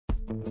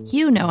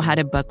You know how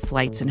to book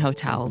flights and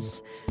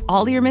hotels.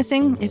 All you're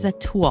missing is a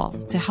tool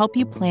to help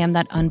you plan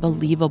that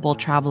unbelievable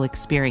travel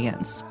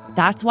experience.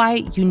 That's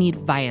why you need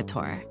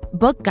Viator.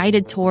 Book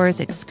guided tours,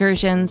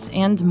 excursions,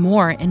 and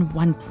more in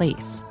one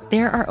place.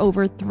 There are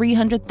over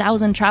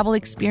 300,000 travel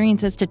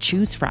experiences to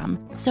choose from,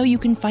 so you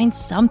can find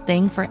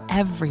something for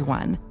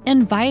everyone.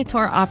 And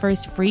Viator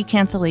offers free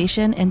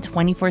cancellation and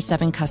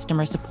 24/7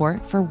 customer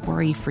support for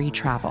worry-free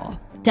travel.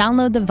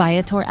 Download the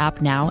Viator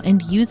app now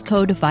and use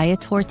code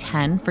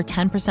Viator10 for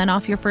 10%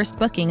 off your first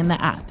booking in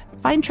the app.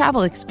 Find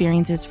travel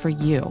experiences for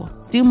you.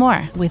 Do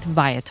more with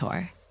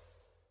Viator.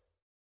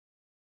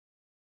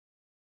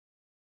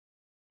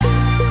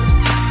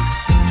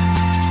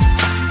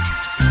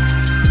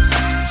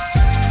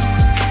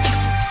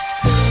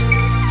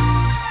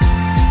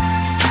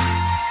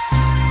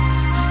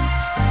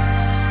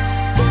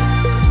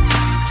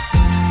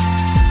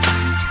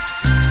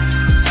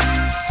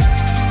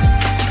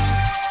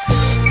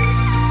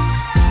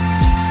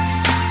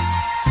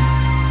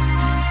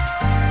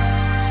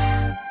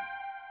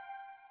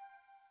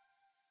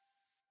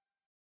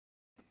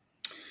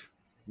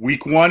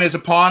 Week 1 is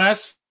upon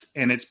us,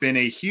 and it's been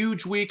a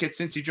huge week at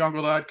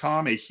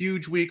CincyJungle.com, a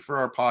huge week for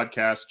our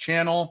podcast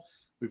channel.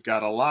 We've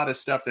got a lot of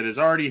stuff that has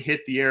already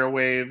hit the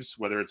airwaves,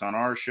 whether it's on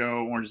our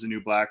show, Orange is the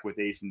New Black with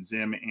Ace and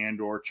Zim,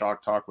 and or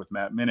Chalk Talk with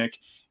Matt Minnick,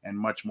 and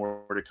much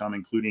more to come,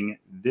 including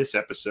this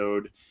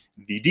episode,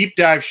 the deep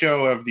dive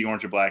show of the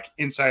Orange and Black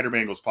Insider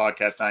Bengals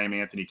podcast. I am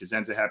Anthony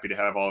Cosenza, happy to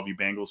have all of you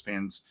Bengals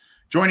fans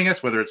joining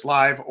us, whether it's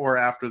live or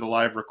after the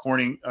live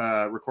recording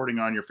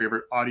on your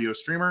favorite audio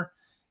streamer.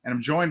 And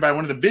I'm joined by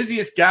one of the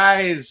busiest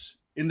guys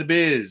in the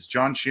biz,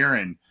 John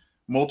Sheeran,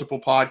 multiple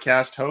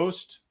podcast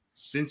host,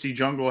 Cincy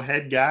Jungle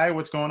head guy.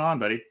 What's going on,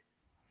 buddy?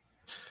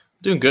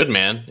 Doing good,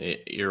 man.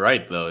 You're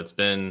right, though. It's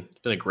been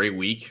a great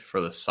week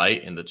for the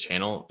site and the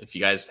channel. If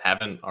you guys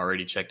haven't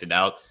already checked it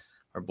out,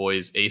 our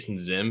boys Ace and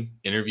Zim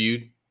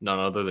interviewed none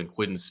other than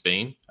Quinton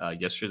Spain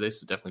yesterday.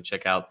 So definitely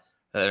check out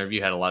that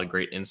interview. Had a lot of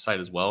great insight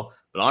as well.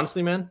 But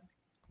honestly, man,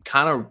 I'm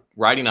kind of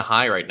riding a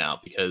high right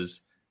now because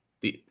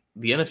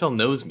the NFL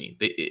knows me.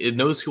 It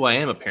knows who I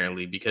am,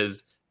 apparently,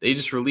 because they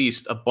just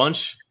released a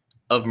bunch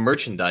of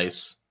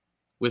merchandise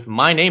with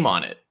my name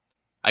on it.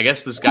 I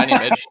guess this guy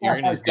named Ed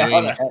Sheeran is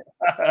doing.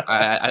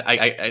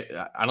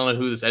 I don't know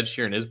who this Ed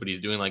Sheeran is, but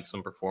he's doing like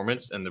some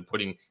performance, and they're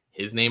putting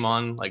his name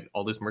on like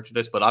all this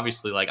merchandise. But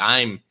obviously, like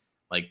I'm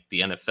like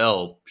the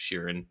NFL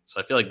Sheeran, so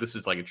I feel like this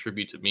is like a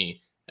tribute to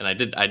me. And I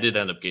did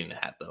end up getting a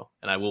hat though,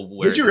 and I will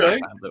wear it. Did you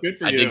really? Good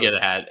for you. I did get a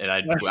hat, and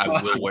I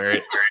will wear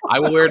it. I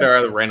will wear it,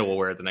 or Randall will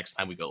wear it the next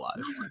time we go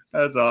live.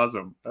 That's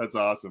awesome. That's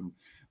awesome.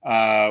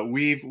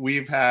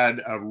 We've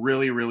had a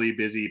really, really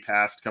busy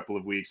past couple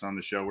of weeks on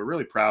the show. We're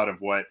really proud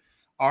of what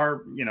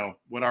our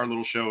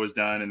little show has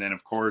done, and then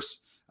of course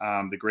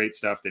the great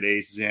stuff that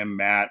Ace, Zim,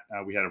 Matt.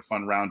 We had a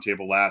fun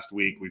roundtable last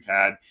week.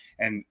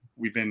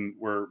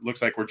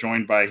 Looks like we're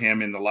joined by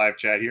him in the live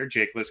chat here,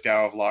 Jake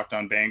Liskow of Locked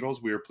On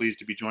Bengals. We were pleased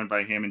to be joined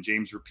by him and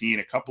James Rapien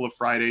a couple of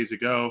Fridays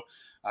ago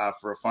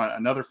for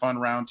another fun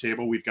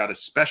roundtable. We've got a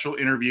special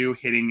interview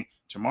hitting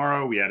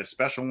tomorrow. We had a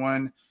special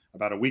one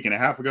about a week and a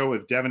half ago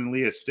with Devin and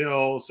Leah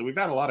Still. So we've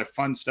got a lot of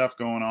fun stuff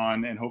going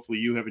on, and hopefully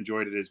you have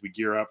enjoyed it as we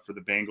gear up for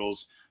the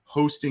Bengals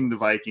hosting the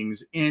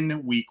Vikings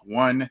in week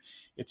 1.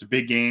 It's a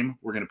big game.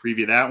 We're going to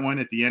preview that one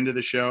at the end of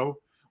the show.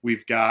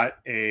 We've got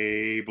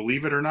a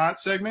Believe It or Not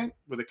segment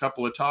with a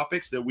couple of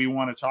topics that we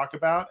want to talk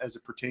about as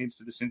it pertains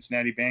to the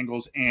Cincinnati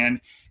Bengals.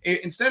 And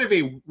instead of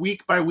a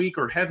week by week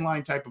or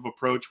headline type of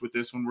approach with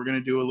this one, we're going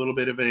to do a little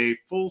bit of a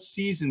full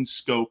season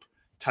scope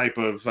type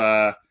of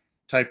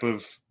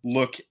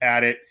look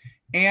at it.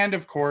 And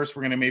of course,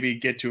 we're going to maybe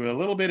get to a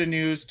little bit of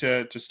news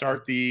to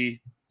start the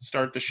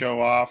show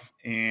off.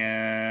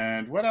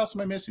 And what else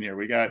am I missing here?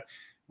 We've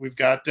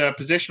got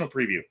positional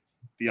preview.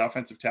 The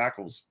offensive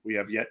tackles, we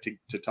have yet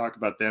to talk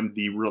about them.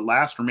 The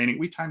last remaining,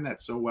 we timed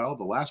that so well.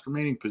 The last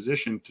remaining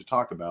position to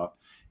talk about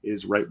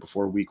is right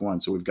before week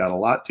 1. So we've got a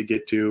lot to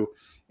get to,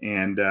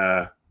 and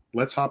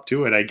let's hop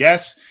to it. I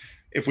guess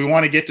if we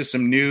want to get to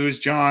some news,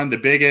 John, the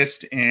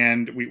biggest,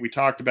 and we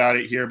talked about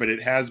it here, but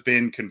it has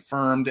been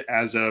confirmed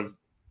as of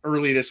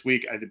early this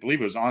week. I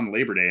believe it was on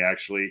Labor Day,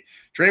 actually.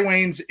 Trae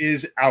Waynes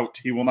is out.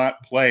 He will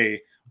not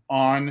play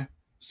on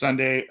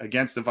Sunday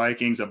against the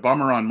Vikings. A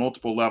bummer on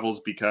multiple levels,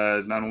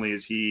 because not only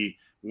is he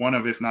one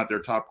of, if not their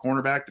top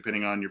cornerback,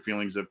 depending on your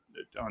feelings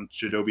on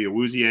Chidobe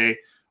Awuzie,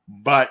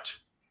 but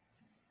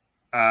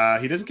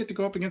he doesn't get to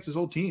go up against his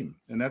old team,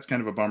 and that's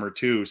kind of a bummer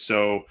too.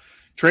 So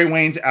Trae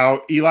Waynes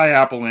out, Eli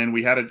Apple in.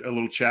 We had a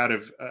little chat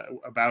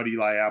about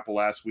Eli Apple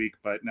last week,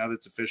 but now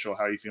that's official.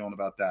 How are you feeling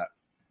about that?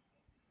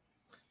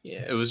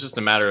 Yeah, it was just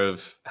a matter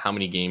of how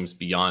many games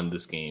beyond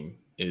this game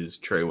is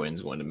Trae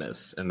Waynes going to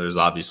miss, and there's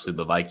obviously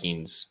the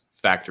Vikings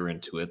factor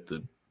into it,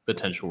 the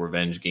potential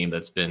revenge game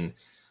that's been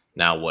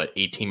now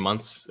 18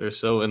 months or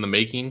so in the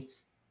making,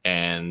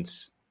 and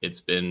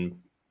it's been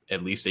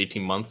at least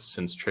 18 months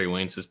since Trae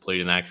Waynes has played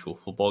an actual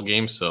football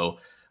game. So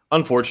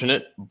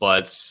unfortunate,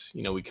 but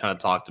we kind of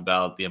talked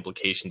about the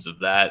implications of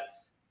that.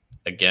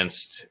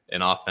 against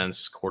an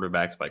offense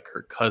quarterbacked by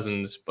Kirk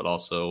Cousins, but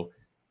also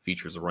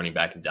features a running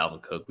back in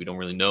Dalvin Cook. We don't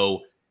really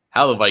know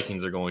how the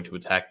Vikings are going to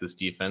attack this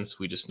defense.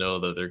 We just know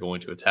that they're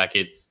going to attack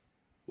it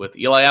with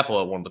Eli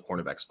Apple at one of the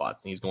cornerback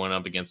spots. And he's going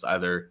up against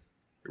either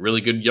a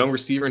really good young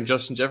receiver in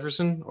Justin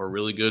Jefferson or a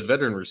really good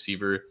veteran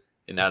receiver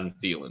in Adam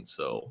Thielen.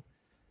 So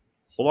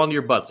hold on to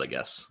your butts, I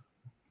guess.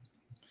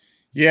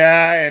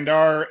 Yeah, and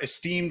our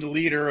esteemed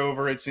leader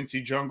over at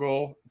Cincy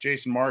Jungle,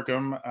 Jason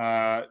Markham,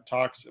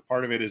 talks.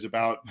 Part of it is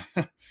about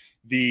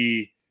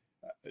the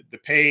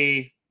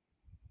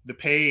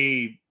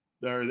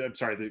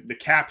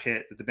cap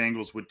hit that the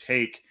Bengals would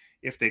take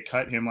if they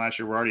cut him last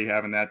year. We're already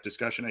having that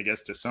discussion, I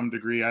guess, to some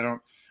degree.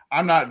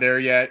 I'm not there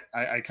yet.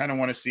 I kind of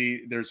want to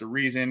see. There's a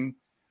reason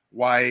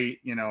why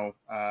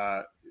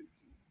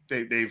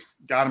they've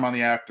got him on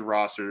the active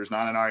roster. There's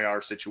not an IR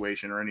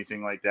situation or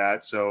anything like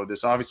that. So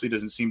this obviously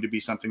doesn't seem to be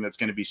something that's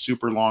going to be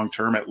super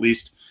long-term. At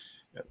least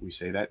we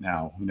say that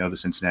now. We know the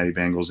Cincinnati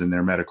Bengals and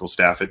their medical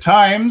staff at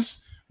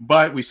times,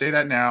 but we say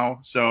that now.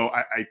 So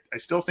I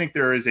still think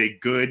there is a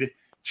good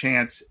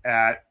chance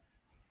at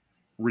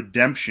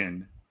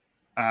redemption.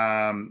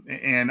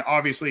 And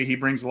obviously he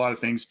brings a lot of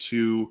things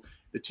to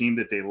the team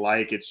that they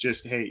like. It's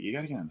just, hey, you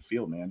got to get on the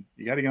field, man.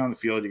 You got to get on the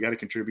field. You got to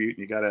contribute. And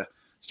you got to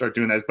start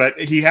doing that. But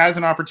he has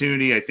an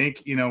opportunity. I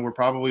think, we're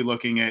probably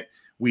looking at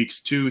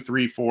weeks 2,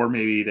 3, 4,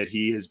 maybe that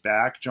he is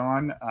back,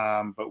 John.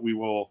 But we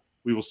will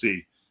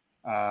see.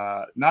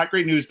 Not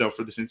great news though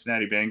for the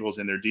Cincinnati Bengals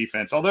and their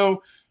defense.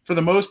 Although for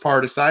the most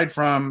part, aside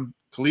from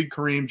Khalid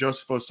Kareem,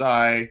 Joseph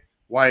Osai,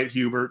 Wyatt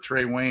Hubert,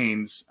 Trey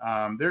Waynes,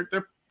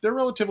 they're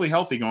relatively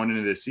healthy going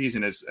into this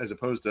season as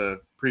opposed to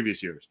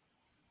previous years.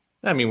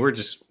 I mean, we're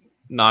just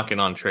knocking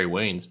on Trey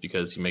Waynes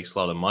because he makes a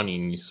lot of money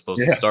and he's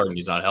supposed to start and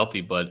he's not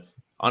healthy. But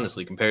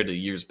honestly, compared to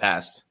years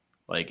past,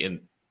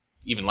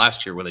 even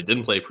last year when they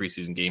didn't play a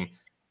preseason game,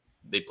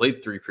 they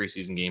played 3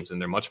 preseason games and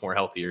they're much more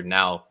healthier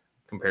now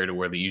compared to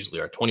where they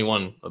usually are.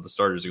 21 of the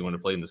starters are going to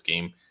play in this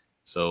game.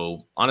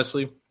 So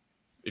honestly,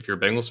 if you're a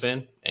Bengals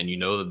fan and you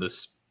know that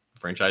this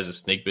franchise is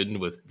snake bitten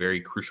with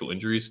very crucial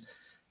injuries,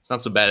 it's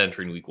not so bad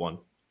entering week 1.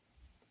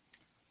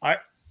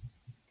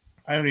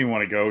 I don't even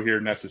want to go here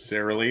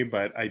necessarily,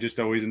 but I just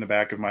always in the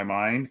back of my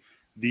mind,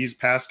 these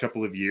past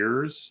couple of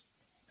years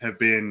have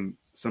been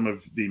some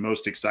of the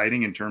most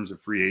exciting in terms of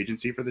free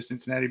agency for the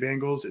Cincinnati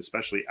Bengals,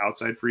 especially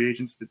outside free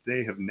agents that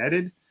they have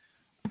netted.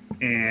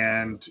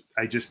 And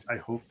I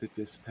hope that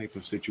this type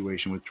of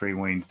situation with Trey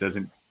Waynes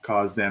doesn't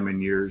cause them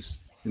in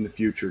years in the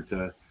future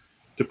to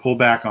pull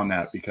back on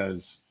that,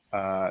 because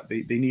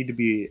they need to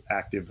be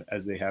active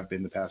as they have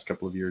been the past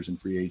couple of years in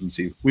free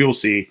agency. We will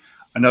see.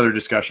 Another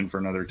discussion for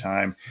another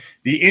time.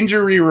 The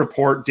injury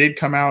report did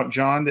come out,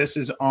 John. This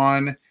is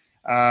on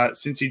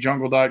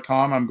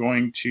CincyJungle.com. I'm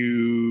going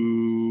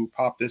to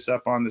pop this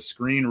up on the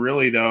screen.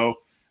 Really, though,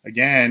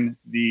 again,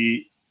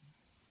 the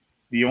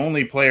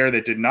only player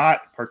that did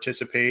not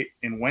participate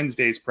in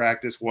Wednesday's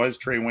practice was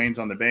Trey Waynes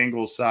on the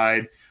Bengals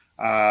side.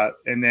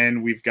 And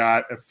then we've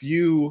got a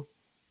few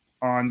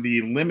on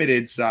the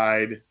limited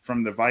side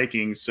from the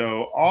Vikings.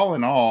 So all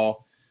in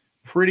all,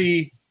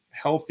 pretty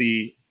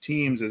healthy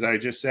teams, as I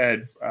just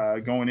said,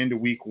 going into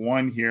week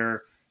 1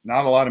 here.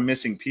 Not a lot of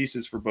missing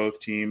pieces for both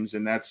teams,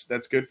 and that's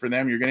good for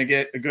them. You're going to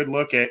get a good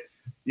look at,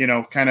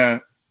 kind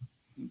of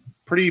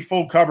pretty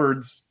full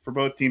cupboards for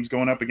both teams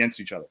going up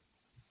against each other.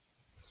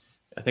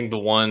 I think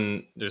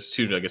there's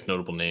 2, I guess,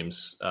 notable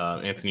names.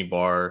 Anthony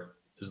Barr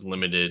is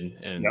limited,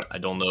 and I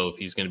don't know if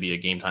he's going to be a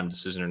game time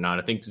decision or not.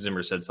 I think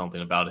Zimmer said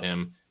something about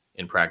him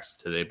in practice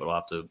today, but I'll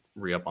have to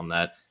re-up on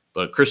that.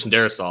 But Christian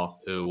Darrisaw,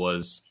 who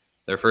was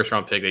their first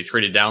round pick, they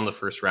traded down the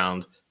first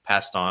round,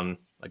 passed on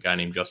a guy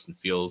named Justin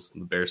Fields,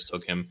 and the Bears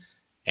took him.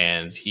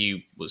 And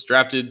he was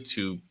drafted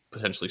to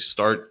potentially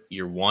start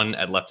year 1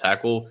 at left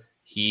tackle.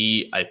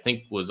 He, I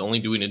think, was only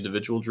doing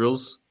individual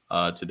drills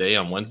today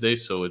on Wednesday,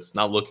 so it's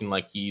not looking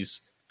like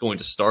he's going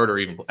to start or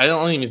even – I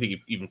don't even think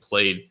he even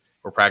played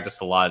or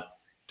practiced a lot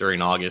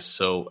during August.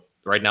 So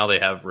right now they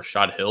have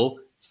Rashad Hill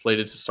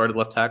slated to start at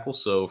left tackle.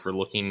 So if we're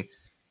looking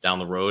down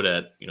the road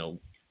at,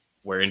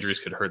 where injuries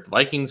could hurt the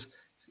Vikings,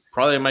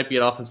 probably might be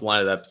an offensive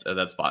line at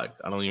that spot.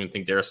 I don't even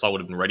think Darrisaw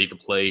would have been ready to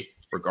play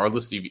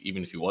regardless,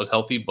 even if he was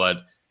healthy, but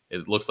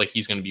it looks like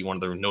he's going to be one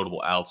of the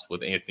notable outs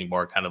with Anthony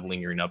Barr kind of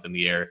lingering up in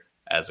the air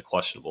as a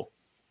questionable.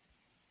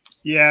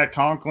 Yeah,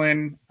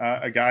 Conklin,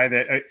 a guy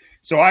that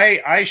so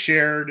I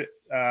shared,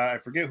 I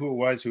forget who it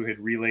was who had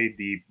relayed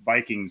the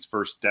Vikings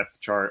first depth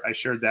chart. I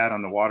shared that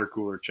on the water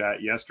cooler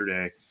chat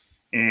yesterday,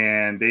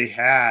 and they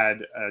had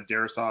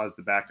Darrisaw as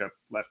the backup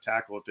left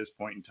tackle at this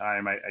point in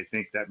time. I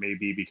think that may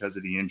be because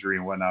of the injury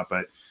and whatnot,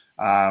 but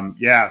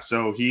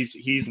so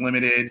he's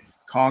limited.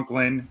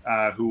 Conklin,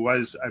 who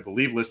was, I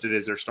believe, listed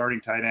as their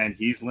starting tight end,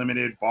 he's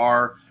limited.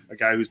 Barr, a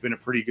guy who's been a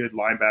pretty good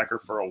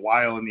linebacker for a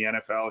while in the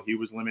NFL, he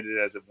was limited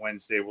as of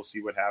Wednesday. We'll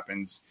see what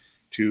happens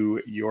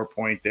to your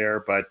point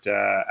there. But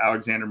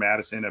Alexander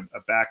Madison, a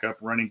backup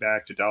running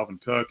back to Dalvin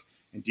Cook,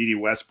 and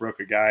Dede Westbrook,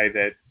 a guy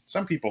that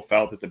some people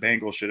felt that the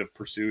Bengals should have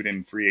pursued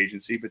in free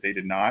agency, but they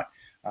did not.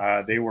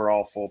 They were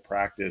all full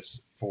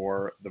practice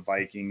for the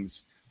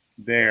Vikings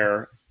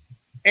there.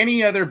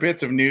 Any other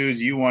bits of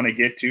news you want to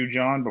get to,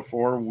 John,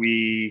 before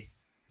we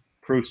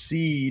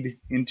proceed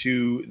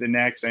into the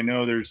next? I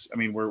know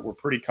we're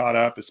pretty caught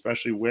up,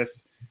 especially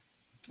with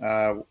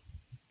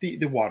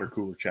the water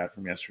cooler chat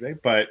from yesterday,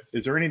 but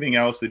is there anything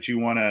else that you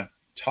want to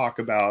talk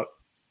about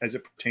as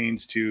it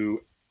pertains to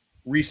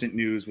recent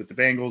news with the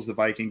Bengals, the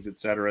Vikings, et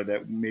cetera,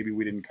 that maybe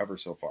we didn't cover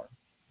so far?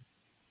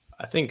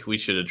 I think we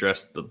should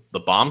address the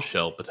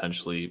bombshell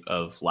potentially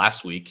of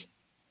last week,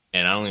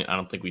 and I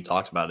don't think we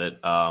talked about it.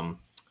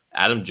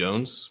 Adam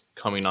Jones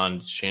coming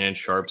on Shannon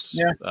Sharp's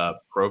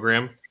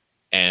program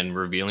and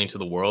revealing to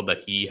the world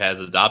that he has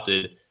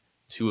adopted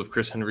 2 of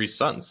Chris Henry's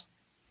sons,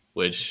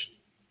 which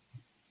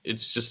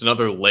it's just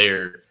another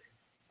layer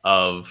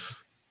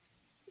of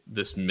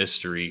this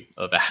mystery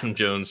of Adam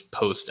Jones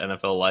post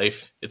NFL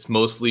life. It's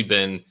mostly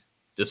been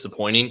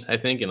disappointing, I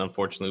think, and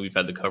unfortunately we've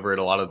had to cover it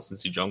a lot of the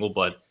Cincy Jungle,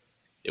 but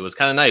it was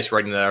kind of nice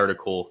writing that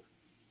article,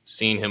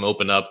 seeing him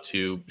open up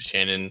to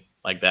Shannon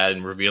like that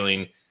and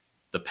revealing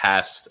the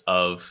past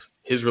of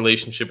his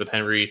relationship with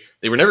Henry.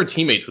 They were never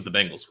teammates with the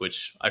Bengals,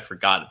 which I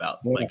forgot about.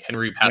 Yeah. Like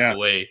Henry passed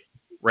away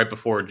right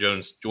before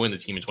Jones joined the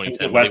team in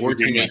 2010. They were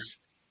teammates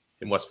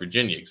in West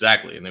Virginia,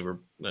 exactly. And they were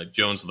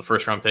Jones was the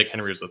first-round pick,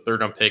 Henry was the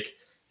third-round pick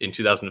in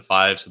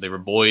 2005. So they were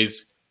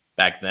boys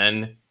back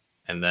then,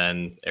 and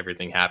then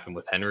everything happened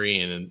with Henry,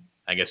 and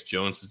I guess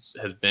Jones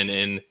has been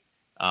in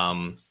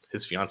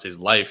his fiance's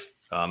life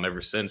ever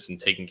since, and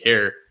taking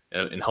care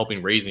and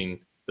helping raising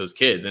those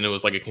kids. And it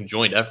was like a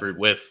conjoined effort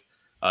with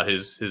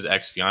his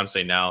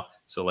ex-fiance now.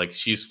 So like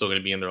she's still going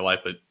to be in their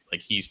life, but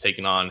like he's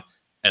taking on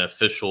an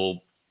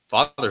official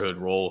fatherhood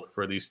role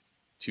for these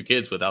 2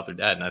 kids without their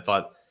dad. And I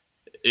thought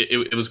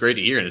it was great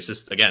to hear. And it's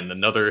just, again,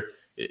 another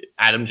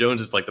Adam Jones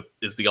is like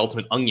the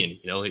ultimate onion,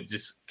 it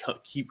just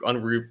keep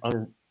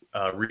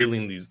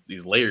reeling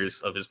these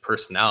layers of his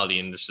personality.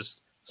 And there's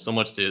just so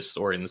much to his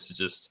story. And this is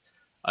just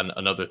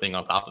another thing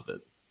on top of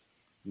it.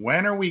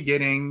 When are we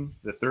getting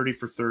the 30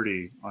 for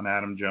 30 on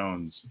Adam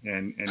Jones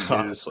and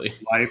his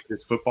life,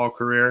 his football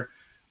career?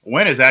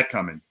 When is that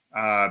coming?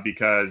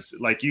 Because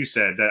like you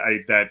said,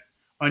 that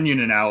onion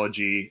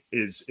analogy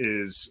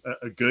is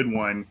a good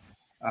one,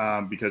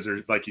 because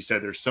there's, like you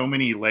said, there's so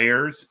many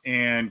layers,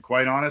 and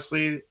quite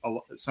honestly,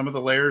 some of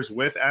the layers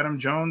with Adam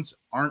Jones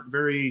aren't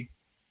very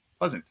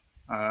pleasant.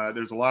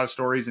 There's a lot of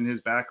stories in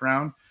his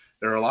background.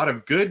 There are a lot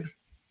of good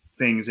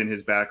things in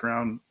his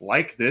background,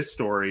 like this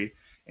story.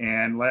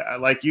 And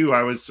like you,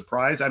 I was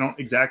surprised. I don't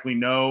exactly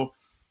know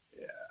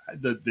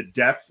the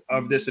depth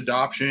of this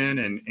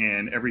adoption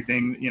and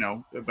everything,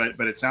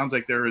 but it sounds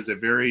like there is a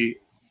very,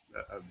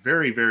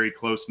 very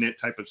close knit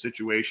type of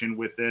situation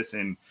with this,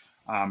 and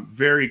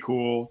very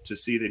cool to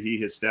see that he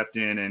has stepped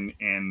in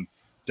and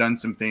done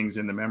some things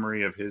in the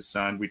memory of his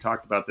son. We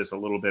talked about this a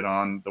little bit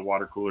on the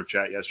water cooler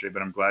chat yesterday,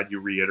 but I'm glad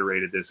you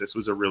reiterated this. This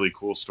was a really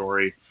cool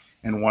story,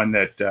 and one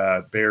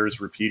that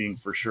bears repeating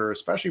for sure,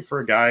 especially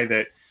for a guy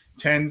that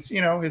tends,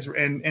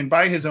 and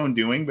by his own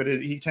doing, but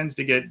he tends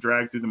to get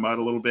dragged through the mud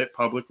a little bit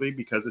publicly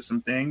because of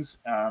some things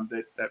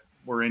that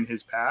were in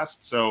his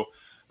past. So,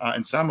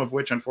 and some of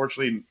which,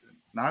 unfortunately,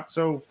 not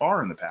so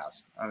far in the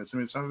past.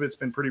 Some of it's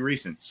been pretty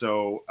recent.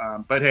 So,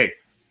 but hey,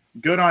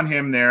 good on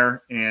him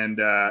there. And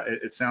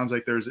it sounds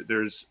like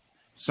there's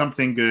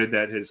something good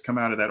that has come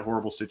out of that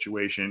horrible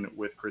situation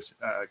with Chris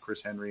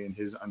Henry and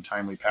his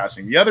untimely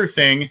passing. The other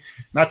thing,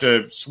 not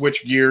to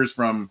switch gears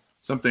from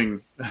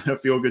something, a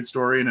feel-good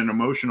story and an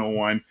emotional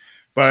one,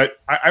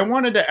 but I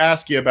wanted to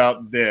ask you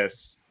about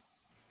this,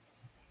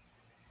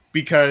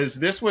 because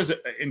this was,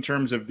 in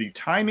terms of the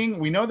timing,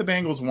 we know the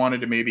Bengals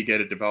wanted to maybe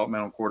get a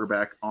developmental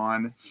quarterback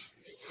on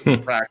the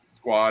practice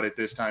squad at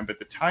this time, but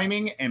the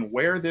timing and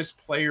where this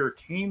player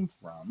came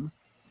from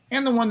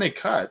and the one they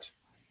cut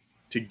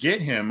to get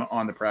him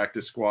on the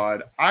practice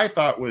squad, I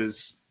thought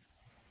was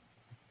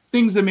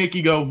things that make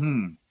you go,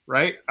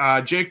 right?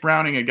 Jake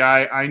Browning, a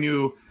guy I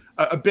knew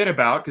a bit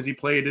about because he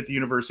played at the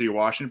University of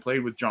Washington,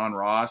 played with John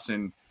Ross,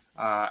 and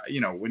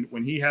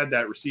when he had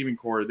that receiving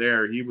core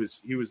there, he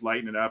was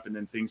lighting it up. And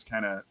then things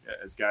kind of,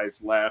 as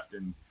guys left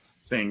and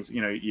things,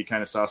 you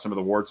kind of saw some of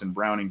the warts in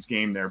Browning's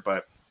game there.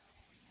 But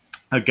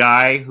a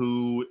guy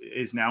who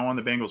is now on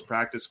the Bengals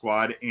practice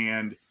squad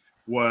and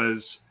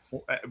was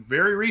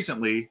very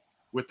recently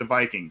with the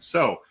Vikings.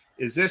 So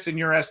is this, in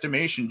your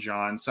estimation,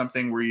 John,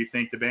 something where you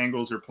think the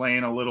Bengals are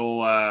playing a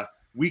little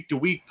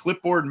week-to-week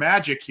clipboard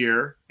magic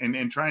here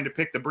and trying to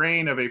pick the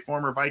brain of a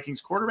former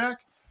Vikings quarterback?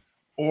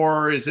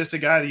 Or is this a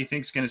guy that you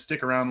think is going to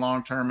stick around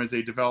long-term as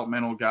a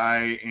developmental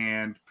guy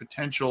and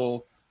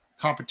potential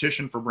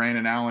competition for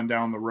Brandon Allen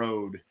down the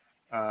road?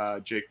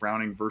 Jake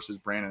Browning versus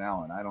Brandon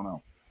Allen. I don't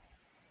know.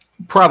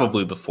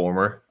 Probably the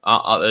former.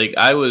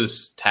 I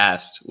was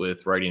tasked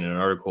with writing an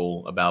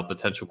article about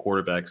potential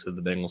quarterbacks that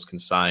the Bengals can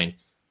sign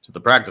to the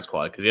practice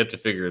squad, because you have to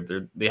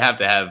figure they have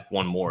to have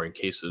one more in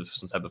case of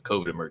some type of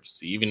COVID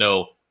emergency. Even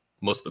though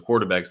most of the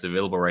quarterbacks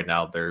available right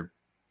now, they're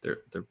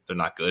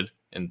not good,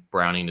 and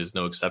Browning is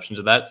no exception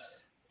to that.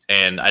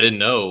 And I didn't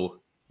know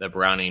that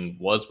Browning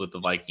was with the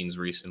Vikings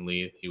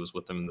recently. He was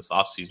with them in this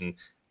offseason.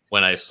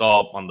 When I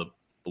saw on the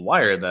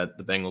wire that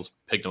the Bengals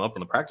picked him up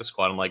on the practice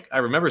squad, I'm like, I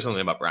remember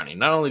something about Browning.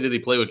 Not only did he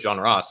play with John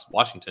Ross,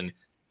 Washington,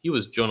 he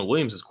was Jonah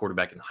Williams'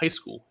 quarterback in high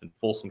school in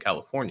Folsom,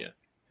 California.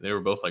 They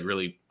were both like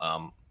really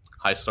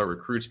high star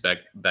recruits back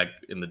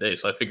in the day.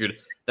 So I figured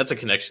that's a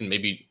connection.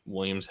 Maybe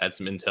Williams had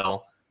some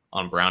intel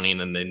on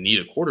Browning and they need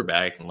a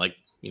quarterback, and like,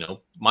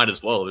 might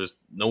as well. There's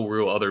no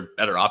real other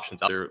better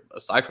options out there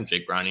aside from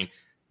Jake Browning.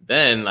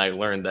 Then I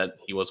learned that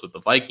he was with the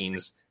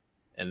Vikings,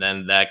 and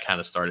then that kind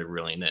of started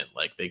reeling in.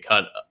 Like, they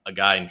cut a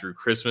guy in Drew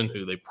Chrisman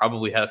who they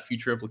probably have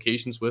future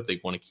implications with.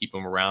 They want to keep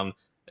him around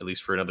at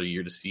least for another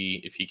year to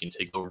see if he can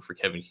take over for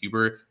Kevin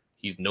Huber.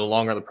 He's no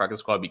longer on the practice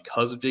squad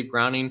because of Jake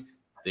Browning.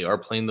 They are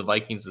playing the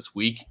Vikings this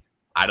week.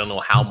 I don't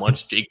know how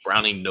much Jake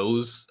Browning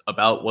knows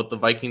about what the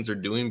Vikings are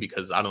doing,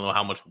 because I don't know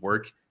how much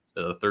work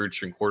the third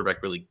string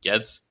quarterback really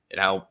gets and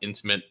how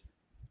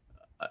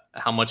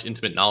much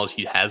intimate knowledge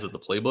he has of the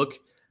playbook.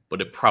 But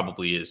it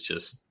probably is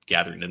just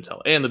gathering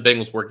intel. And the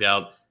Bengals worked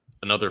out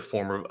another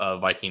former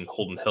Viking,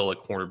 Holden Hill, at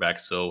cornerback.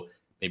 So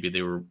maybe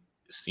they were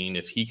seeing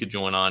if he could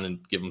join on and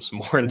give him some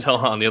more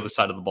intel on the other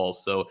side of the ball.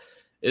 So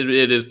it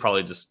is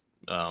probably just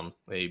a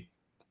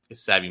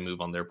savvy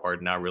move on their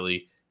part, not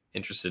really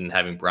interested in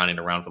having Browning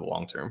around for the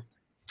long term.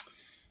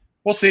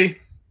 We'll see.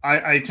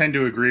 I tend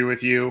to agree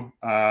with you.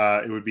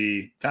 It would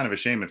be kind of a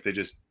shame if they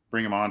just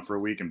bring him on for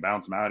a week and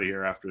bounce him out of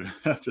here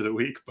after the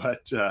week.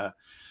 But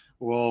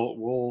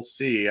we'll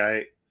see.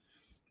 I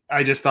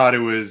just thought it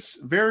was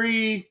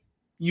very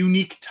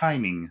unique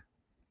timing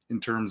in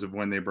terms of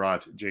when they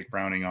brought Jake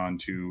Browning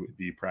onto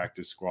the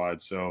practice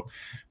squad. So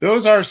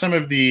those are some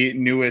of the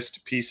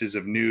newest pieces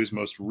of news,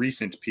 most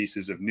recent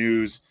pieces of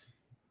news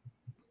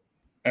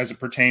as it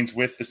pertains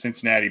with the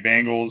Cincinnati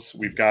Bengals.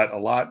 We've got a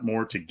lot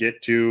more to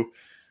get to,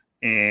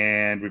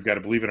 and we've got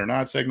a Believe It or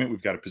Not segment.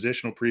 We've got a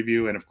positional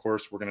preview. And of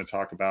course, we're going to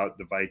talk about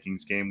the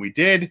Vikings game. We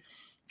did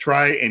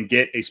try and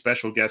get a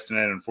special guest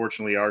tonight.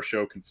 Unfortunately, our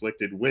show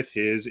conflicted with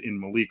his in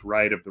Malik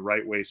Wright of the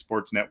Right Way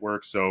Sports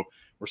Network. So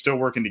we're still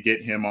working to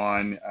get him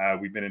on.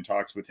 We've been in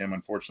talks with him.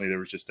 Unfortunately, there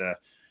was just a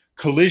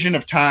collision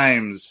of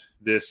times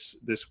this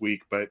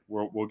week, but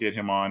we'll get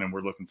him on, and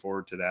we're looking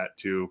forward to that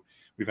too.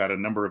 We've had a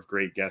number of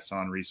great guests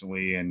on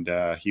recently, and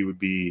he would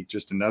be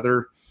just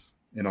another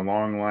in a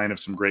long line of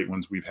some great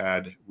ones we've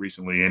had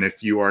recently. And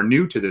if you are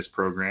new to this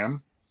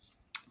program,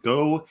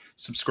 go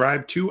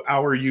subscribe to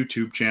our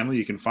YouTube channel.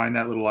 You can find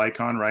that little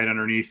icon right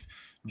underneath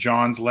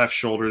John's left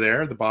shoulder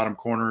there, the bottom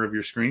corner of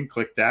your screen.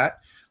 Click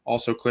that.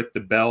 Also click the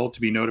bell to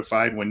be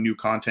notified when new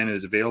content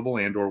is available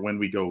and or when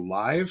we go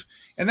live.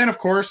 And then, of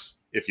course,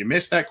 if you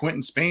missed that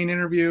Quentin Spain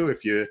interview,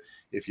 if you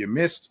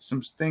missed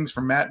some things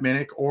from Matt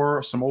Minnick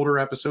or some older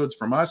episodes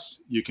from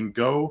us, you can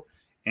go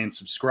and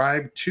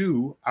subscribe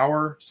to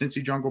our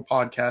Cincy Jungle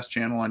podcast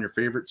channel on your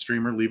favorite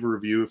streamer. Leave a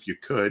review if you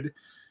could.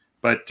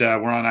 But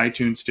we're on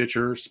iTunes,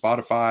 Stitcher,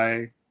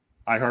 Spotify,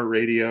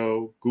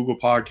 iHeartRadio, Google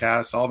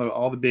Podcasts,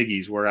 all the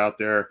biggies. We're out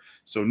there.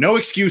 So no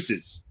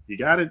excuses. You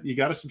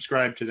gotta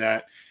subscribe to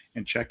that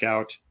and check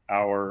out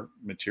our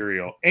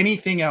material.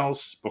 Anything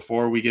else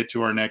before we get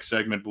to our next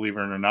segment, Believe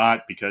It or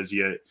Not, because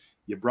you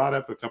brought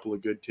up a couple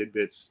of good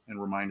tidbits and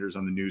reminders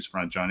on the news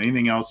front, John.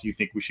 Anything else you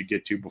think we should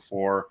get to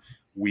before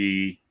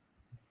we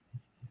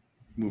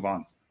move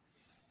on?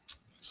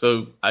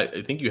 So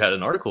I think you had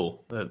an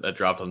article that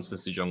dropped on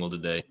Cincy Jungle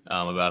today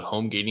about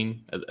home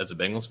gating as a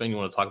Bengals fan. You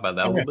want to talk about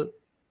that a little bit?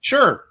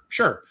 Sure.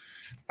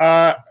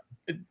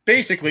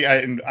 Basically,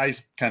 I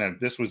kind of,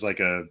 this was like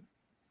a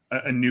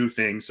new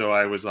thing. So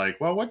I was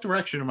like, well, what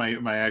direction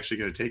am I actually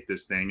going to take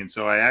this thing? And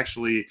so I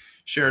actually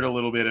shared a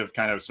little bit of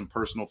kind of some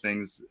personal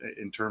things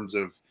in terms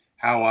of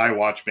how I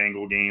watch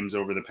Bengal games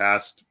over the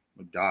past,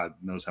 God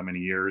knows how many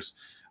years.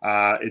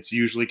 It's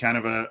usually kind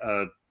of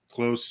a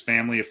close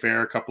family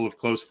affair. A couple of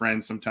close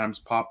friends sometimes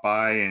pop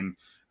by, and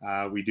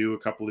we do a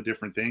couple of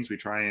different things. We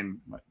try and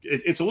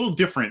it's a little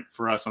different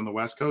for us on the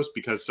West Coast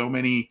because so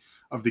many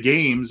of the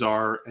games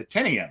are at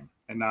 10 a.m.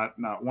 and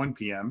not 1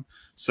 p.m.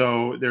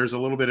 So there's a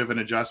little bit of an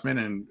adjustment.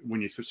 And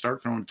when you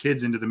start throwing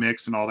kids into the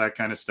mix and all that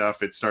kind of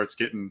stuff, it starts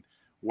getting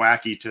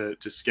wacky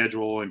to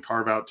schedule and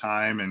carve out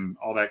time and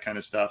all that kind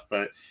of stuff.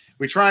 But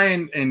we try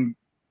and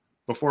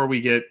before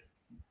we get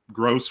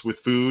gross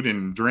with food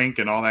and drink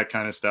and all that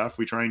kind of stuff,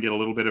 we try and get a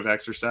little bit of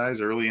exercise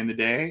early in the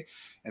day.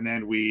 And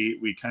then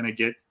we kind of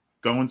get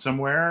going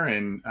somewhere,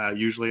 and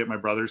usually at my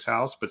brother's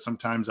house, but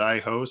sometimes I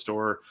host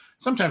or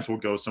sometimes we'll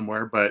go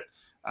somewhere. But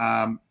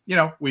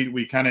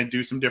we kind of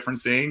do some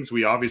different things.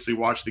 We obviously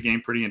watch the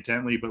game pretty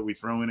intently, but we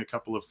throw in a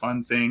couple of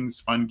fun things,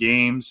 fun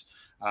games.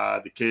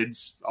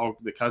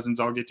 The cousins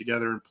all get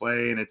together and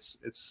play, and it's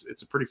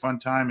a pretty fun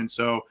time. And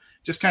so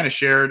just kind of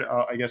shared,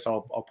 I guess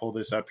I'll pull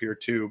this up here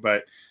too,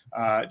 but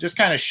just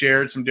kind of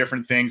shared some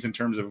different things in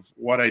terms of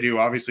what I do.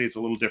 Obviously it's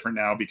a little different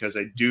now because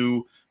I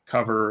do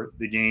cover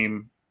the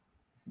game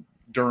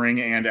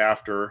during and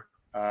after.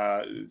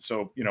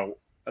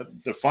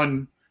 The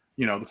fun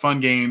the fun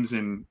games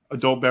and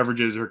adult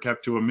beverages are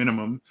kept to a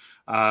minimum.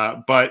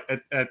 But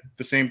at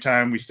the same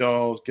time, we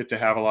still get to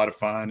have a lot of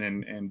fun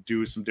and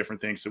do some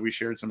different things. So we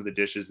shared some of the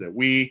dishes that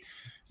we,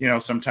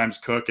 sometimes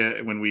cook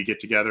when we get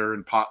together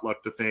and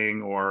potluck the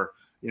thing, or,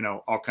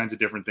 all kinds of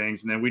different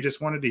things. And then we just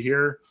wanted to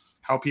hear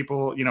how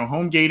people,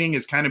 home gating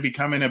is kind of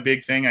becoming a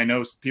big thing. I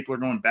know people are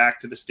going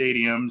back to the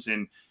stadiums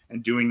and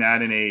doing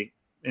that in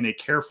a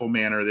careful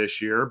manner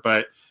this year.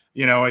 But,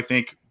 I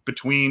think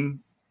between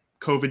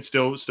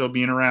COVID still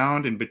being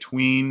around and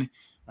between,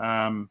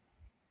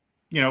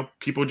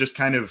 people just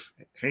kind of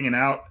hanging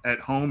out at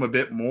home a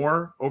bit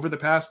more over the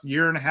past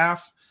year and a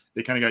half,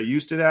 they kind of got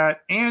used to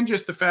that. And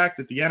just the fact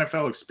that the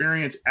NFL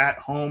experience at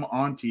home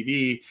on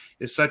TV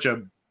is such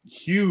a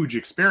huge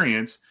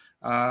experience.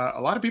 A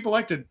lot of people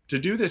like to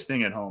do this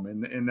thing at home,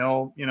 and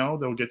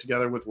they'll get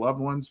together with loved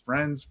ones,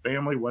 friends,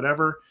 family,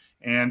 whatever,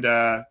 and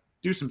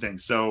do some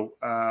things. So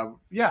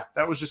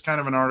that was just kind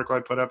of an article I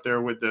put up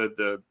there with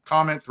the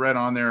comment thread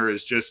on there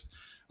is just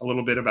a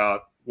little bit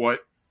about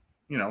what,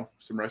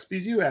 some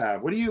recipes you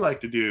have, what do you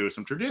like to do,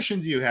 some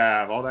traditions you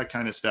have, all that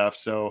kind of stuff.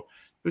 So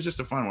it was just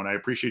a fun one. I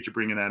appreciate you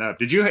bringing that up.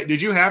 Did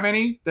you have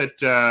any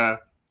that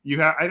you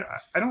have?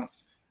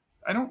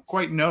 I don't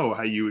quite know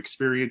how you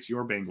experience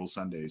your Bengals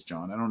Sundays,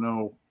 John. I don't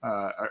know.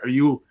 Are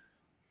you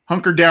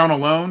hunkered down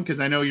alone? Because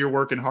I know you're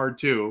working hard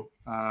too.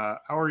 How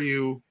are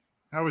you?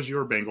 How was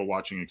your Bengal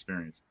watching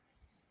experience?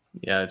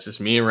 Yeah, it's just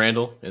me and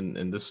Randall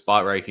in this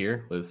spot right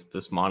here with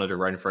this monitor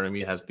right in front of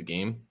me has the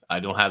game. I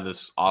don't have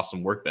this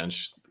awesome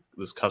workbench,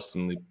 this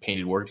customly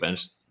painted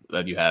workbench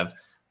that you have,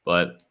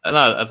 but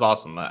that's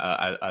awesome.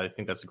 I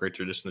think that's a great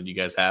tradition that you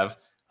guys have.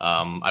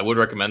 I would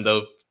recommend,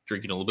 though,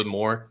 drinking a little bit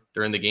more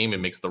during the game. It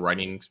makes the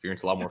writing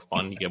experience a lot more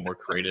fun. You get more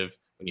creative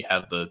when you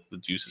have the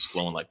juices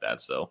flowing like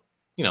that. So,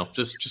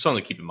 just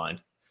something to keep in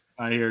mind.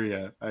 I hear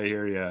you.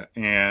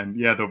 And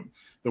yeah,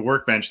 the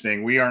workbench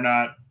thing, we are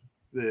not,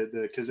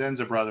 the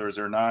Cosenza brothers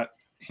are not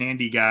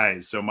handy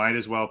guys. So might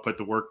as well put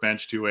the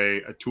workbench to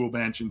a tool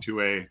bench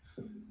into a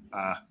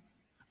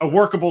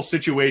workable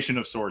situation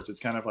of sorts. It's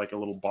kind of like a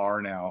little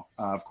bar now.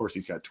 Of course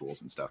he's got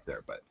tools and stuff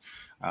there, but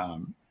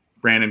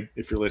Brandon,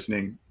 if you're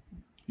listening,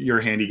 you're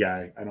a handy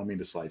guy. I don't mean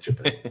to slight you,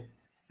 but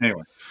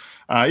anyway,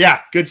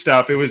 good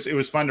stuff. It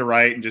was fun to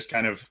write and just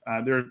kind of,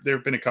 there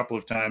have been a couple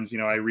of times,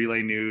 I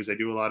relay news, I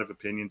do a lot of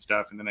opinion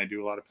stuff, and then I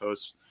do a lot of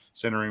posts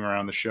centering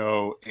around the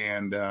show.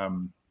 And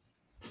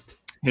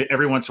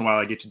every once in a while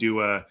I get to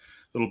do a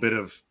little bit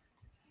of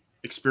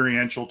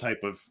experiential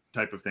type of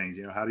things.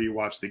 How do you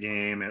watch the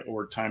game,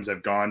 or times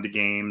I've gone to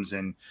games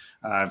and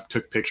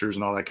took pictures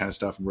and all that kind of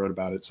stuff and wrote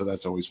about it. So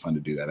that's always fun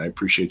to do that. I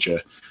appreciate you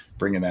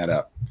bringing that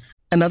up.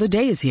 Another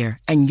day is here,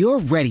 and you're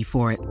ready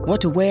for it.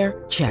 What to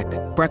wear? Check.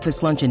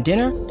 Breakfast, lunch, and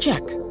dinner?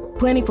 Check.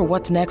 Planning for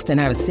what's next and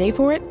how to save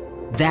for it?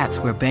 That's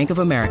where Bank of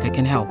America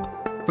can help.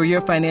 For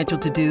your financial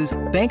to-dos,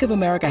 Bank of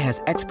America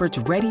has experts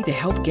ready to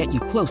help get you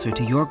closer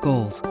to your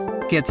goals.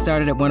 Get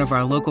started at one of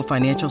our local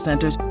financial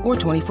centers or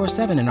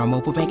 24/7 in our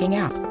mobile banking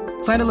app.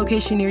 Find a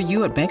location near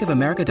you at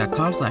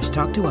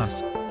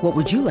bankofamerica.com/talktous. What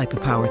would you like the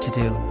power to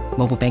do?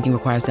 Mobile banking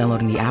requires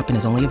downloading the app and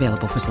is only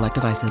available for select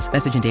devices.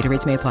 Message and data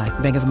rates may apply.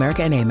 Bank of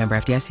America NA, member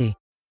FDIC.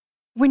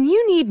 When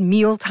you need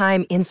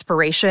mealtime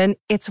inspiration,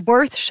 it's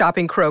worth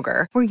shopping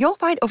Kroger, where you'll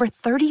find over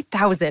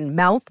 30,000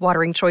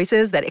 mouth-watering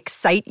choices that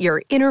excite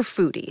your inner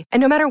foodie. And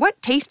no matter what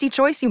tasty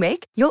choice you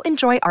make, you'll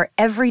enjoy our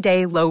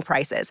everyday low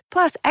prices,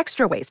 plus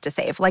extra ways to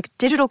save, like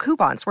digital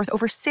coupons worth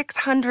over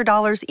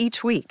 $600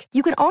 each week.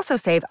 You can also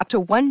save up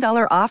to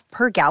 $1 off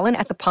per gallon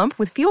at the pump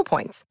with fuel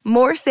points.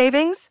 More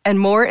savings and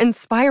more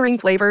inspiring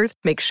flavors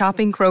make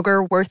shopping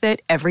Kroger worth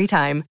it every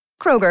time.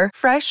 Kroger,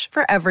 fresh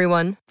for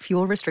everyone.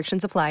 Fuel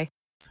restrictions apply.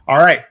 All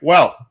right.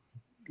 Well,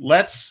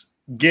 let's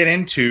get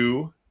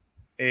into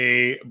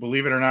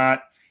believe it or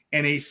not,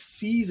 and a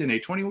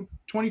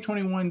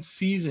 2021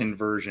 season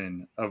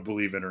version of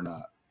Believe It or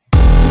Not.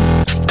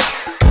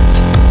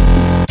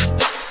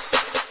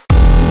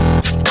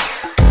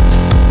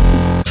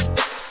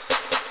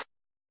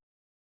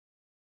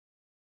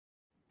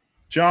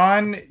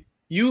 John,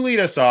 you lead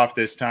us off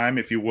this time,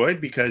 if you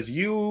would, because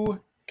you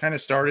kind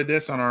of started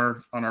this on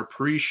our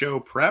pre-show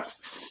prep,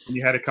 and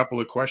you had a couple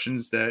of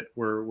questions that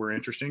were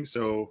interesting.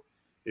 So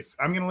if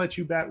I'm going to let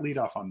you lead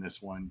off on this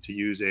one, to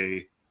use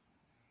a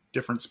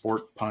different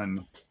sport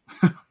pun,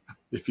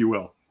 if you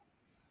will.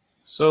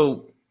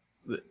 So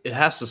it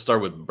has to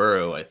start with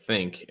Burrow, I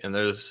think. And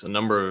there's a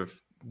number of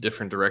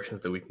different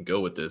directions that we can go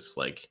with this.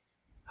 Like,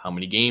 how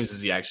many games is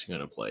he actually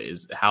going to play?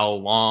 How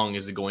long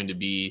is it going to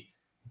be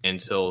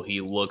until he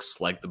looks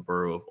like the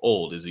Burrow of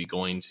old? Is he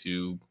going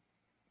to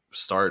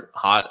start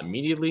hot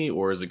immediately,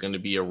 or is it going to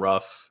be a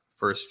rough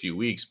first few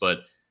weeks? But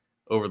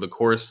over the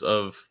course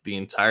of the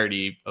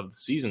entirety of the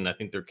season, I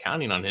think they're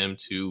counting on him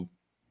to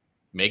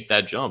make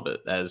that jump,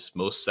 as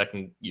most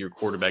second-year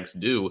quarterbacks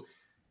do.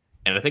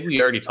 And I think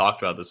we already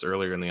talked about this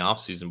earlier in the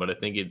offseason, but I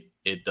think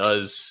it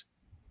does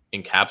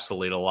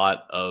encapsulate a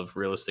lot of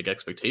realistic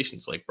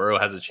expectations. Like, Burrow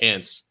has a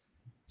chance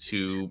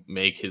to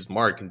make his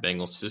mark in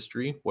Bengals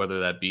history,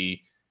 whether that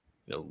be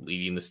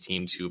leading this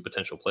team to a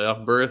potential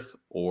playoff berth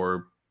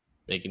or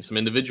making some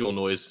individual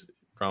noise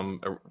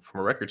from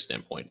a record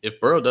standpoint. If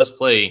Burrow does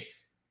play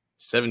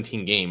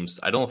 17 games,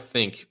 I don't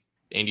think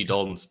Andy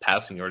Dalton's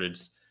passing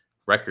yardage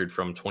record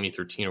from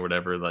 2013 or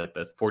whatever, like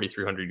the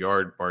 4,300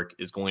 yard mark,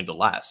 is going to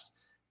last.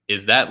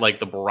 Is that like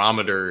the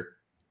barometer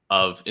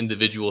of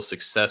individual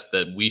success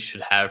that we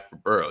should have for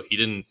Burrow? He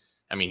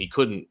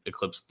couldn't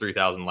eclipse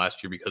 3,000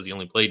 last year because he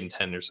only played in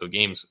 10 or so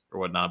games or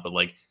whatnot. But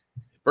like,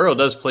 if Burrow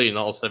does play in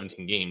all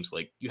 17 games,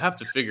 like, you have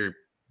to figure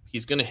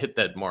he's going to hit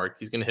that mark.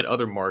 He's going to hit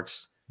other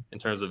marks in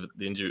terms of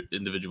the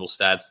individual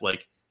stats.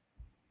 Like,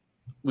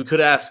 we could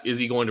ask, is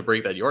he going to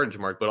break that yardage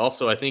mark? But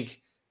also, I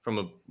think from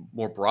a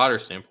more broader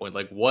standpoint,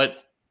 like,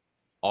 what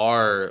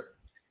are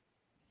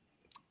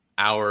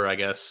our, I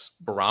guess,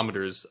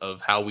 barometers of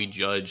how we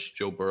judge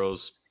Joe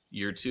Burrow's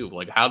year two?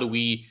 Like, how do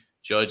we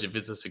judge if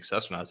it's a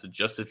success or not? Is it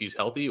just if he's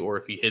healthy, or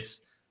if he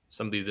hits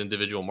some of these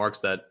individual marks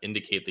that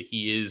indicate that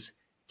he is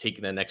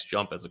taking that next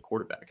jump as a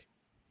quarterback?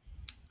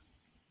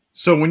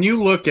 So when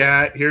you look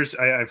at,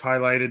 I've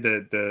highlighted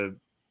the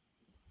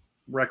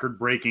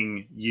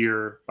record-breaking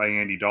year by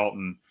Andy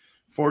Dalton,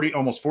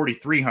 almost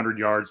 4,300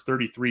 yards,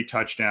 33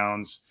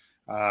 touchdowns,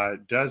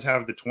 does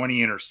have the 20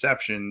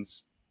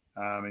 interceptions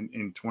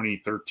in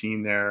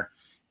 2013 there.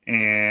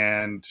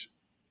 And,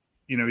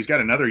 he's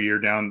got another year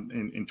down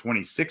in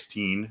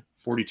 2016,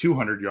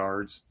 4,200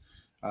 yards,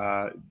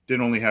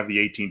 didn't only have the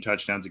 18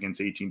 touchdowns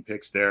against 18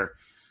 picks there.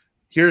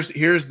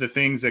 Here's the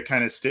things that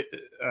kind of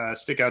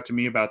stick out to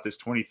me about this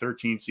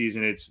 2013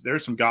 season.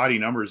 There's some gaudy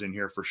numbers in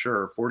here for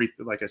sure. 40,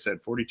 like I said,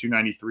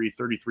 42.93,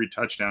 33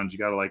 touchdowns. You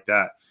got to like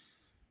that.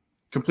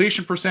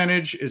 Completion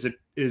percentage is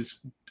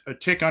a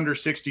tick under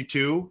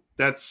 62.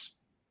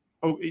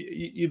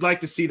 You'd like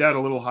to see that a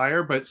little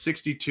higher, but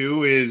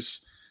 62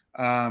 is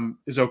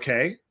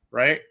okay,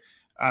 right?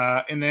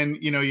 And then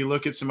you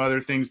look at some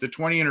other things. The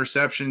 20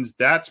 interceptions,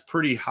 that's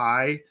pretty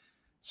high.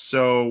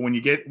 So when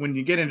you get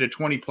into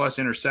 20 plus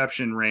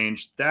interception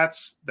range,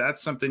 that's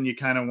something you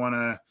kind of want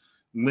to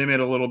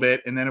limit a little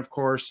bit. And then of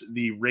course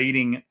the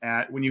rating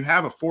when you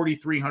have a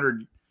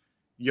 4,300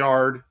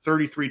 yard,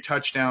 33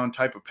 touchdown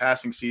type of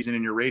passing season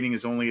and your rating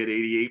is only at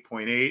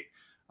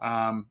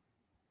 88.8,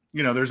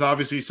 there's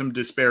obviously some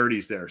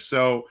disparities there.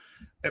 So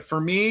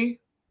for me,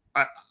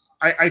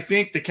 I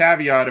think the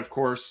caveat, of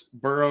course,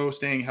 Burrow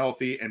staying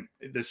healthy and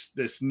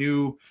this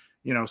new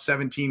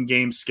 17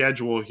 game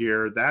schedule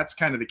here, that's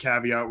kind of the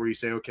caveat where you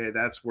say, okay,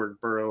 that's where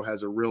Burrow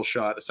has a real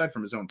shot, aside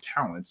from his own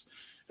talents.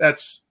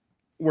 That's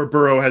where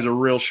Burrow has a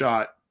real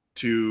shot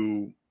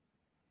to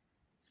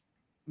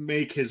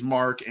make his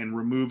mark and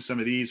remove some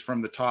of these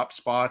from the top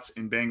spots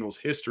in Bengals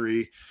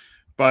history.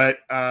 But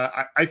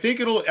I think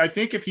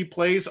if he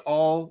plays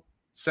all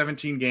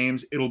 17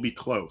 games, it'll be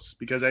close,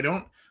 because I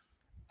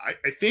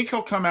think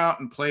he'll come out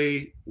and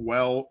play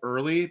well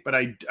early, but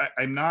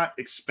I'm not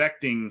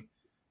expecting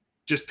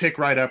just pick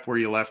right up where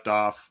you left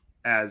off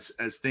as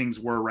things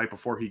were right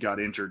before he got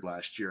injured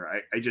last year.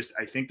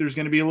 I think there's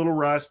going to be a little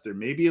rust. There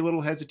may be a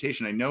little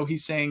hesitation. I know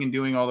he's saying and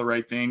doing all the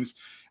right things.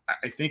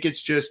 I think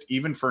it's just,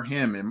 even for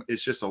him,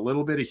 it's just a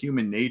little bit of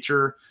human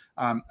nature.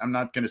 I'm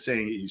not going to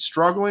say he's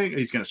going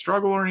to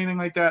struggle or anything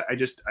like that.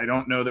 I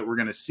don't know that we're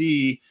going to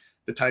see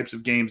the types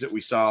of games that we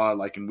saw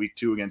like in week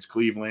 2 against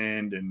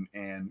Cleveland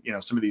and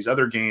some of these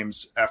other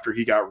games after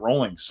he got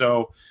rolling.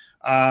 So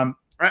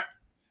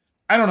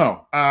I don't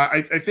know.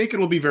 I think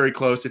it'll be very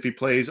close if he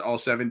plays all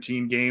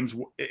 17 games.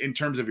 In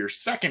terms of your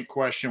second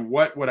question,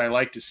 what would I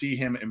like to see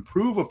him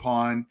improve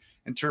upon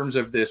in terms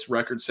of this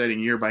record-setting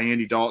year by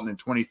Andy Dalton in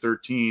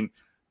 2013?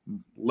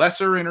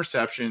 Lesser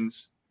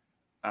interceptions.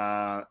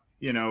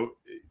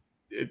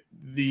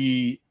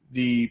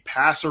 The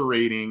passer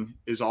rating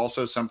is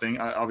also something,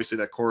 obviously,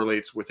 that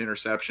correlates with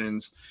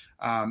interceptions.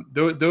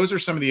 Those are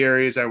some of the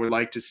areas I would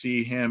like to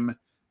see him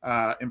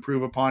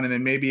improve upon, and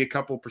then maybe a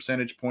couple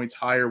percentage points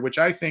higher, which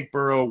I think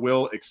Burrow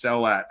will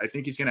excel at. I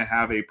think he's going to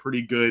have a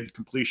pretty good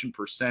completion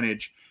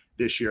percentage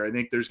this year. I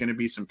think there's going to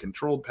be some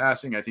controlled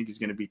passing. I think he's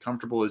going to be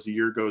comfortable as the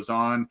year goes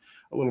on,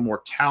 a little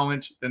more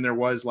talent than there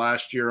was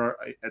last year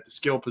at the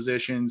skill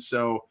positions.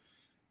 So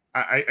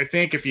I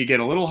think if you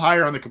get a little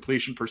higher on the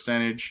completion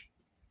percentage,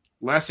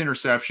 less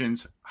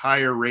interceptions,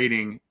 higher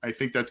rating, I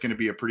think that's going to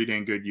be a pretty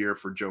dang good year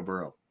for Joe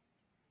Burrow.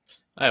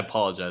 I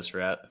apologize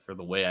for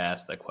the way I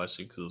asked that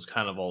question, because it was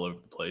kind of all over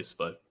the place.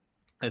 But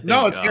I think,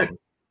 no, it's good.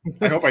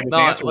 I hope I didn't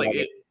answer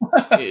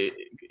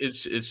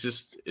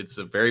it's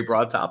a very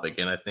broad topic,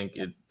 and I think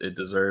it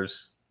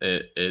deserves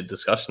a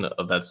discussion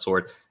of that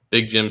sort.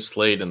 Big Jim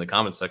Slade in the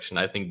comment section,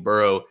 I think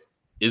Burrow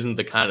isn't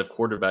the kind of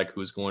quarterback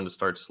who is going to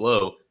start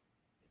slow.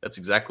 That's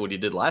exactly what he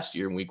did last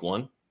year in week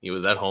 1. He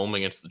was at home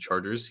against the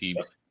Chargers. He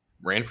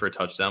ran for a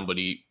touchdown, but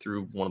he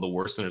threw one of the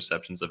worst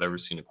interceptions I've ever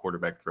seen a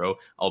quarterback throw,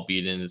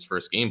 albeit in his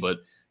first game. But,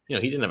 he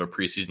didn't have a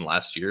preseason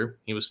last year.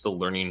 He was still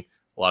learning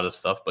a lot of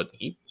stuff, but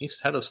he's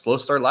had a slow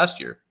start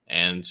last year.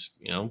 And,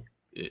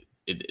 it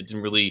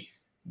didn't really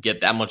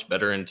get that much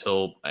better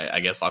until, I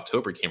guess,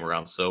 October came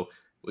around. So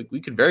we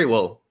could very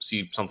well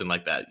see something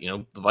like that.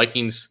 The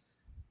Vikings,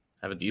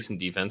 have a decent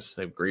defense.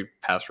 They have great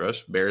pass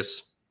rush.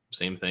 Bears,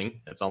 same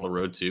thing. It's on the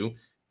road too.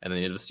 And then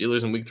you have the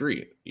Steelers in week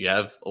 3. You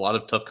have a lot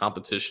of tough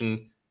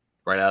competition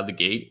right out of the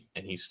gate,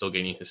 and he's still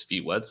getting his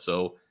feet wet.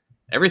 So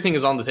everything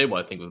is on the table,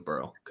 I think, with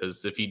Burrow.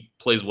 Because if he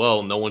plays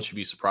well, no one should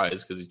be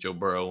surprised because he's Joe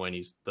Burrow and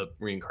he's the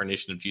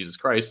reincarnation of Jesus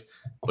Christ.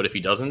 But if he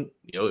doesn't,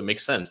 it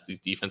makes sense. These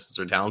defenses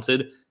are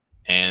talented,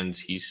 and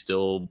he's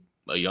still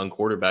a young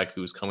quarterback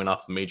who's coming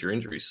off a major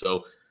injury.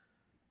 So,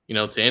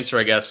 to answer,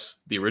 I guess,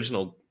 the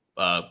original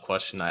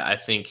question, I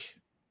think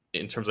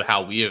in terms of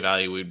how we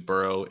evaluate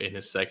Burrow in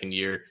his second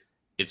year,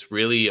 it's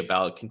really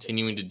about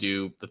continuing to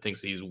do the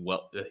things that he's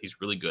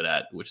really good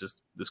at, which is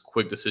this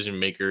quick decision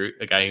maker,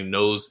 a guy who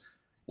knows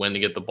when to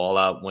get the ball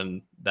out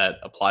when that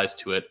applies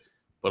to it,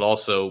 but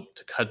also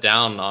to cut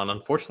down on,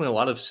 unfortunately, a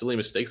lot of silly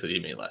mistakes that he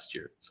made last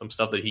year. Some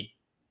stuff that he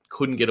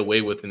couldn't get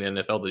away with in the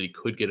NFL that he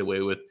could get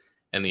away with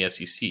in the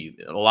SEC.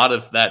 A lot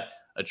of that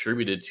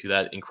attributed to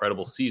that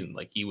incredible season.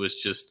 Like, he was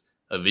just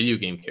a video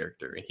game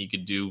character and he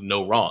could do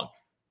no wrong.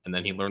 And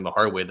then he learned the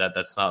hard way that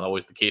that's not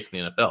always the case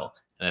in the NFL.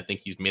 And I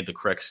think he's made the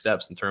correct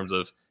steps in terms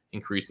of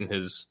increasing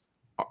his,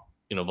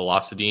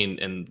 velocity.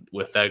 And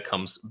with that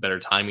comes better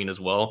timing as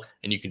well.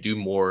 And you can do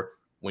more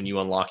when you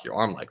unlock your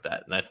arm like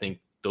that. And I think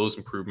those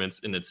improvements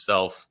in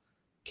itself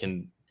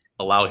can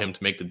allow him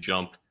to make the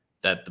jump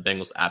that the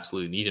Bengals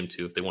absolutely need him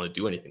to if they want to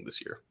do anything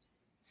this year.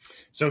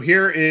 So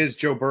here is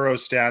Joe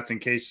Burrow's stats in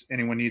case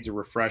anyone needs a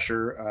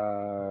refresher.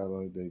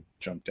 They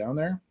jump down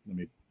there. Let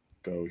me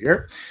go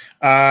here.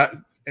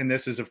 And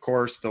this is, of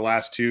course, the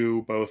last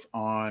two, both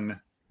on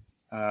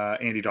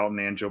Andy Dalton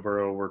and Joe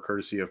Burrow, were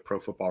courtesy of Pro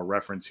Football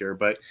Reference here.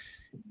 But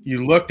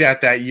you looked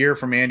at that year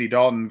from Andy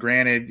Dalton,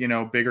 granted,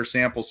 bigger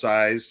sample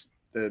size,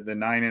 the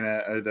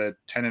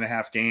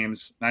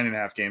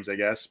 10.5 games, I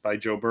guess, by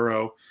Joe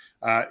Burrow.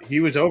 He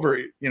was over,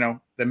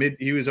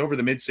 he was over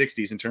the mid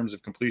 60s in terms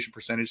of completion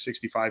percentage,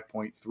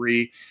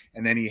 65.3.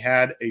 And then he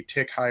had a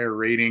tick higher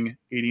rating,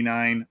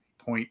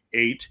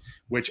 89.8,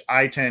 which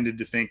I tended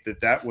to think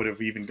that would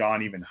have even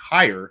gone even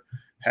higher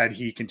had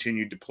he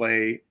continued to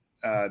play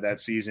that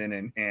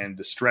season and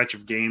the stretch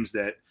of games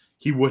that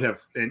he would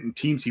have, and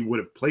teams he would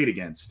have played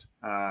against.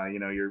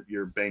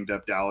 Your banged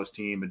up Dallas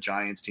team, a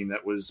Giants team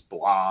that was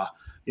blah,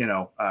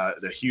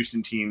 the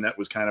Houston team that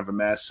was kind of a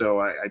mess.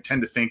 So I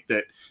tend to think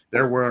that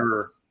there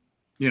were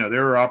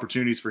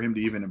opportunities for him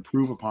to even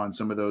improve upon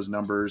some of those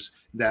numbers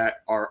that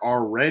are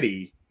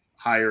already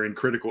higher in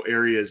critical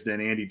areas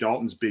than Andy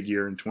Dalton's big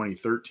year in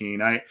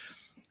 2013.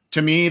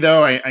 To me,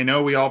 though, I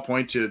know we all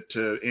point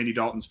to Andy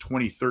Dalton's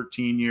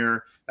 2013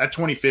 year. That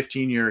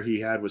 2015 year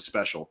he had was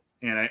special.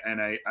 And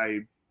I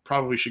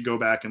probably should go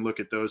back and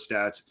look at those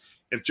stats.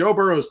 If Joe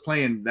Burrow is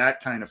playing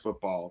that kind of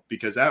football,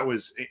 because that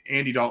was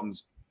Andy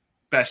Dalton's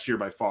best year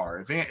by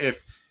far.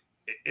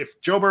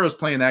 If Joe Burrow is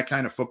playing that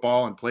kind of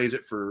football and plays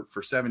it for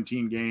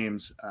 17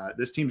 games,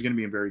 this team's going to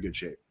be in very good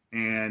shape.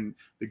 And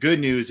the good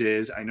news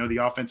is, I know the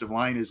offensive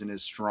line isn't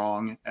as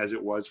strong as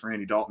it was for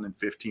Andy Dalton in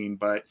 15,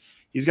 but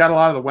he's got a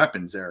lot of the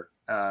weapons there.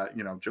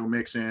 Joe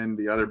Mixon,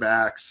 the other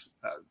backs,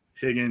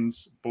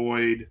 Higgins,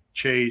 Boyd,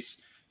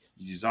 Chase,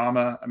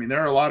 Uzama. I mean,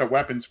 there are a lot of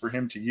weapons for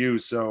him to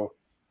use. So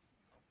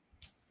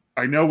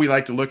I know we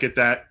like to look at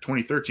that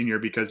 2013 year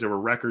because there were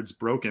records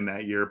broken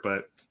that year,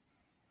 but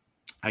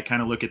I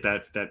kind of look at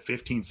that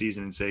 15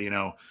 season and say,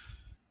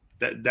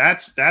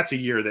 that's a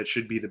year that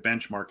should be the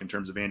benchmark in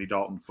terms of Andy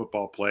Dalton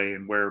football play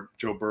and where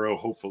Joe Burrow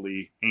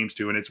hopefully aims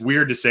to. And it's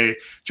weird to say,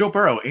 Joe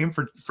Burrow, aim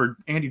for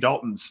Andy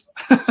Dalton's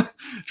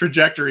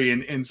trajectory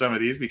in some of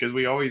these, because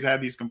we always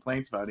had these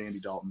complaints about Andy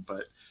Dalton.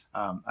 But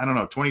I don't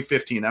know,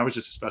 2015, that was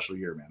just a special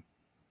year, man.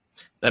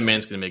 That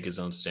man's going to make his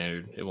own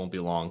standard. It won't be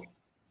long.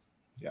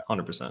 Yeah.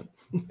 100%.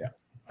 Yeah,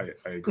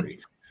 I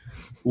agree.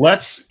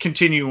 Let's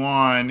continue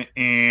on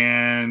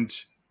and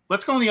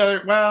let's go on the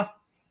other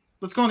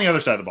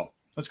side of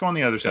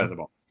the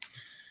ball.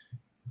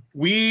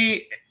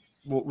 We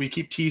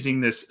keep teasing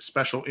this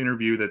special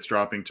interview that's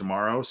dropping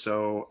tomorrow.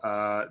 So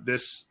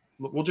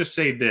we'll just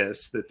say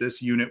that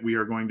this unit we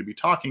are going to be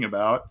talking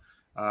about,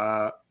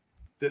 that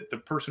the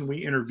person we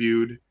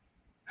interviewed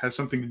has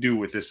something to do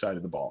with this side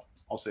of the ball.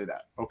 I'll say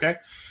that. Okay.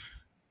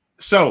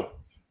 So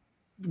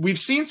we've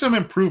seen some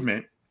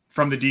improvement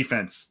from the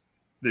defense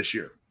this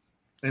year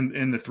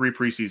in the 3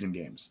 preseason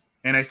games.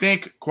 And I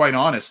think, quite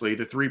honestly,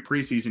 the 3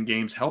 preseason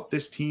games helped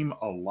this team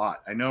a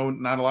lot. I know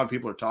not a lot of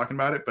people are talking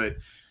about it, but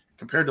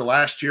compared to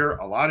last year,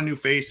 a lot of new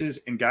faces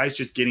and guys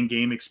just getting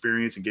game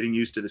experience and getting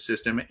used to the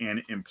system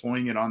and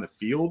employing it on the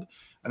field.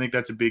 I think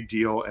that's a big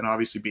deal. And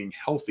obviously being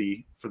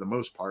healthy for the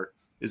most part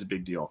is a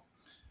big deal.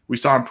 We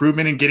saw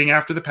improvement in getting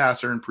after the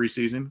passer in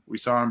preseason. We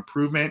saw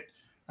improvement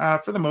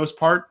for the most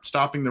part,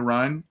 stopping the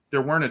run.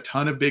 There weren't a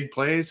ton of big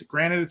plays.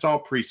 Granted, it's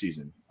all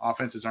preseason.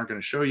 Offenses aren't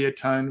going to show you a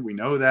ton. We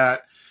know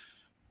that.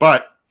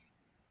 But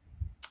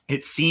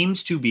it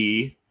seems to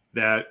be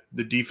that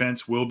the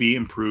defense will be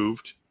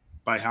improved.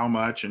 By how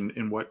much and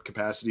in what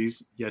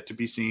capacities yet to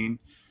be seen.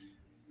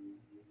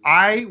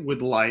 I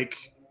would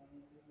like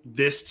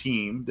this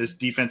team, this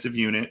defensive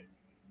unit,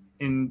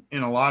 in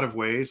a lot of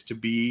ways to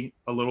be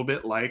a little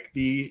bit like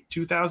the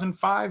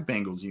 2005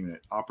 Bengals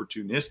unit,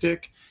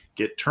 opportunistic,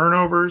 get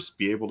turnovers,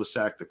 be able to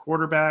sack the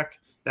quarterback,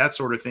 that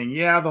sort of thing.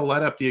 Yeah, they'll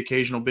let up the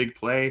occasional big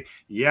play.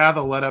 Yeah,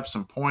 they'll let up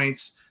some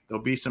points.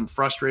 There'll be some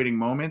frustrating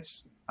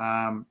moments.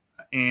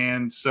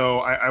 And so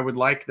I would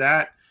like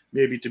that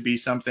maybe to be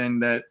something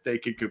that they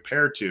could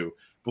compare to.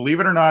 Believe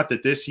it or not,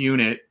 that this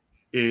unit,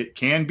 it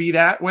can be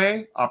that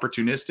way,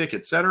 opportunistic,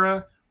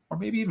 etc., or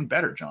maybe even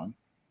better, John.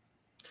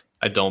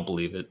 I don't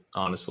believe it,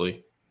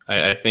 honestly.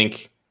 I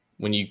think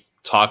when you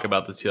talk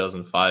about the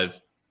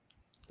 2005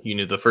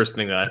 unit, the first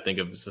thing that I think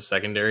of is the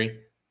secondary,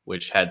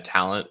 which had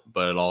talent,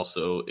 but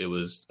it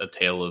was a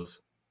tale of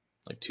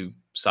like two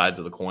sides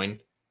of the coin,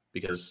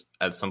 because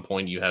at some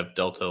point you have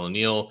Delta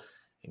O'Neal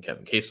and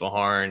Kevin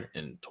Case-Vaharn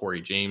and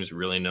Torrey James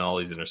reeling in all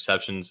these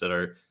interceptions that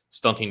are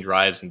stunting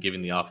drives and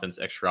giving the offense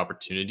extra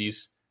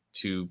opportunities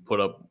to put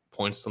up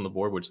points on the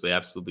board, which they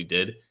absolutely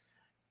did.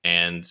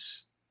 And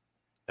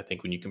I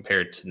think when you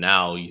compare it to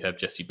now, you have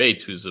Jesse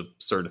Bates, who's a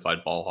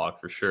certified ball hawk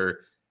for sure.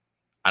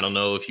 I don't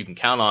know if you can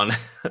count on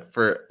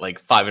for like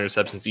 5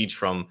 interceptions each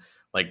from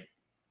like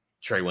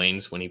Trey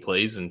Waynes when he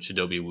plays and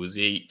Chidobe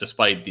Awuzie,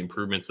 despite the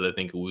improvements that I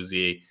think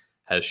Awuzie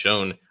has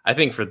shown. I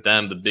think for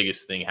them, the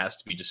biggest thing has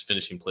to be just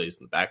finishing plays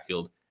in the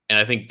backfield. And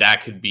I think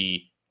that could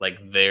be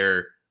like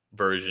their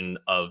version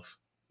of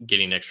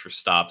getting extra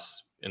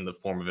stops in the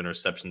form of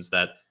interceptions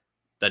that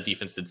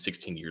defense did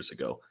 16 years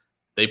ago.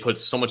 They put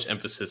so much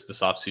emphasis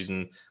this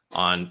offseason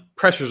on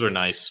pressures are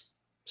nice,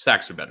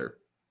 sacks are better,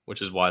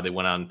 which is why they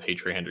went out and paid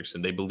Trey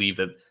Hendrickson. They believe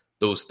that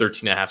those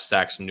 13.5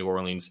 sacks from New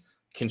Orleans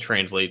can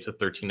translate to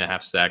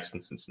 13.5 sacks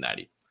in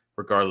Cincinnati,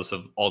 regardless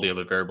of all the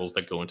other variables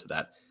that go into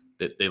that.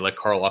 They let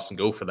Carl Lawson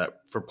go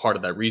for part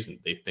of that reason.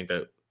 They think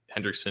that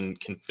Hendrickson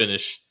can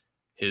finish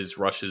his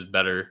rushes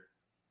better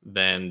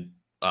than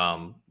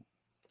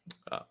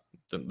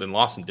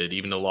Lawson did,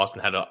 even though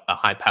Lawson had a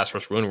high pass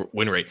rush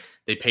win rate.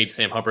 They paid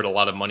Sam Hubbard a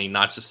lot of money,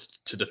 not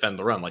just to defend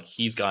the run. Like,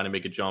 he's got to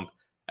make a jump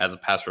as a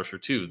pass rusher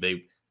too.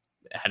 They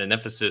had an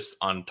emphasis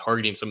on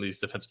targeting some of these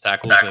defensive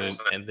tackles,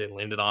 and they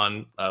landed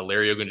on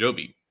Larry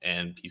Ogunjobi,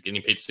 and he's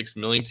getting paid $6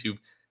 million to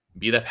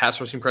be that pass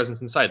rushing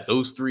presence inside.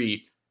 Those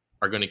three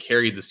are going to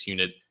carry this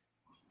unit,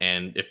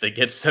 and if they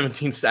get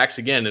 17 sacks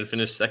again and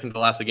finish second to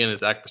last again in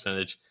sack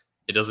percentage,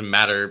 it doesn't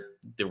matter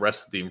the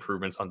rest of the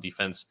improvements on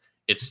defense.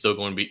 It's still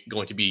going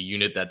to be a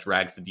unit that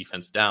drags the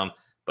defense down.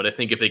 But I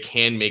think if they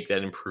can make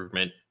that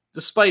improvement,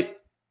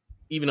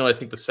 even though I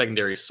think the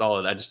secondary is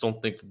solid, I just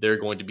don't think that they're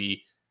going to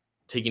be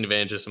taking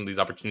advantage of some of these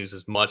opportunities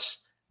as much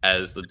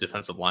as the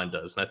defensive line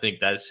does. And I think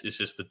that is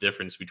just the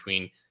difference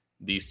between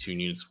these two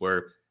units,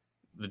 where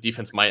the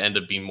defense might end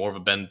up being more of a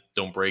bend,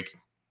 don't break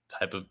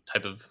type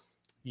of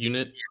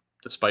unit,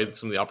 despite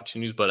some of the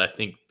opportunities. But I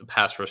think the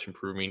pass rush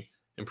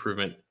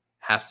improvement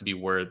has to be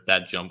where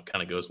that jump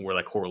kind of goes and where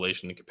that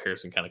correlation and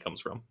comparison kind of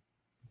comes from.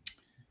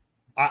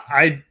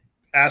 I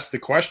asked the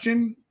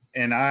question,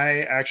 and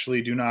I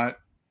actually do not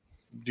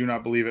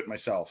believe it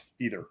myself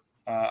either.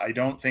 I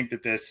don't think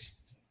that this,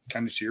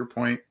 kind of to your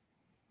point,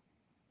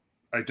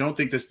 I don't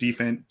think this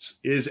defense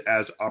is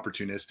as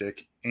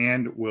opportunistic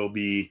and will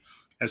be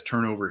as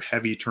turnover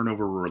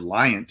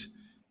reliant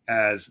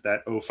as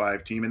that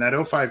 05 team. And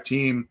that 05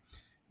 team,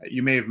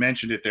 you may have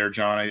mentioned it there,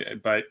 John,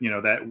 but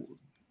that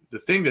the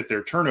thing that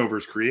their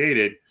turnovers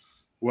created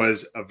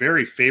was a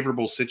very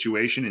favorable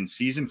situation in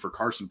season for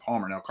Carson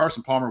Palmer. Now,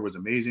 Carson Palmer was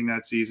amazing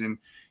that season.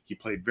 He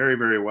played very,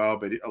 very well,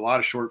 but a lot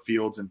of short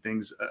fields and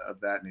things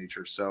of that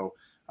nature. So,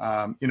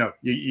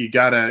 you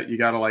gotta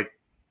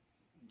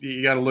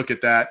look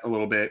at that a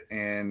little bit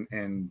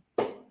and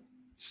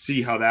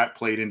see how that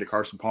played into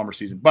Carson Palmer's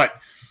season. But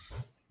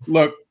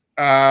look,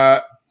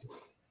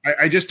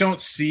 I just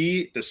don't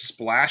see the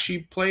splashy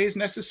plays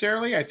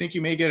necessarily. I think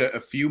you may get a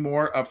few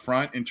more up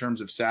front in terms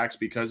of sacks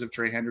because of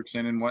Trey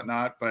Hendrickson and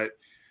whatnot, but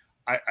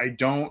I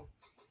don't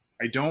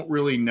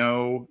really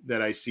know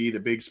that I see the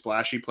big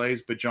splashy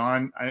plays. But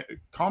John,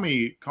 call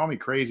me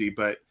crazy,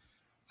 but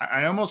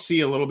I almost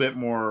see a little bit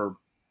more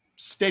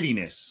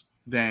steadiness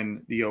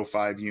than the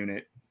 05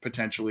 unit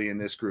potentially in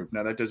this group.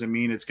 Now, that doesn't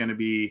mean it's going to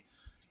be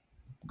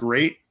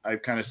great.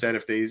 I've kind of said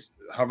if they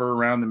hover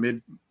around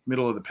the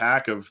middle of the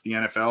pack of the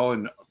NFL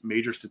in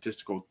major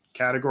statistical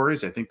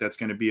categories, I think that's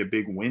going to be a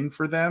big win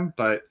for them.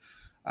 But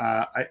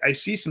I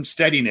see some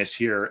steadiness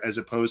here as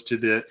opposed to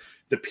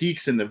the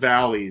peaks and the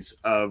valleys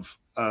of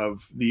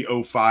the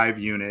 05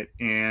 unit.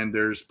 And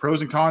there's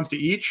pros and cons to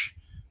each.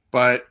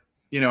 But,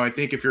 I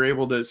think if you're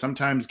able to,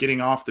 sometimes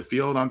getting off the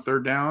field on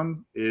third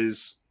down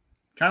is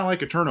kind of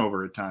like a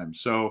turnover at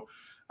times. So,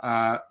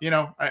 I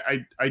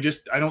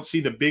don't see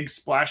the big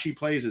splashy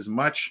plays as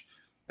much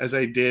as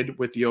I did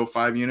with the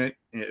 05 unit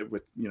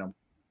with,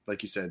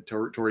 like you said,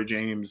 Torrey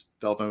James,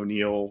 Delta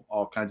O'Neal,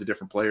 all kinds of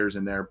different players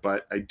in there.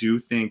 But I do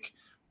think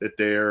that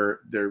they're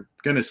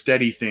going to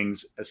steady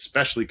things,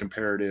 especially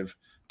comparative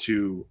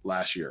to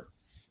last year.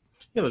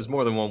 Yeah, there's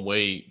more than one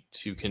way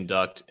to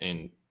conduct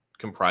and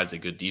comprise a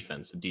good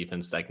defense, a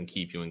defense that can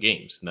keep you in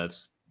games. And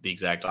that's the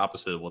exact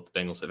opposite of what the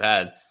Bengals have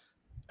had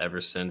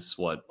ever since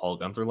Paul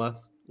Guenther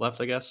left,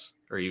 I guess,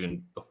 or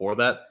even before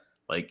that.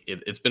 Like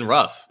it's been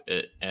rough,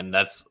 and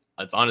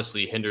it's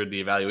honestly hindered the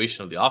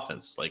evaluation of the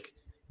offense. Like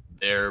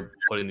they're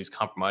put in these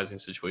compromising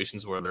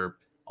situations where they're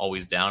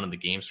always down and the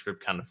game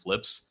script kind of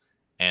flips,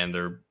 and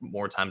they're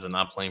more times than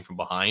not playing from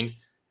behind,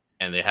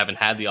 and they haven't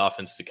had the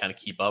offense to kind of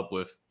keep up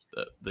with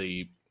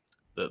the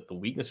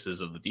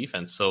weaknesses of the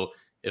defense. So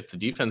if the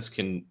defense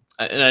can,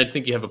 and I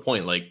think you have a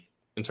point, like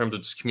in terms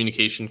of just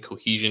communication,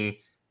 cohesion,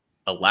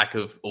 a lack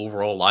of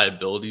overall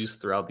liabilities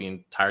throughout the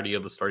entirety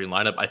of the starting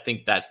lineup, I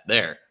think that's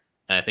there.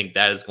 And I think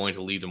that is going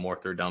to lead to more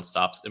third down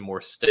stops and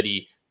more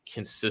steady,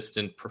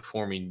 consistent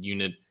performing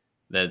unit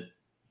that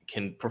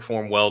can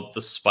perform well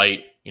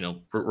despite,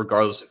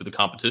 regardless of who the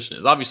competition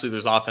is. Obviously,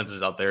 there's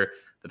offenses out there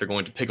that are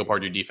going to pick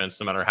apart your defense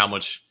no matter how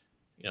much,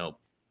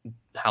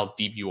 how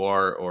deep you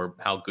are or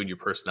how good your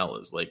personnel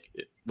is. Like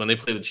when they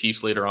play the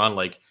Chiefs later on,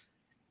 like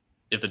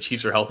if the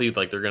Chiefs are healthy,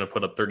 like they're going to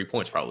put up 30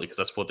 points probably because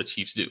that's what the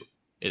Chiefs do.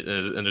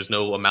 And there's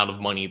no amount of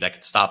money that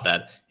could stop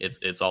that.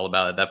 It's all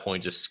about at that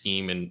point just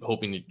scheme and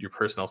hoping that your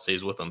personnel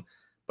stays with them.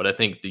 But I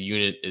think the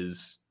unit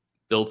is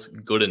built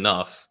good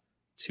enough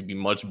to be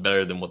much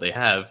better than what they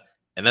have.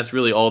 And that's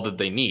really all that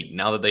they need.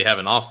 Now that they have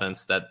an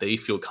offense that they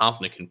feel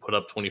confident can put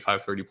up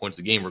 25, 30 points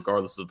a game,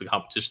 regardless of the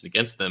competition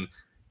against them,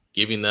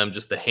 giving them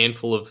just a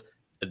handful of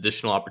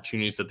additional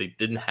opportunities that they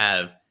didn't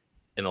have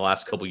in the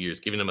last couple of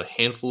years, giving them a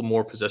handful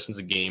more possessions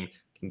a game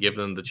can give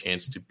them the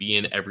chance to be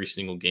in every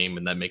single game.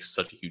 And that makes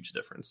such a huge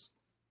difference.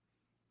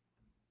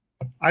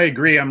 I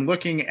agree. I'm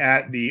looking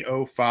at the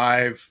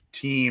 05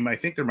 team. I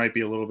think there might be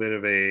a little bit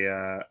of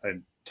a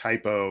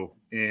typo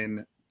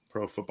in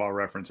Pro Football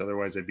Reference.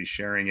 Otherwise, I'd be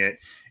sharing it.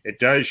 It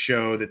does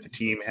show that the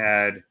team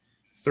had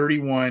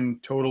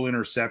 31 total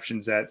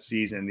interceptions that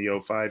season,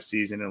 the 05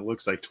 season. And it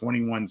looks like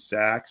 21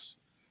 sacks,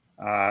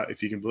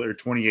 if you can believe, or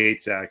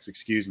 28 sacks,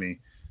 excuse me.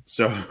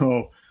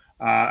 So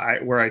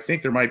where I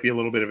think there might be a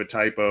little bit of a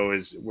typo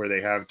is where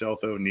they have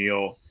Deltha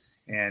O'Neal.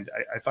 And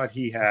I thought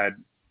he had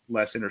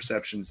less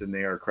interceptions than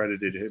they are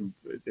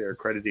they're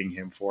crediting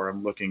him for.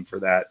 I'm looking for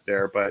that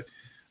there. But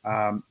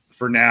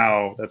for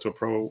now, that's what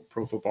Pro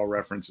Football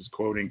Reference is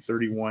quoting: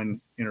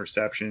 31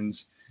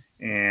 interceptions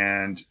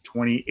and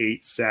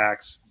 28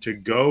 sacks to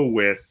go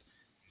with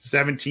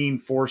 17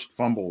 forced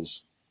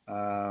fumbles.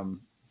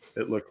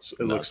 It looks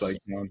like,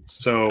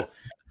 so.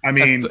 I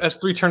mean, that's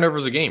 3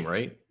 turnovers a game,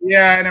 right?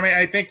 Yeah, and I mean,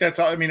 I think that's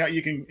all. I mean,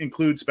 you can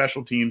include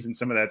special teams and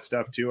some of that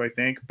stuff too, I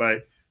think. But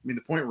I mean,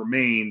 the point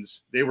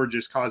remains they were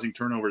just causing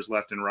turnovers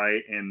left and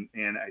right, and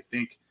I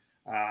think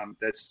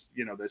that's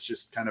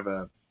just kind of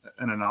an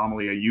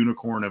anomaly, a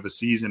unicorn of a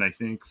season, I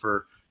think,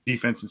 for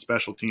defense and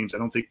special teams. I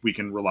don't think we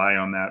can rely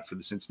on that for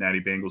the Cincinnati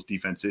Bengals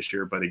defense this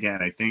year. But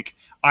again, I think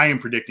I am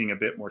predicting a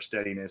bit more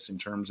steadiness in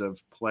terms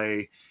of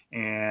play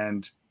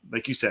and,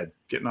 like you said,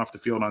 getting off the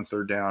field on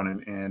third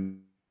down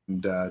and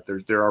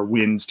there are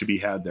wins to be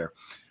had there.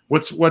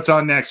 What's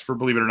on next for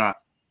Believe It or Not?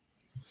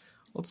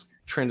 Let's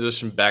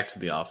transition back to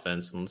the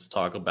offense and let's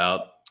talk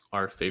about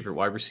our favorite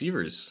wide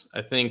receivers.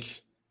 I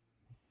think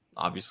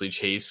obviously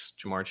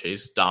Ja'Marr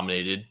Chase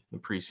dominated the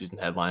preseason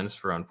headlines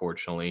for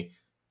unfortunately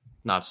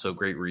not so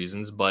great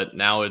reasons, but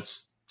now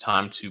it's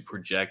time to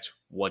project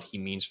what he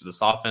means for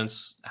this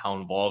offense, how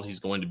involved he's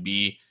going to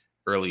be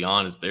early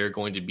on. Is there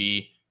going to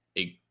be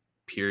a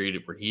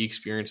period where he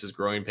experiences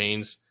growing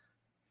pains?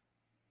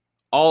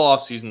 All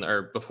offseason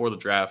or before the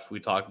draft,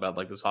 we talked about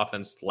like this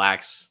offense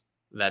lacks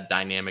that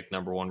dynamic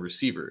number one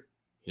receiver.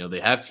 They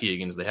have T.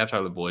 Higgins, they have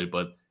Tyler Boyd,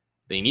 but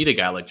they need a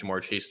guy like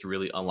Ja'Marr Chase to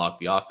really unlock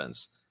the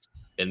offense.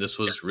 And this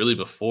was really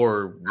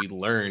before we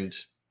learned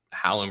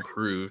how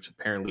improved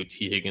apparently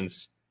T.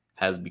 Higgins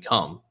has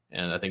become.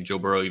 And I think Joe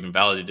Burrow even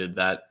validated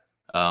that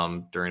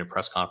during a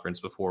press conference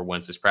before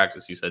Wednesday's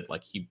practice. He said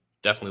like he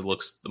definitely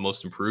looks the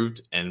most improved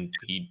and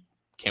he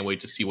can't wait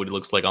to see what he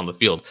looks like on the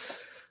field.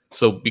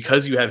 So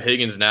because you have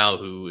Higgins now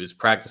who is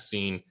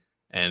practicing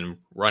and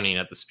running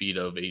at the speed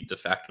of a de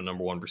facto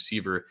number one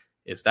receiver,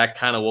 is that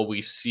kind of what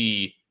we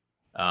see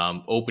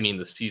opening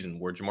the season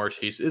where Ja'Marr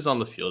Chase is on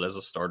the field as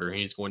a starter and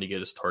he's going to get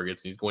his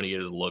targets and he's going to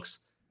get his looks.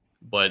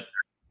 But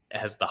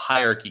has the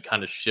hierarchy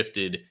kind of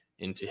shifted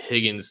into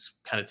Higgins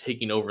kind of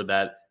taking over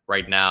that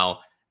right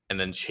now and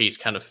then Chase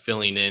kind of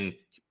filling in,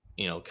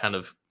 kind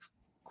of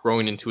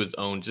growing into his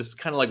own, just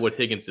kind of like what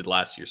Higgins did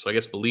last year. So I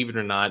guess Believe It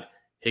or Not,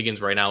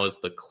 Higgins right now is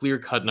the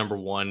clear-cut number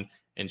one,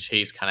 and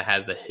Chase kind of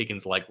has the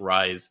Higgins-like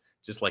rise,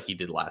 just like he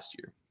did last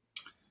year.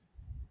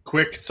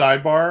 Quick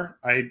sidebar.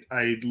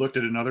 I looked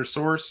at another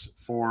source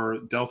for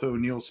Deltha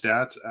O'Neal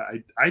stats.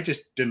 I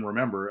just didn't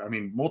remember. I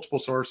mean, multiple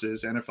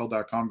sources,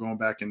 NFL.com going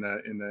back in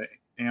the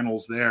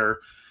annals there,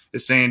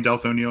 is saying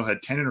Deltha O'Neal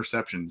had 10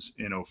 interceptions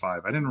in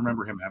 05. I didn't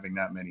remember him having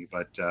that many,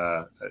 but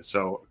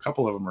so a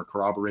couple of them are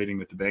corroborating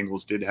that the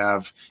Bengals did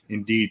have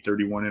indeed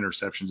 31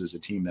 interceptions as a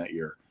team that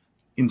year.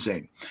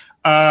 Insane.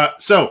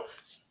 So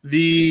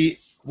the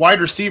wide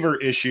receiver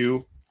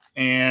issue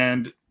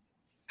and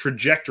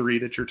trajectory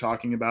that you're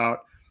talking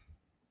about,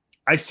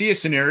 I see a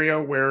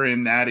scenario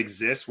wherein that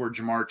exists where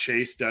Ja'Marr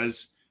Chase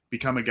does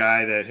become a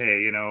guy that,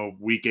 hey,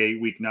 week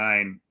 8, week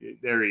 9,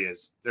 there he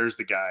is. There's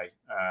the guy.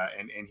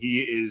 And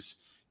he is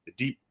a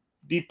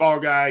deep ball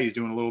guy. He's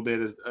doing a little bit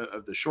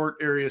of the short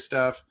area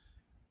stuff.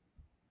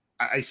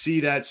 I see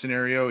that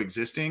scenario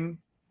existing.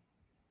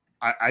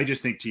 I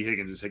just think T.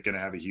 Higgins is going to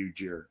have a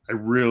huge year. I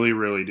really,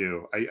 really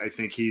do. I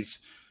think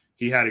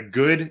he had a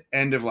good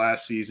end of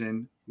last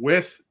season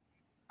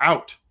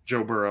without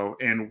Joe Burrow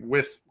and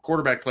with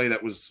quarterback play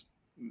that was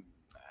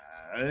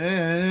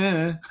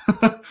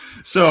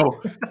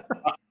so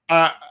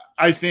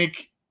I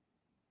think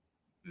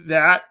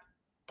that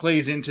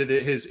plays into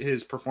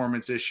his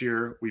performance this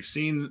year. We've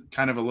seen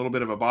kind of a little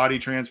bit of a body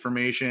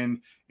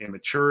transformation and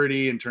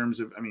maturity in terms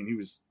of,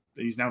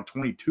 he's now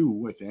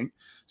 22, I think.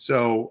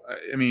 So,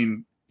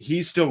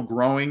 he's still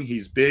growing.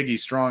 He's big.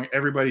 He's strong.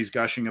 Everybody's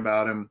gushing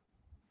about him.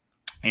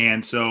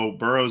 And so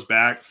Burrow's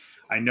back.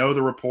 I know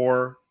the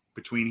rapport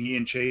between he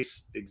and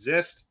Chase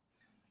exists,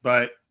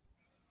 but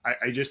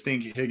I just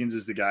think Higgins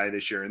is the guy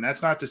this year. And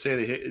that's not to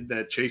say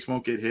that Chase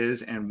won't get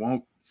his and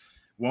won't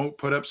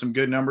put up some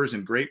good numbers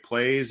and great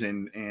plays.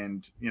 And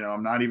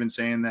I'm not even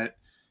saying that,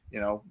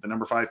 the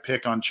number 5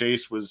 pick on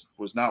Chase was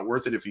not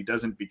worth it if he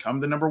doesn't become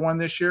the number 1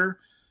 this year.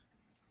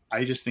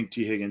 I just think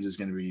T. Higgins is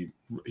going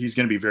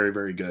to be very,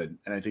 very good.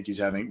 And I think he's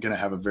going to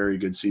have a very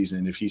good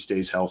season if he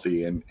stays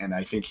healthy. And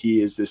I think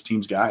he is this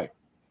team's guy.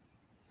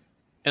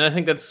 And I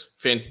think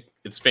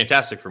it's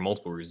fantastic for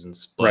multiple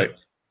reasons, but right.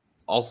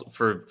 Also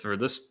for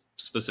this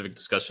specific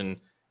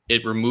discussion,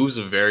 it removes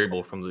a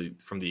variable from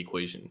the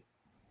equation.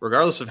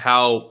 Regardless of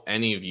how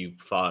any of you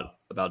thought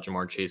about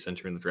Ja'Marr Chase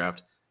entering the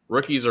draft,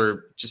 rookies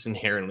are just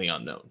inherently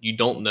unknown. You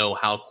don't know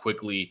how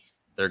quickly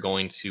they're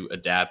going to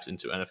adapt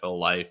into NFL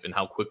life and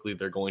how quickly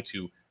they're going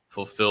to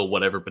fulfill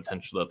whatever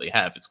potential that they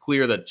have. It's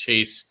clear that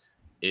Chase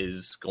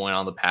is going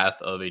on the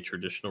path of a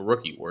traditional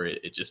rookie where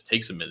it just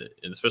takes a minute,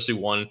 and especially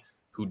one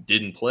who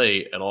didn't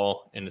play at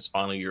all in his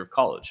final year of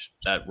college.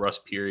 That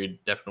rust period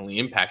definitely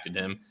impacted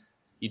him.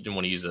 He didn't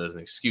want to use it as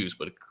an excuse,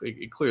 but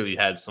it clearly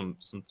had some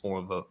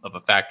form of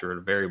a factor or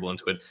a variable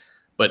into it.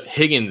 But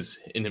Higgins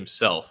in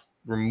himself,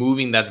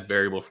 removing that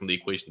variable from the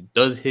equation,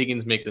 does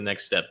Higgins make the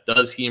next step?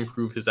 Does he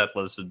improve his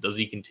athleticism? Does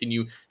he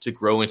continue to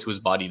grow into his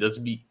body? Does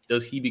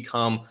he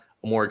become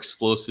a more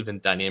explosive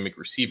and dynamic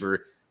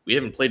receiver? We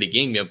haven't played a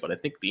game yet, but I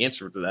think the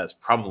answer to that is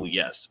probably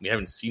yes. We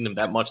haven't seen him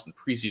that much in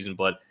the preseason,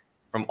 but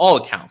from all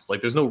accounts,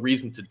 there's no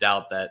reason to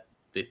doubt that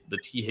the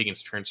T. Higgins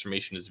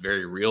transformation is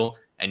very real.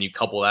 And you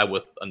couple that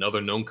with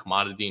another known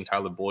commodity in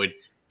Tyler Boyd,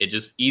 it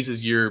just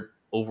eases your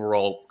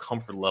overall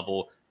comfort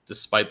level,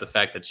 despite the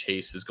fact that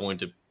Chase is going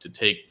to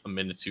take a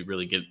minute to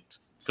really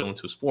fill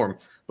into his form.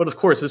 But of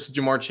course, this is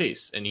Ja'Marr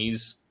Chase, and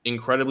he's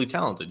incredibly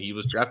talented. He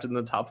was drafted in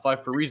the top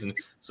 5 for a reason.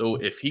 So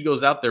if he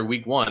goes out there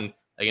week 1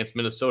 against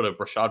Minnesota,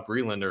 Rashad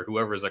Breeland or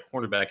whoever is at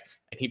cornerback,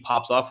 and he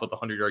pops off with a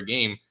 100-yard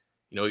game,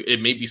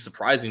 it may be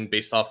surprising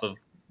based off of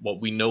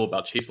what we know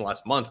about Chase in the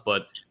last month,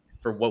 but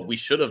for what we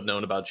should have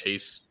known about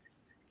Chase,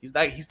 he's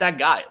that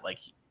guy.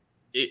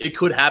 It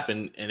could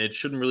happen, and it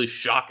shouldn't really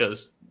shock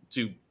us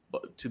to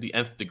the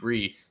nth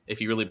degree if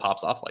he really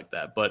pops off like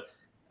that. But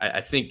I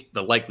think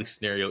the likely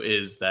scenario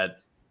is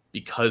that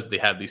because they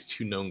have these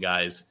 2 known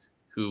guys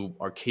who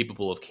are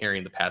capable of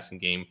carrying the passing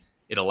game,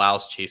 it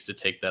allows Chase to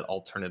take that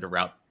alternative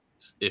route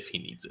if he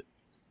needs it.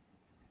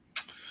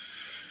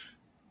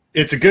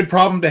 It's a good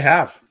problem to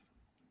have.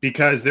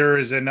 Because there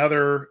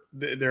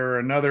are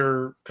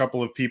another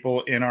couple of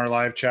people in our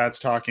live chats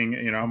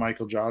talking,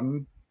 Michael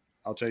Jordan.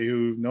 I'll tell you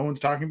who no one's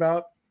talking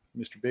about,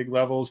 Mr. Big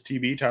Levels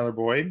TB, Tyler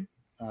Boyd.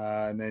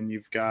 And then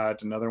you've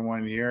got another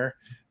one here,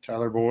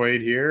 Tyler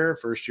Boyd here,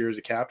 first year as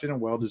a captain and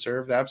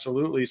well-deserved.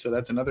 Absolutely. So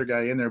that's another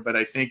guy in there. But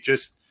I think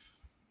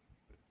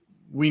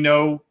we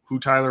know who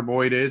Tyler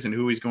Boyd is and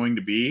who he's going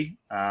to be.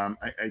 I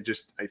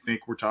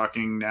think we're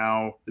talking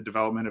now the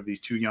development of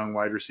these 2 young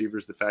wide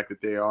receivers, the fact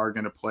that they are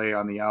going to play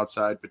on the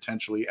outside,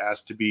 potentially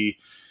asked to be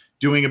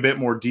doing a bit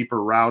more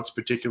deeper routes,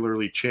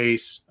 particularly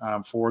Chase,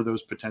 for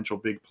those potential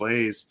big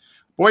plays.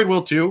 Boyd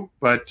will too,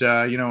 but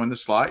in the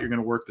slot, you're going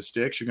to work the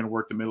sticks, you're going to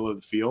work the middle of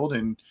the field.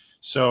 And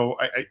so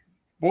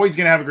Boyd's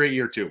going to have a great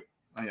year too.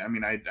 I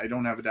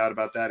don't have a doubt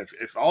about that.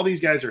 If all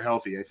these guys are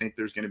healthy, I think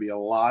there's going to be a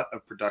lot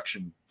of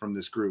production from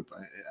this group.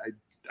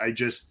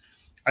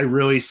 I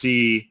really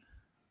see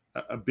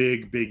a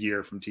big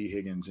year from T.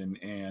 Higgins,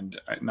 and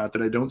not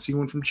that I don't see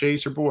one from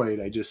Chase or Boyd.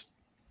 I just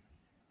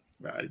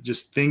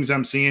things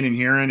I'm seeing and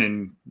hearing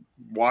and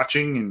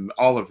watching and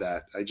all of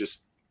that.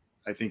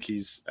 I think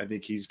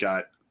he's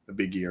got a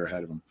big year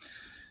ahead of him.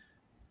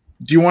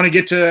 Do you want to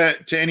get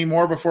to any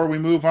more before we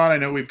move on? I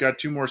know we've got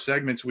 2 more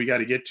segments we got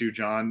to get to,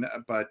 John,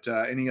 but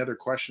any other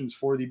questions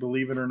for the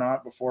Believe It or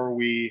Not before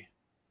we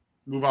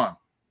move on?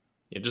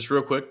 Yeah, just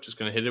real quick, just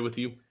going to hit it with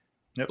you.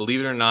 Yep. Believe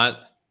it or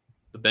not,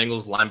 the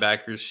Bengals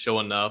linebackers show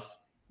enough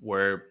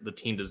where the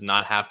team does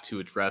not have to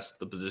address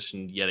the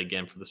position yet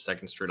again for the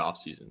second straight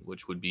offseason,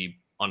 which would be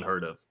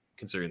unheard of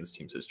considering this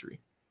team's history.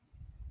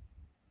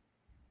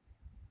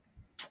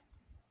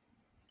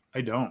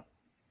 I don't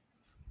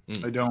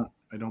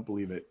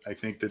believe it. I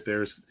think that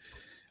there's,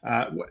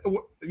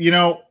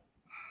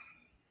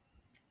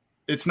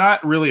 it's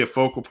not really a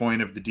focal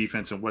point of the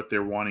defense and what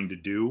they're wanting to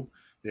do.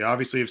 They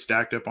obviously have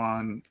stacked up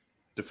on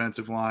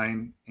defensive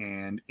line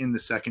and in the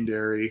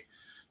secondary.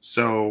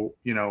 So,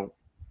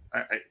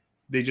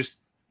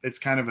 it's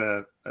kind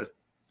of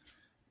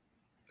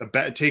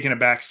taking a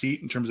back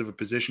seat in terms of a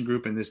position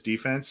group in this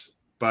defense.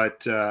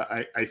 But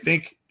I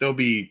think they'll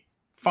be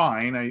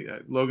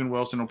fine. Logan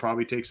Wilson will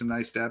probably take some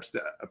nice steps.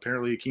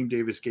 Apparently, Akeem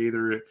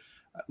Davis-Gaither,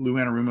 Lou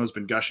Anarumo has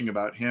been gushing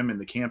about him in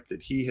the camp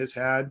that he has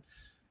had.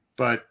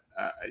 But,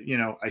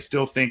 I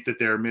still think that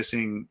they're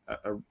missing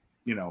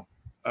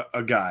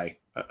a guy,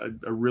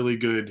 a really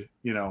good,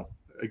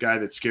 a guy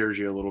that scares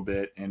you a little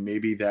bit. And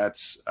maybe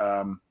that's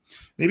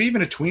maybe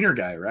even a tweener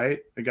guy, right?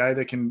 A guy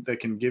that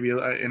can give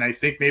you, and I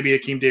think maybe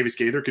Akeem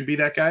Davis-Gaither could be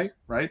that guy,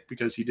 right?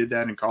 Because he did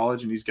that in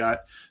college and he's got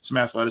some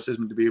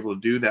athleticism to be able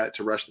to do that,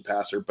 to rush the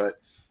passer. But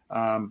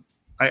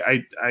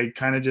I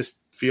kind of just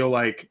feel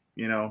like,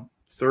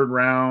 third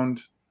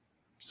round,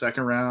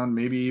 second round,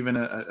 maybe even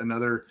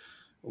another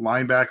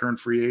linebacker in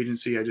free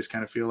agency. I just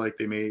kind of feel like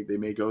they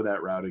may go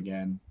that route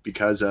again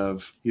because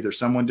of either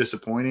someone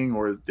disappointing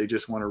or they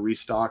just want to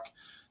restock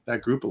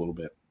that group a little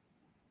bit.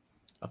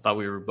 I thought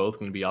we were both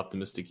going to be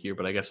optimistic here,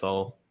 but I guess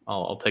I'll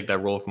take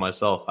that role for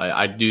myself.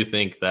 I do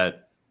think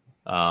that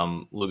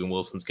Logan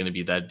Wilson's going to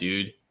be that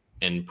dude,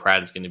 and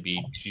Pratt is going to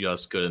be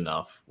just good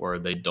enough where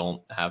they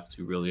don't have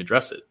to really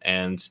address it,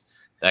 and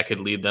that could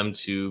lead them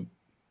to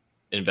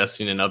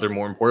investing in other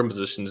more important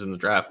positions in the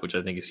draft, which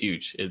I think is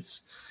huge.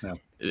 It's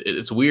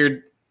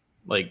weird,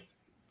 like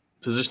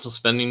positional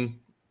spending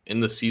in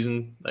the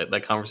season.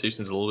 That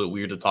conversation is a little bit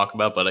weird to talk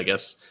about, but I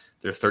guess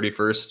they're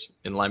 31st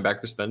in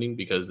linebacker spending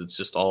because it's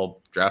just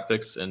all draft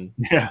picks, and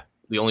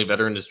the only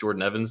veteran is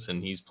Jordan Evans,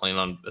 and he's playing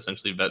on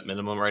essentially vet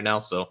minimum right now.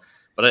 So,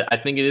 but I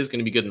think it is going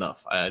to be good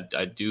enough.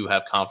 I do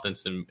have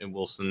confidence in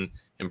Wilson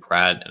and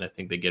Pratt, and I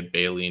think they get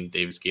Bailey and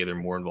Davis-Gaither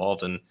more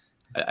involved, and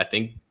I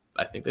think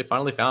they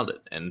finally found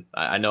it. And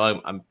I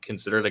know I'm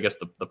considered, I guess,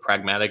 the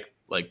pragmatic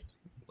like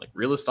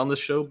realist on this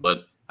show,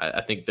 but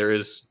I think there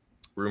is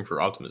room for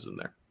optimism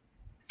there.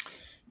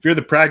 If you're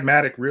the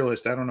pragmatic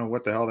realist, I don't know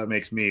what the hell that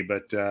makes me,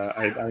 but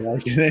I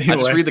like it anyway. I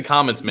just read the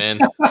comments, man.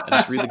 I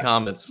just read the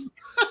comments.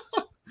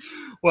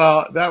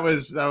 Well, that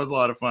was a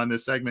lot of fun.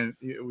 This segment,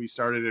 we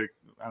started it,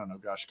 a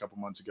couple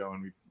months ago,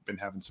 and we've been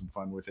having some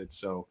fun with it.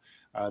 So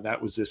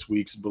that was this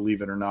week's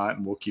Believe It or Not,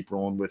 and we'll keep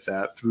rolling with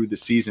that through the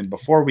season.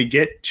 Before we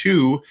get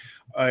to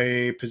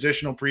a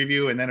positional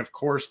preview, and then, of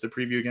course, the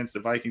preview against the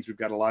Vikings, we've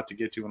got a lot to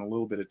get to in a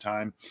little bit of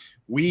time.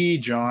 We,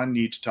 John,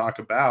 need to talk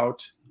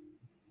about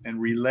and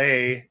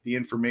relay the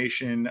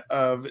information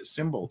of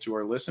SimBull to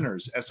our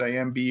listeners,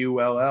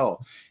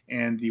 SIMBULL,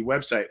 and the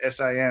website,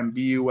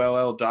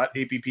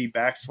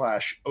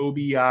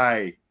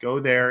 simbull.app/OBI. Go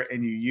there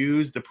and you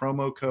use the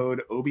promo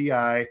code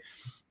OBI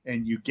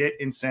and you get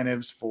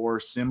incentives for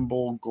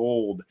SimBull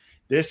Gold.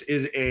 This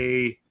is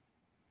a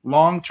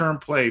long-term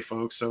play,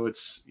 folks. So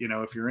it's,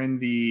 if you're in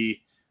the,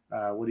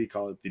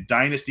 the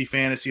dynasty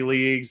fantasy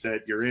leagues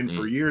that you're in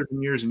for years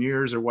and years and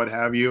years or what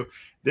have you,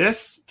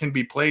 this can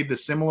be played a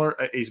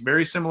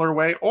very similar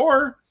way.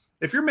 Or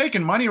if you're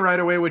making money right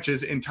away, which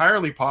is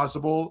entirely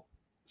possible,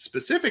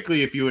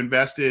 specifically if you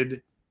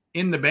invested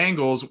in the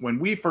Bengals when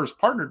we first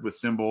partnered with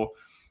SimBull,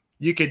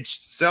 you could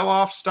sell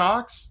off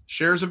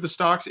shares of the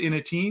stocks in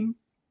a team,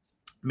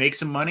 make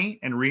some money,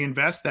 and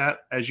reinvest that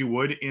as you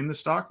would in the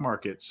stock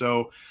market.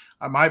 So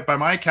by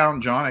my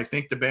count, John, I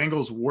think the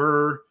Bengals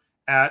were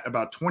at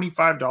about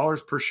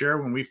 $25 per share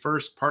when we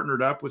first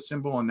partnered up with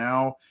SimBull, and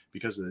now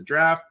because of the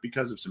draft,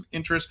 because of some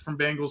interest from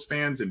Bengals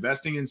fans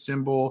investing in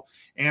SimBull,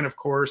 and of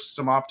course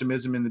some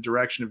optimism in the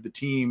direction of the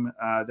team,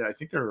 that I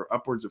think there are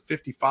upwards of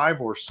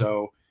 55 or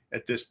so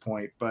at this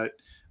point. But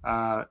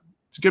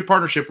it's a good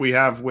partnership we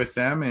have with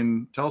them,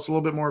 and tell us a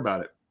little bit more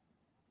about it.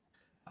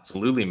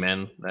 Absolutely,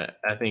 man.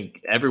 I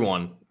think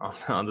everyone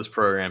on this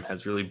program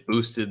has really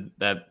boosted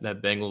that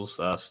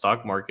Bengals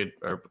stock market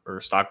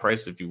or stock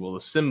price, if you will, the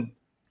Sim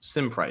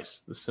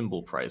price, the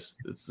SimBull price.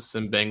 It's the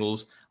Sim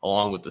Bengals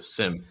along with the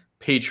Sim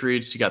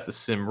Patriots. You got the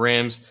Sim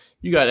Rams.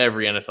 You got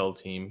every NFL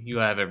team. You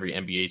have every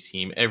NBA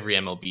team, every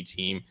MLB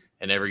team,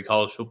 and every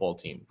college football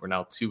team. We're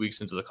now 2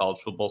 weeks into the college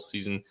football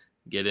season.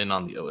 Get in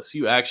on the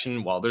OSU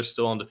action while they're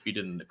still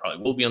undefeated, and they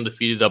probably will be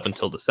undefeated up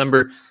until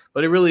December.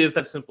 But it really is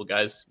that simple,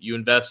 guys. You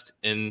invest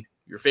in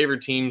your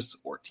favorite teams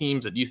or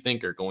teams that you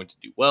think are going to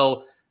do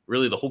well.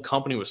 Really, the whole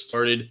company was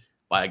started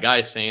by a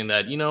guy saying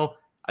that,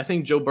 I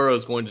think Joe Burrow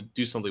is going to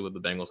do something with the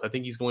Bengals. I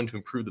think he's going to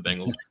improve the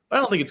Bengals, but I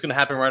don't think it's going to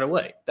happen right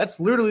away. That's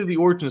literally the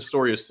origin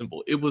story of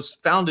SimBull. It was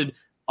founded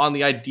on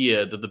the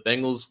idea that the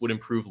Bengals would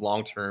improve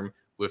long-term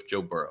with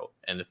Joe Burrow.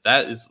 And if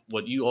that is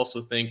what you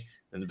also think,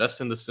 then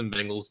invest in the Sim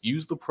Bengals.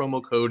 Use the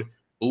promo code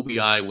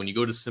OBI when you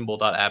go to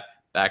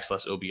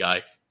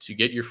simbull.app/OBI to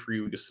get your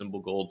free week of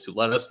SimBull Gold, to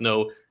let us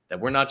know that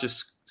we're not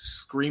just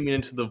screaming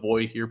into the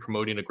void here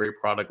promoting a great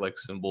product like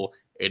SimBull.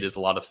 It is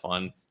a lot of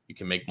fun. You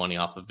can make money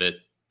off of it.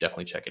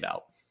 Definitely check it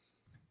out.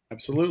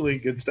 Absolutely.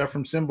 Good stuff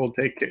from SimBull.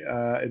 Take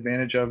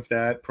advantage of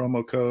that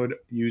promo code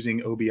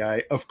using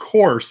OBI. Of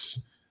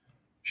course,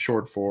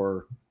 short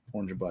for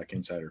Orange and Black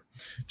Insider.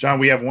 John,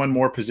 we have one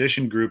more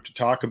position group to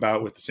talk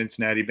about with the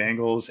Cincinnati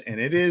Bengals, and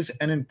it is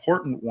an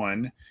important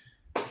one.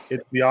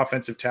 It's the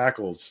offensive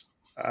tackles.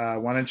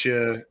 Why don't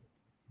you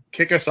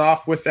kick us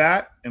off with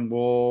that, and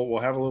we'll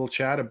have a little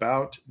chat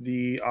about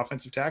the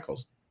offensive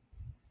tackles.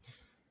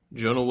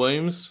 Jonah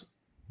Williams,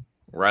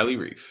 Riley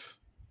Reiff.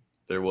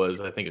 There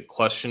was, I think, a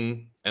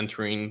question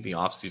entering the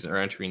offseason, or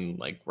entering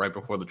like right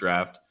before the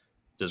draft.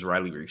 Does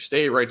Riley Reiff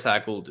stay at right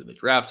tackle? Did they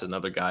draft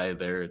another guy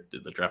there?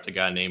 Did they draft a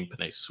guy named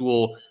Penei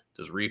Sewell?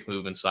 Does Reiff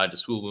move inside?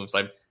 Does Sewell move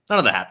inside? None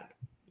of that happened.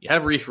 You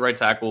have Reiff at right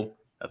tackle.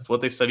 That's what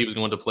they said he was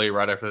going to play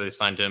right after they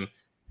signed him.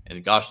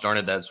 And gosh darn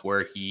it, that's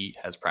where he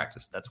has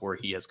practiced. That's where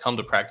he has come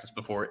to practice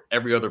before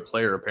every other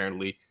player,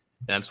 apparently.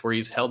 And that's where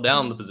he's held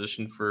down the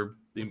position for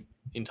the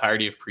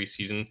entirety of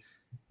preseason.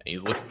 And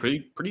he's looked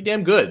pretty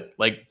damn good.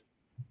 Like,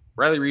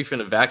 Riley Reiff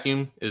in a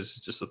vacuum is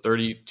just a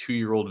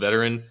 32-year-old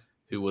veteran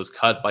who was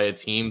cut by a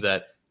team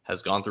that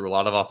has gone through a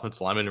lot of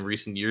offensive linemen in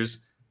recent years.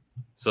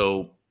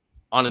 So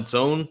on its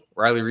own,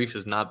 Riley Reiff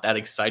is not that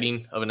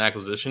exciting of an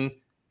acquisition,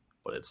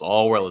 but it's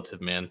all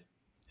relative, man.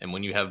 And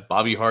when you have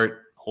Bobby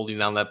Hart holding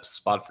down that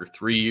spot for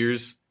 3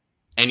 years,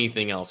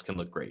 anything else can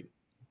look great.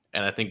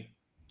 And I think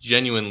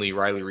genuinely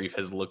Riley Reiff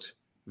has looked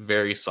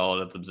very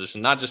solid at the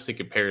position, not just in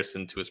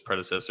comparison to his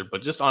predecessor,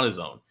 but just on his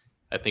own.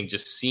 I think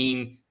just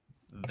seeing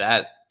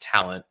that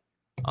talent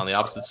on the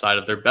opposite side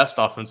of their best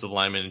offensive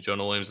lineman,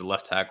 Jonah Williams at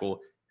left tackle,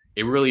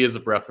 it really is a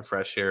breath of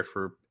fresh air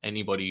for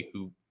anybody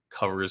who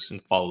covers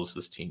and follows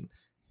this team.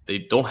 They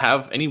don't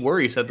have any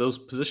worries at those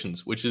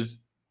positions, which is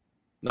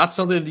not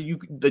something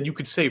that you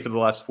could say for the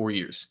last 4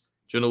 years.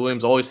 Jonah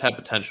Williams always had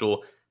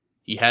potential.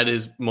 He had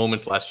his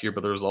moments last year,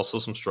 but there was also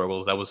some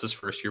struggles. That was his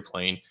first year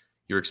playing.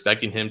 You're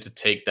expecting him to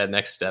take that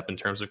next step in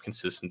terms of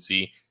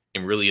consistency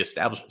and really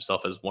establish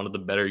himself as one of the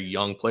better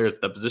young players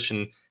at that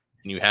position.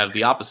 And you have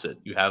the opposite.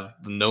 You have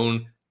the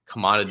known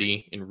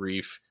commodity in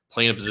Reiff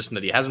playing a position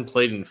that he hasn't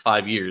played in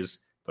 5 years,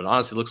 but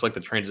honestly looks like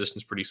the transition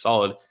is pretty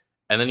solid.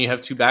 And then you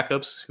have two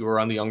backups who are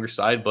on the younger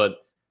side,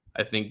 but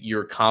I think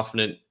you're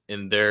confident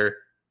in their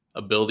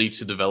ability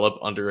to develop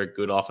under a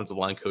good offensive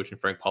line coach in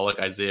Frank Pollock.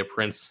 Isaiah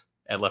Prince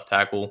at left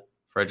tackle,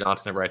 Fred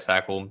Johnson at right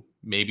tackle.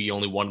 Maybe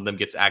only one of them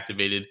gets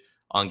activated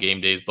on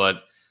game days,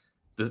 but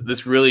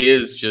this really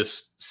is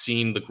just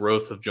seeing the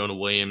growth of Jonah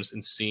Williams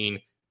and seeing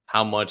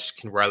how much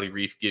can Riley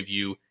Reiff give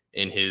you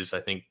in his,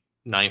 I think,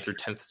 9th or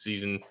 10th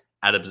season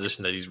at a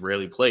position that he's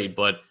rarely played.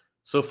 But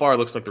so far, it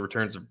looks like the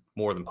returns are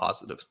more than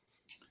positive.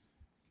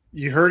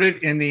 You heard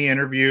it in the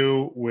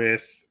interview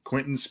with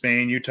Quinton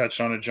Spain. You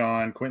touched on it,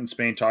 John. Quinton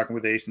Spain talking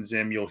with Ace and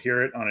Zim. You'll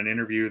hear it on an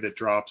interview that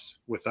drops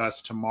with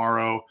us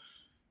tomorrow.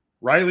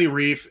 Riley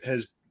Reiff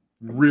has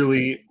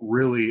really,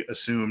 really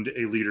assumed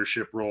a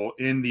leadership role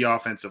in the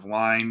offensive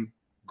line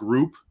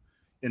group,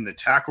 in the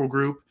tackle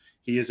group.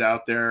 He is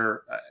out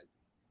there.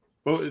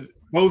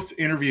 Both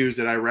interviews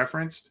that I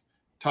referenced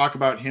talk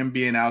about him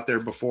being out there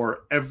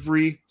before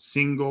every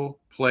single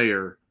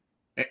player.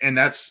 And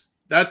that's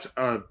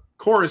a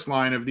chorus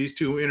line of these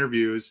two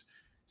interviews,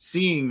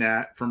 seeing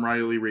that from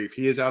Riley Reiff.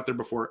 He is out there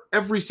before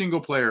every single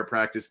player at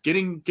practice,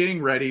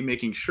 getting ready,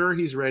 making sure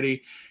he's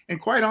ready.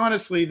 And quite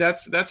honestly,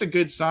 that's a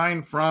good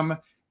sign from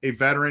a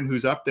veteran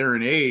who's up there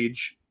in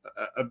age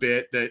a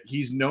bit, that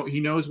he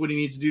knows what he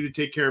needs to do to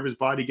take care of his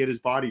body, get his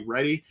body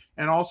ready,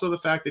 and also the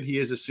fact that he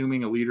is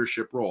assuming a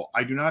leadership role.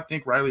 I do not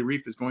think Riley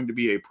Reiff is going to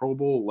be a Pro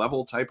Bowl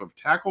level type of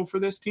tackle for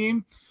this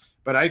team,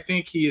 but I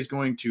think he is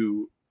going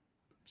to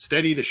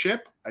steady the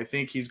ship. I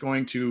think he's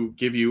going to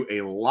give you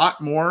a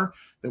lot more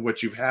than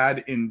what you've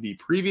had in the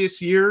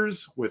previous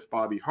years with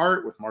Bobby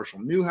Hart, with Marshall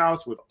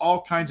Newhouse, with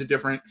all kinds of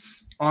different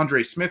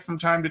Andre Smith from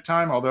time to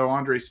time, although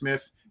Andre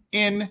Smith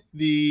in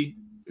the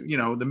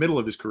middle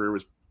of his career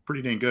was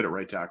pretty dang good at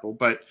right tackle.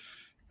 But,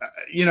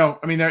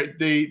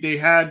 they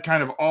had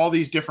kind of all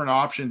these different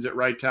options at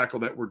right tackle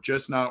that were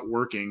just not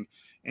working.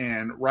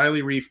 And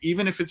Riley Reiff,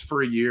 even if it's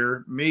for a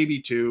year,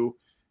 maybe two,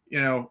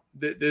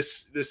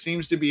 this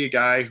seems to be a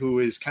guy who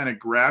is kind of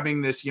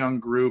grabbing this young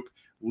group,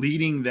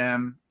 leading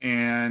them.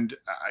 And,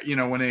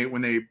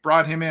 when they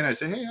brought him in, I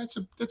said, hey,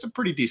 that's a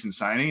pretty decent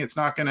signing. It's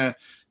not going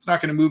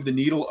to move the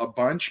needle a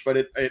bunch, but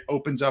it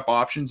opens up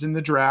options in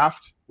the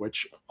draft,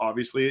 which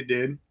obviously it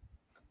did.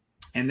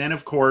 And then,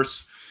 of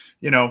course,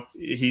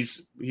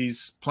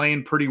 he's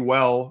playing pretty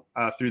well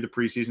through the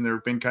preseason. There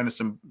have been kind of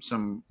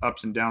some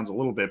ups and downs a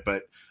little bit,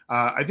 but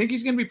I think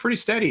he's going to be pretty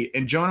steady.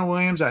 And Jonah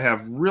Williams, I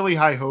have really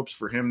high hopes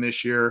for him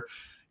this year.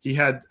 He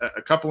had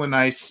a couple of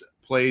nice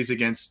plays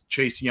against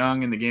Chase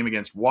Young in the game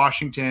against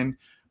Washington.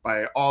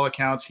 By all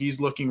accounts, he's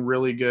looking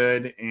really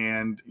good,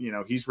 and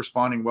he's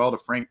responding well to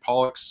Frank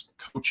Pollock's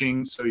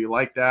coaching. So you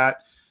like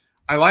that.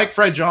 I like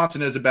Fred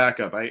Johnson as a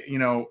backup.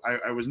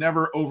 I was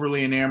never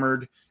overly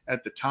enamored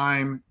at the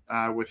time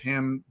with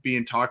him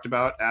being talked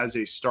about as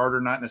a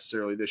starter, not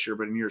necessarily this year,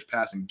 but in years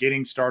past, and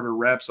getting starter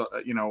reps.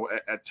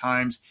 At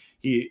times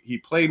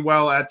he played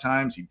well. At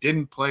times he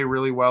didn't play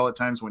really well. At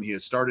times when he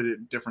has started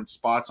at different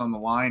spots on the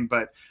line.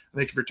 But I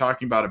think if you're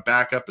talking about a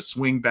backup, a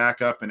swing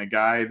backup, and a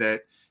guy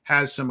that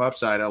has some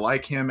upside, I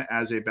like him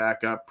as a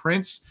backup.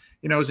 Prince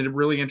is a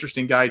really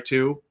interesting guy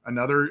too.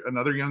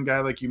 Another young guy,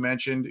 like you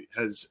mentioned,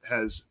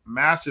 has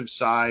massive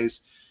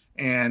size,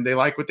 and they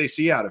like what they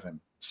see out of him.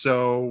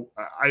 So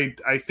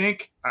I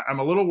think I'm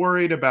a little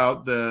worried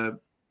about the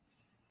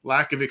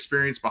lack of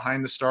experience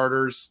behind the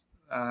starters.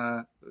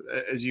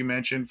 As you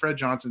mentioned, Fred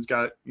Johnson's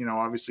got,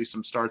 obviously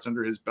some starts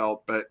under his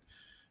belt, but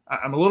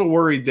I'm a little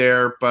worried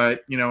there.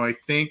 But, I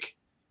think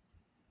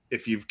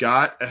if you've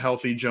got a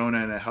healthy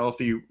Jonah and a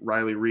healthy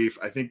Riley Reiff,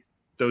 I think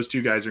those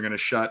two guys are going to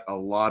shut a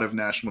lot of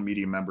national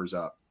media members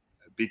up,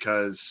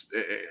 because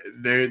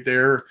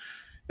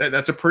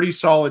that's a pretty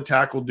solid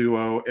tackle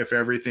duo if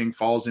everything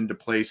falls into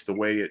place the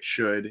way it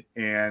should.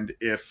 And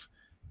if,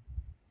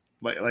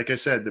 like I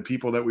said, the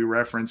people that we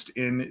referenced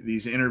in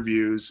these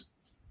interviews,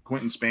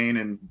 Quinton Spain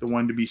and the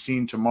one to be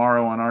seen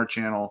tomorrow on our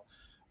channel,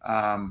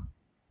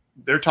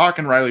 they're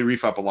talking Riley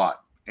Reiff up a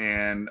lot.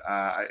 And,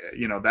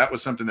 that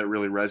was something that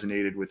really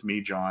resonated with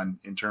me, John,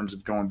 in terms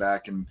of going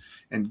back and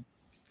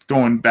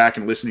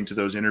listening to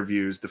those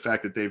interviews, the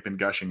fact that they've been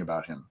gushing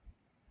about him.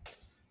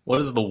 What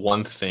is the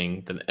one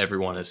thing that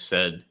everyone has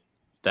said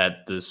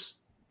that this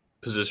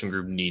position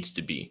group needs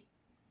to be?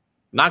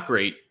 Not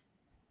great,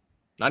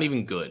 not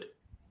even good.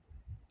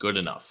 Good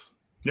enough.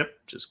 Yep.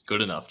 Just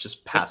good enough,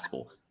 just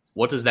passable. Yep.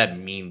 What does that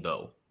mean,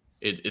 though?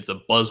 It's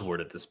a buzzword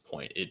at this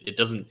point. It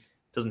doesn't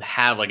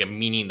have like a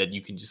meaning that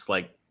you can just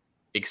like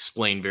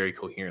explain very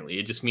coherently.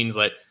 It just means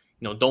like,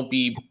 you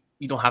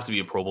don't have to be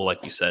a Pro Bowl,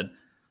 like you said.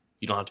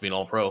 You don't have to be an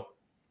All-Pro.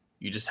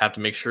 You just have to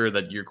make sure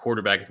that your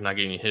quarterback is not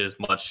getting hit as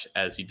much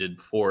as he did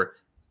before.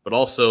 But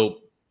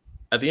also,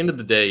 at the end of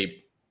the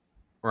day,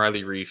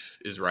 Riley Reiff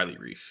is Riley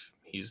Reiff.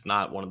 He's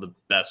not one of the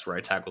best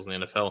right tackles in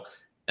the NFL,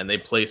 and they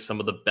play some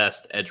of the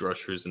best edge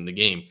rushers in the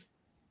game.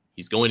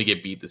 He's going to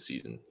get beat this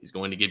season. He's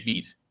going to get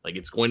beat. Like,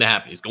 it's going to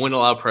happen. He's going to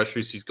allow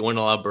pressures. He's going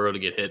to allow Burrow to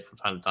get hit from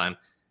time to time.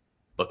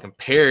 But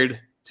compared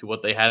to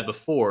what they had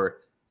before,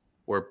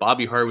 where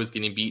Bobby Hart was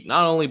getting beat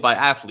not only by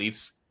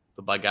athletes,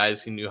 but by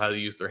guys who knew how to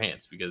use their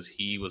hands, because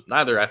he was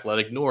neither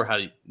athletic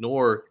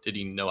nor did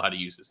he know how to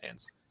use his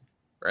hands.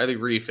 Riley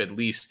Reiff at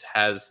least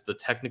has the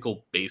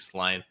technical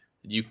baseline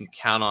that you can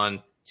count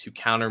on to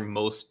counter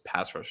most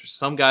pass rushers.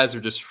 Some guys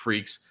are just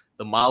freaks.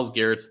 The Myles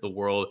Garretts of the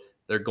world,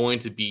 they're going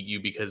to beat you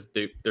because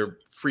they're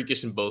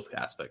freakish in both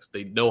aspects.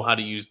 They know how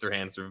to use their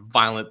hands. They're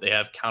violent. They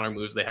have counter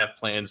moves. They have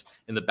plans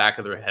in the back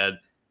of their head.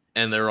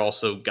 And they're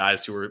also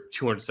guys who are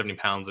 270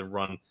 pounds and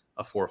run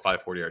a 4 or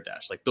 5 40-yard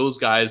dash. Like, those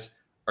guys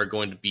are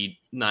going to beat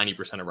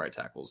 90% of right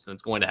tackles. And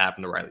it's going to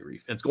happen to Riley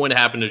Reiff. And it's going to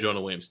happen to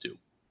Jonah Williams too.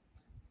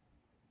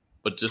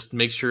 But just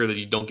make sure that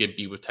you don't get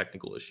beat with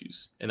technical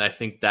issues. And I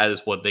think that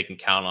is what they can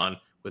count on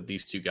with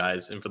these two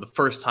guys. And for the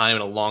first time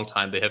in a long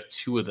time, they have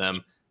two of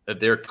them that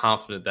they're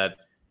confident that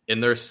in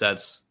their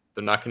sets,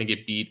 they're not going to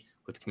get beat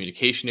with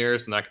communication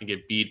errors. They're not going to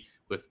get beat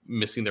with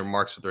missing their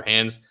marks with their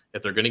hands.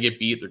 If they're going to get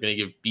beat, they're going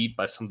to get beat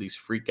by some of these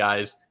freak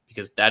guys,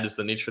 because that is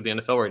the nature of the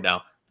NFL right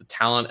now. The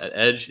talent at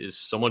edge is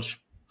so much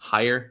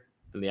higher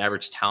than the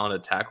average talent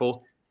at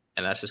tackle,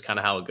 and that's just kind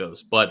of how it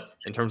goes. But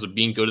in terms of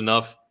being good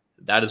enough,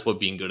 that is what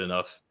being good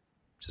enough,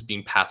 just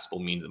being passable,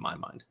 means in my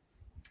mind.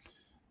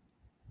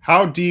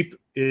 How deep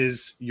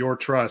is your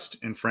trust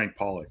in Frank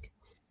Pollock?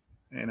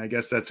 And I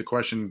guess that's a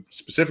question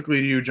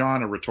specifically to you,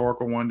 John, a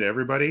rhetorical one to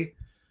everybody.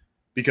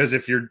 Because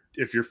if your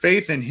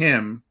faith in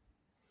him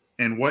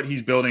and what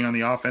he's building on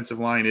the offensive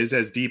line is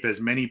as deep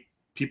as many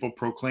people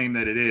proclaim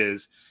that it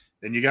is,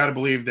 then you got to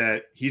believe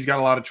that he's got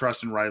a lot of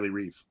trust in Riley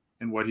Reiff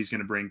and what he's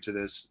going to bring to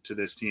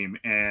this team.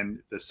 And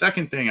the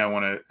second thing I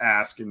want to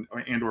ask and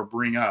or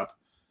bring up,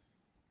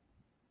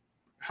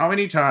 how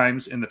many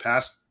times in the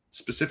past,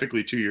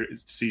 specifically 2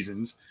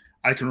 seasons,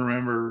 I can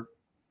remember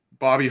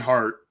Bobby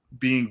Hart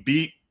being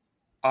beat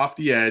off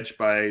the edge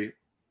by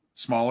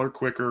smaller,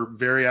 quicker,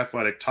 very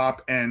athletic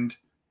top-end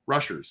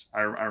rushers.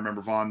 I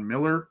remember Von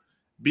Miller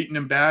beating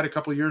him bad a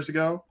couple of years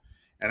ago,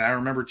 and I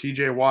remember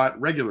T.J. Watt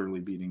regularly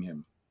beating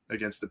him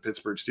against the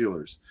Pittsburgh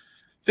Steelers.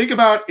 Think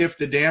about if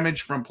the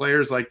damage from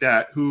players like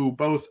that, who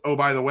both, oh,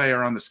 by the way,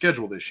 are on the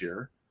schedule this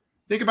year,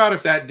 think about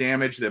if that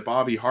damage that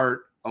Bobby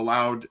Hart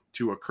allowed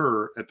to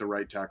occur at the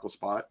right tackle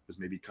spot was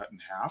maybe cut in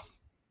half,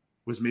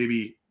 was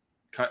maybe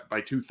cut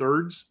by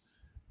 2/3,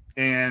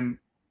 and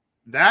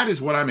that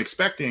is what I'm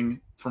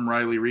expecting from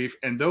Riley Reiff.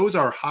 And those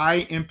are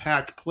high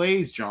impact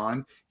plays,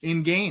 John,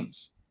 in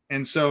games.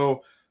 And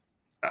so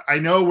I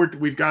know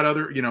we've got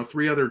other,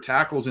 3 other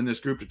tackles in this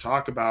group to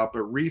talk about,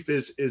 but Reiff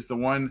is the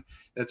one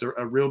that's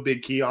a real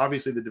big key.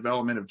 Obviously the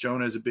development of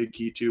Jonah is a big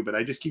key too, but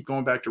I just keep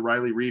going back to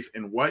Riley Reiff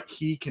and what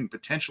he can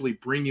potentially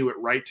bring you at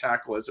right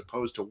tackle as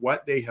opposed to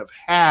what they have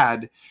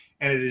had.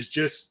 And it is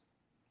just,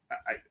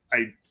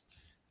 I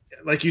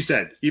like you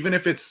said, even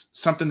if it's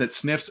something that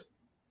sniffs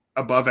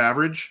above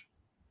average,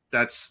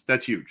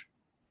 that's huge.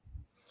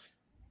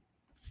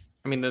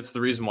 I mean, that's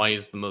the reason why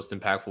he's the most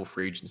impactful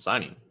free agent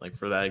signing, like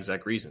for that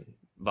exact reason.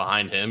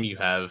 Behind him, you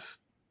have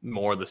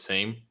more of the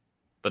same,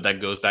 but that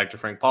goes back to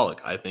Frank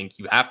Pollock. I think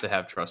you have to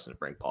have trust in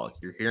Frank Pollock.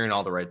 You're hearing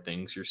all the right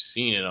things. You're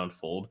seeing it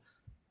unfold.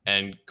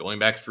 And going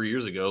back 3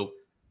 years ago,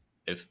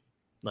 if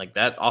like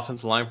that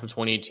offensive line from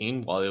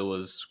 2018, while it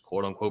was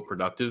quote unquote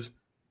productive,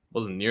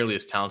 wasn't nearly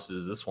as talented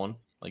as this one.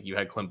 Like you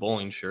had Clint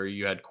Bowling, sure,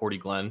 you had Cordy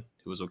Glenn,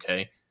 who was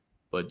okay,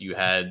 but you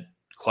had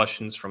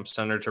questions from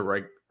center to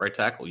right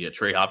tackle. You had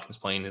Trey Hopkins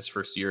playing his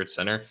first year at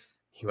center.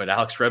 You had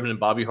Alex Redmond and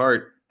Bobby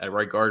Hart at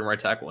right guard and right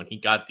tackle, and he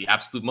got the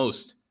absolute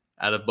most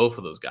out of both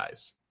of those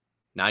guys.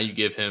 Now you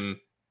give him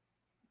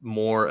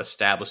more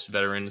established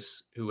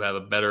veterans who have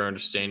a better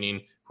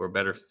understanding, who are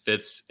better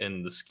fits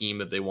in the scheme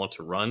that they want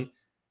to run.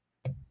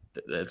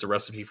 It's a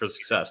recipe for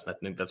success. And I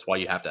think that's why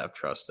you have to have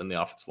trust in the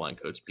offensive line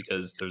coach,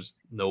 because there's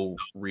no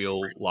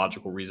real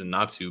logical reason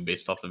not to,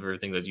 based off of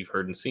everything that you've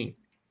heard and seen.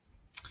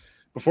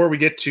 Before we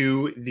get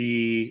to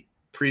the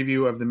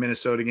preview of the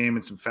Minnesota game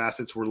and some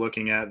facets we're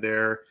looking at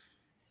there,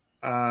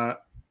 they're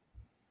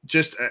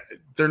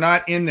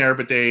not in there,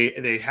 but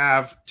they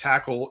have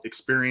tackle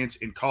experience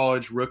in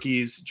college.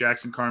 Rookies,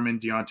 Jackson Carman,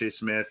 Deontay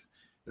Smith.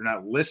 They're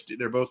not listed.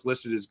 They're both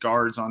listed as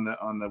guards on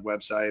the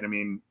website. I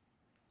mean,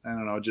 I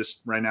don't know,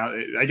 just right now,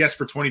 I guess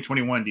for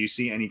 2021, do you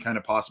see any kind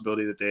of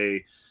possibility that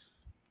they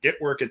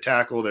get work at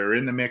tackle? They're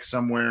in the mix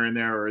somewhere in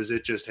there, or is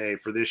it just, hey,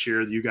 for this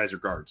year, you guys are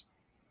guards?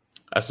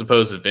 I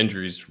suppose if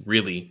injuries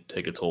really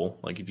take a toll,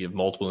 like if you have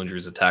multiple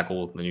injuries at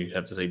tackle, then you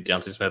have to say,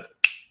 Deontay Smith,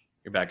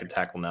 you're back at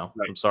tackle now.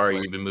 Right. I'm sorry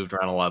you've been moved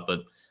around a lot,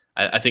 but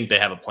I think they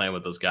have a plan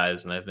with those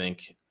guys, and I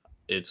think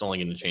it's only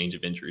going to change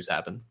if injuries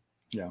happen.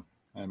 Yeah,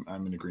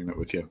 I'm in agreement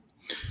with you.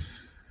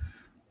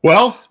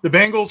 Well, the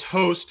Bengals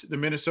host the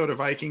Minnesota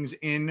Vikings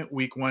in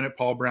Week 1 at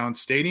Paul Brown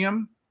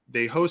Stadium.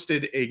 They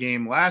hosted a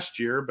game last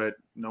year, but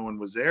no one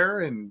was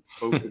there, and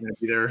folks are going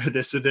to be there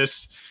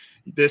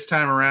this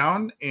time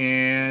around.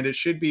 And it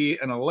should be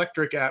an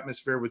electric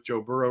atmosphere with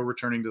Joe Burrow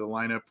returning to the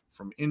lineup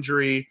from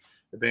injury.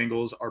 The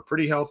Bengals are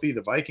pretty healthy.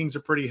 The Vikings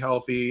are pretty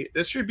healthy.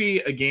 This should be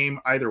a game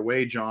either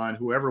way, John.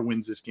 Whoever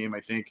wins this game,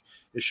 I think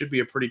it should be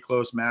a pretty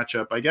close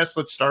matchup. I guess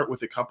let's start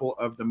with a couple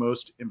of the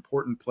most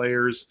important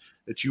players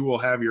that you will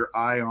have your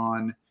eye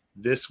on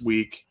this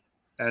week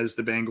as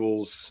the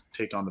Bengals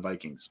take on the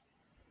Vikings.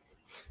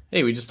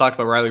 Hey, we just talked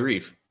about Riley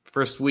Reiff.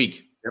 First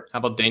week. Yep. How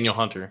about Daniel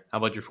Hunter? How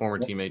about your former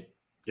teammate?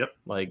 Yep.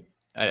 Like,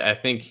 I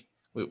think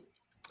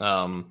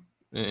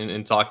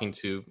in talking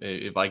to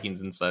a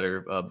Vikings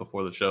insider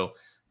before the show,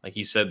 like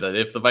he said that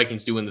if the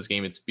Vikings do win this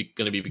game, it's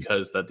going to be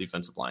because that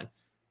defensive line.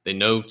 They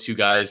know two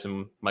guys,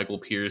 in Michael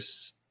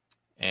Pierce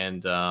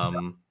and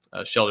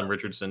Sheldon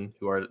Richardson,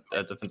 who are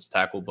at defensive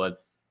tackle.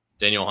 But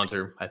Daniel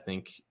Hunter, I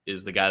think,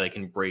 is the guy that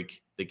can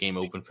break the game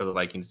open for the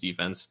Vikings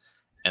defense.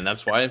 And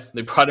that's why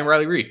they brought in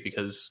Riley Reiff,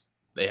 because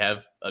they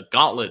have a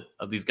gauntlet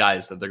of these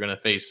guys that they're going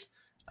to face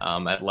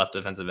at left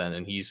defensive end.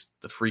 And he's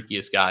the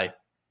freakiest guy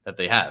that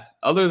they have.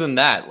 Other than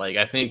that, like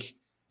I think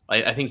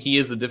he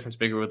is the difference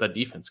maker with that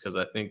defense, because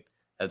I think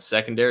that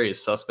secondary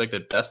is suspect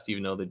at best,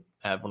 even though they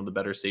have one of the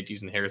better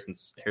safeties in Harrison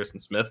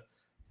Smith.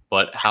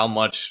 But how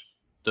much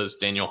does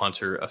Daniel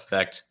Hunter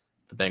affect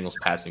the Bengals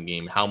passing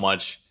game? How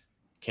much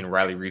can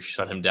Riley Reiff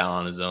shut him down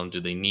on his own?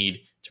 Do they need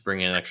to bring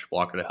in an extra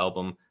blocker to help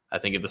him? I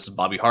think if this is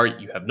Bobby Hart,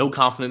 you have no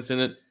confidence in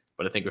it.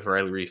 But I think with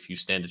Riley Reiff, you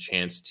stand a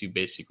chance to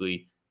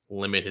basically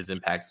limit his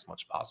impact as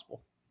much as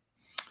possible.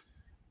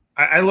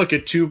 I look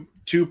at two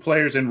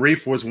players, and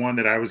Reiff was one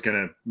that I was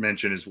going to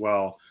mention as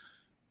well.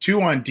 Two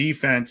on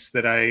defense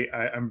that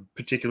I'm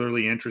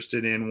particularly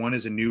interested in. One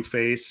is a new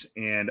face,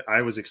 and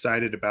I was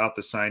excited about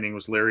the signing,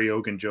 was Larry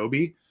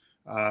Ogunjobi.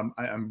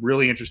 I'm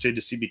really interested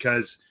to see,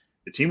 because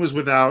the team was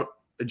without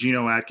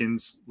Geno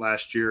Atkins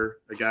last year,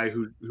 a guy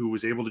who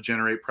was able to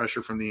generate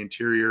pressure from the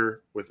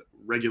interior with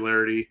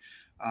regularity.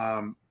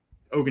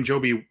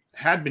 Ogunjobi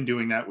had been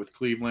doing that with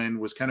Cleveland,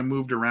 was kind of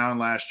moved around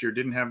last year,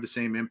 didn't have the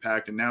same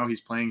impact, and now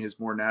he's playing his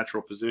more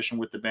natural position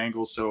with the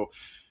Bengals. So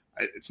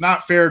it's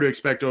not fair to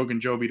expect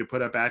Ogunjobi to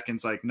put up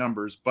Atkins-like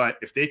numbers, but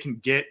if they can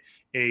get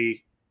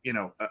a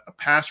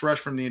pass rush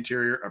from the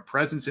interior, a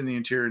presence in the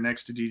interior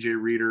next to DJ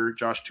Reader,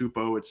 Josh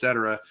Tupou, et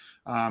cetera,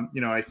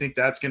 I think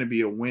that's going to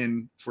be a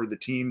win for the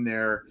team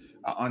there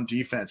on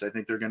defense. I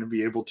think they're going to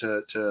be able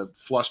to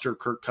fluster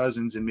Kirk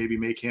Cousins and maybe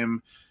make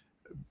him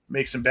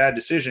make some bad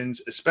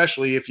decisions,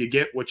 especially if you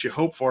get what you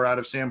hope for out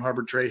of Sam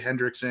Hubbard, Trey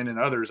Hendrickson, and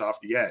others off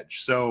the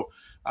edge. So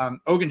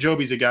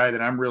Ogunjobi's a guy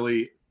that I'm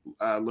really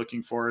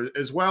looking for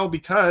as well,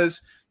 because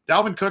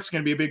Dalvin Cook's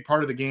going to be a big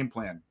part of the game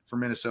plan for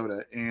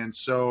Minnesota. And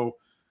so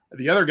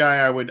the other guy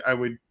I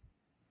would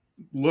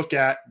look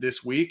at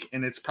this week,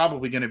 and it's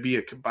probably going to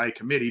be by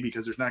committee,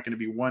 because there's not going to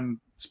be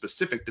one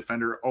specific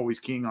defender always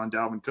keying on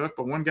Dalvin Cook,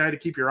 but one guy to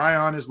keep your eye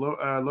on is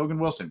Logan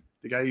Wilson,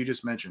 the guy you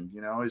just mentioned.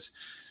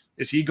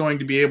 Is he going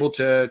to be able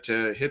to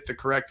hit the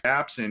correct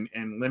gaps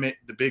and limit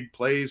the big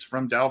plays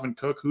from Dalvin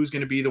Cook? Who's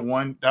going to be the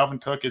one? Dalvin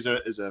Cook is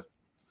a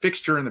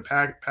fixture in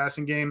the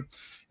passing game.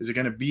 Is it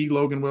going to be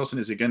Logan Wilson?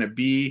 Is it going to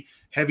be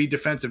heavy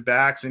defensive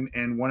backs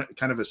and one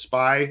kind of a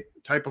spy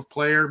type of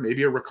player?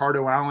 Maybe a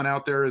Ricardo Allen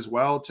out there as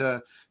well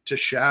to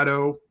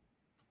shadow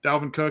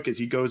Dalvin Cook as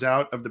he goes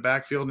out of the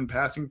backfield in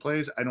passing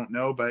plays? I don't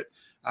know, but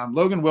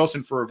Logan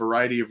Wilson, for a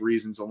variety of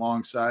reasons,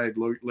 alongside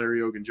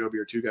Larry Ogunjobi,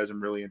 are two guys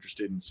I'm really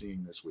interested in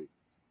seeing this week.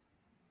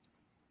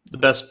 the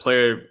best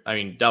player. I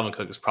mean, Dalvin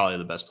Cook is probably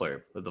the best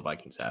player that the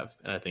Vikings have,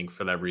 and I think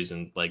for that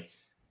reason, like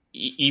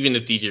even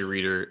if DJ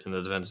Reader and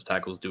the defensive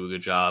tackles do a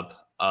good job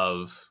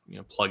of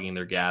plugging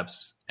their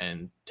gaps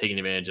and taking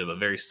advantage of a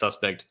very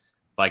suspect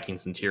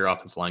Vikings interior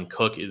offensive line,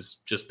 Cook is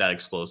just that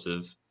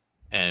explosive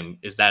and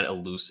is that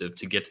elusive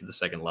to get to the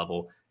second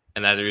level,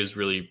 and that is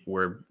really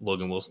where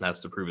Logan Wilson has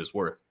to prove his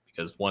worth,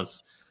 because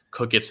once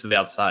Cook gets to the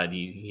outside,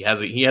 he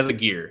has a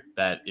gear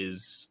that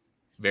is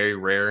very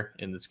rare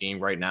in this game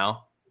right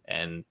now,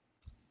 and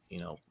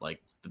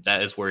like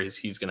that is where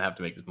he's going to have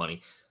to make his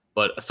money.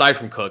 But aside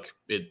from Cook,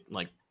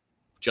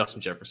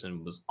 Justin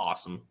Jefferson was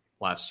awesome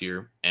last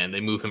year, and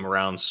they move him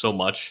around so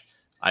much.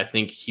 I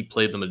think he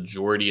played the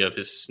majority of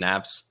his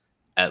snaps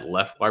at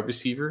left wide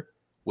receiver,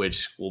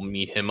 which will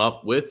meet him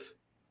up with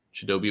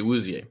Chidobe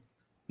Awuzie.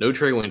 No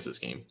Trey Waynes this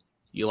game.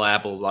 Eli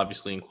Apple is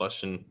obviously in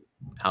question.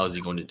 How is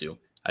he going to do?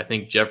 I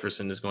think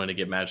Jefferson is going to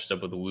get matched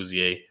up with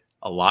Awuzie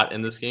a lot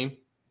in this game,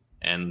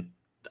 and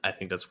I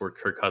think that's where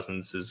Kirk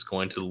Cousins is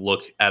going to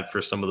look at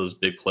for some of those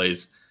big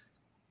plays.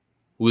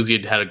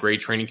 Awuzie had a great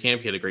training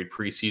camp. He had a great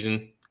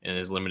preseason in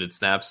his limited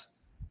snaps,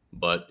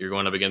 but you're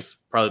going up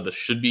against probably the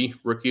should-be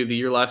rookie of the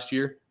year last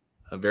year,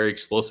 a very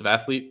explosive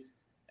athlete,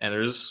 and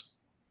there's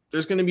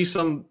going to be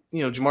some,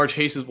 Jamar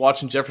Chase is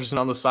watching Jefferson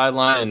on the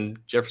sideline, and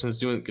Jefferson's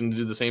going to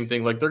do the same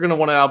thing. Like, they're going to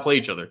want to outplay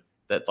each other.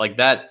 That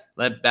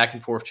back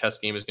and forth chess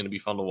game is going to be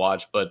fun to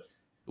watch. But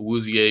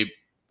Awuzie,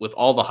 with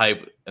all the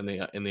hype in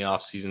the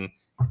offseason,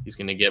 he's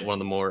going to get one of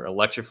the more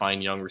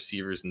electrifying young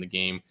receivers in the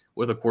game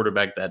with a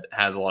quarterback that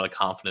has a lot of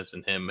confidence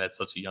in him at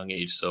such a young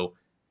age. So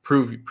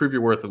prove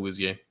your worth,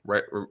 Awuzie.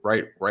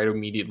 Right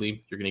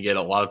immediately. You're going to get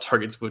a lot of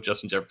targets with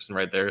Justin Jefferson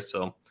right there.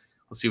 So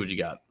let's see what you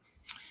got.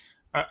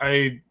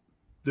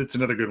 That's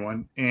another good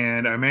one.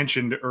 And I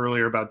mentioned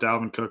earlier about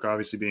Dalvin Cook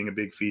obviously being a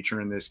big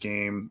feature in this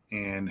game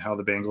and how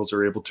the Bengals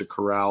are able to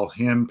corral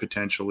him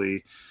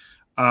potentially.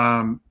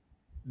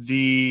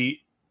 The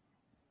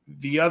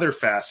other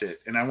facet,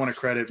 and I want to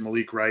credit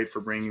Malik Wright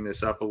for bringing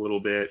this up a little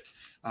bit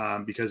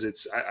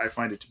because I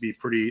find it to be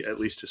pretty, at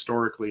least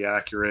historically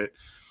accurate.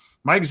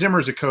 Mike Zimmer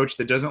is a coach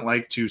that doesn't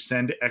like to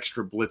send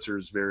extra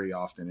blitzers very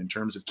often in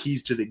terms of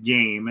keys to the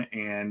game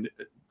and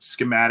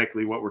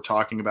schematically what we're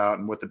talking about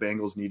and what the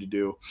Bengals need to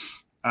do.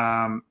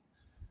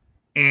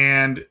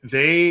 And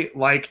they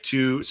like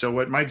to, so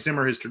what Mike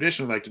Zimmer has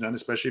traditionally liked to do,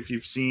 especially if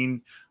you've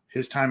seen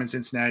his time in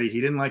Cincinnati,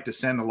 he didn't like to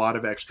send a lot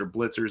of extra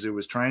blitzers. It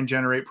was try and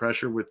generate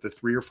pressure with the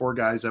 3 or 4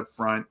 guys up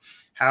front,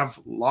 have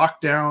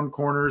lockdown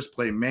corners,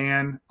 play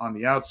man on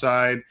the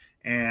outside,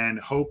 and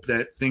hope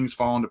that things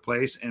fall into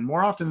place. And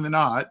more often than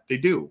not, they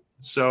do.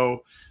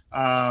 So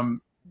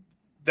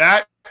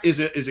that is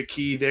a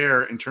key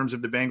there in terms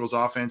of the Bengals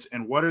offense.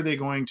 And what are they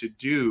going to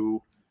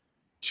do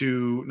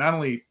to not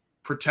only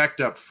protect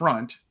up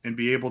front and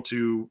be able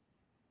to,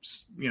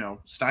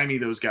 stymie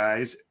those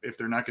guys if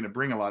they're not going to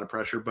bring a lot of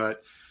pressure,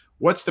 but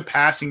what's the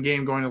passing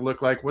game going to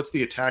look like? What's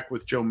the attack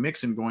with Joe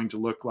Mixon going to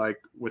look like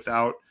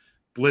without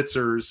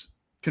blitzers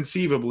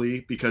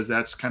conceivably, because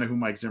that's kind of who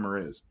Mike Zimmer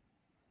is.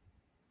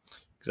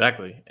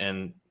 Exactly.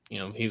 And,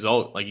 he's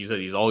like you said,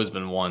 he's always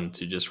been one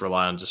to just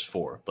rely on just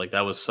 4. Like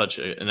that was such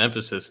an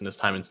emphasis in his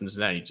time in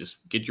Cincinnati.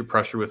 Just get your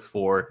pressure with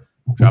 4,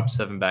 drop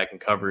 7 back in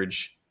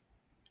coverage,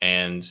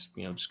 and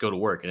just go to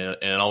work. And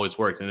it always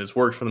worked, and it's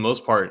worked for the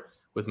most part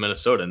with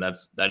Minnesota, and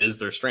that is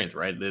their strength,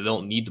 right? They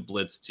don't need to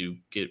blitz to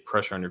get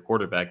pressure on your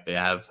quarterback. They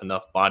have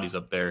enough bodies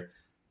up there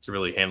to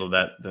really handle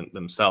that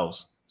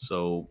themselves.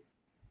 So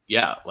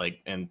yeah,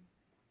 and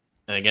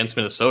against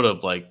Minnesota,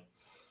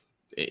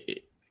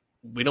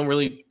 we don't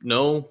really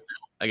know,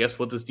 I guess,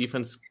 what this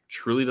defense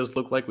truly does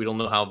look like. We don't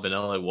know how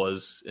vanilla it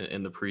was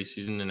in the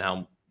preseason and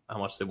how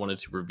much they wanted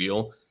to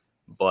reveal.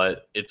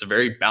 But it's a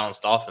very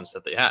balanced offense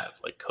that they have.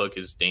 Like, Cook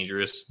is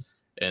dangerous,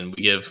 and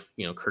we give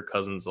Kirk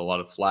Cousins a lot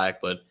of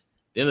flack. But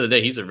at the end of the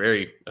day, he's a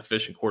very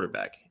efficient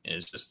quarterback, and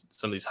it's just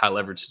some of these high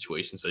leverage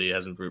situations that he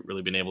hasn't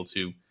really been able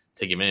to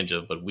take advantage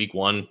of. But week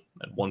 1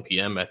 at 1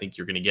 p.m., I think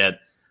you're going to get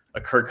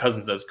a Kirk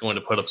Cousins that's going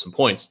to put up some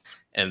points,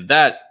 and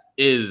that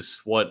is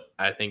what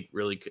I think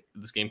really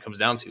this game comes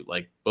down to.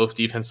 Like, both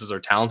defenses are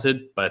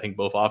talented, but I think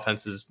both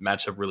offenses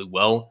match up really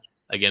well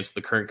against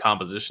the current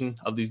composition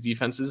of these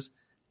defenses.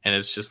 And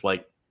it's just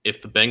like,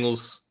 if the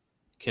Bengals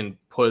can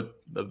put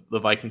the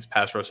Vikings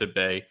pass rush at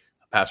bay,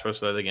 a pass rush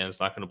that, again, is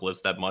not going to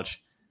blitz that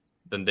much,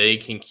 then they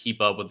can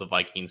keep up with the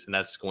Vikings, and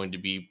that's going to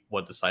be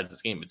what decides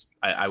this game.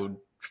 I would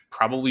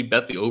probably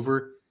bet the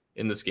over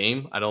in this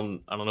game. I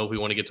don't know if we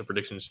want to get to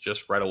predictions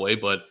just right away,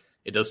 but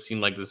it does seem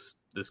like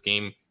this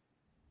game,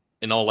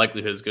 in all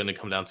likelihood, is going to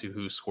come down to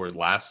who scores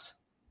last.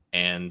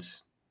 And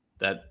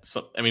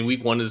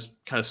week 1 is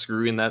kind of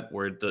screwy in that,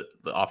 where the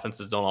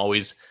offenses don't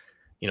always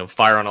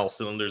fire on all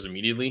cylinders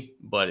immediately,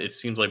 but it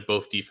seems like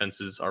both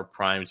defenses are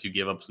primed to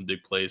give up some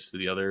big plays to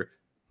the other.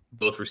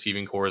 Both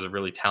receiving cores are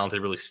really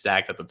talented, really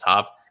stacked at the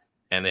top,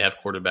 and they have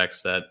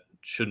quarterbacks that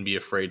shouldn't be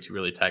afraid to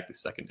really attack the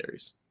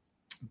secondaries.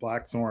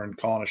 Blackthorn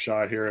calling a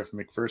shot here. If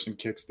McPherson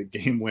kicks the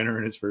game winner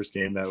in his first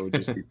game, that would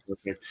just be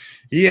perfect.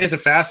 He is a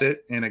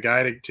facet and a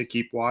guy to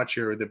keep watch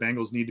here. The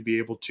Bengals need to be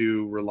able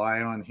to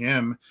rely on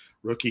him.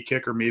 Rookie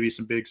kicker, maybe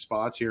some big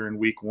spots here in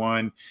week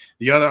one.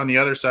 On the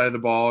other side of the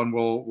ball, and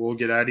we'll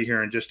get out of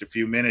here in just a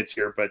few minutes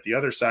here, but the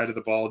other side of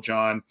the ball,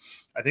 John,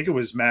 I think it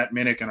was Matt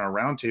Minnick in our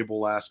roundtable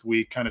last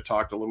week kind of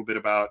talked a little bit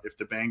about if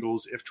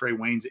Trae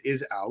Waynes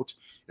is out,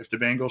 if the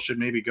Bengals should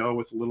maybe go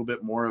with a little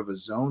bit more of a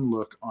zone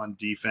look on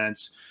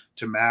defense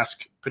to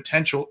mask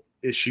potential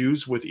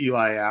issues with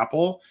Eli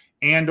Apple,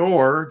 and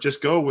or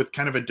just go with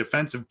kind of a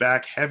defensive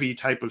back heavy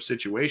type of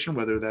situation,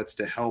 whether that's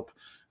to help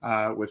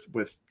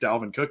with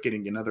Dalvin Cook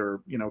getting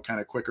another,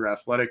 kind of quicker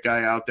athletic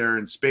guy out there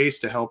in space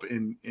to help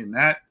in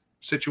that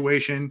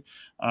situation.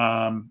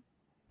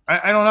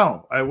 I don't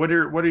know. What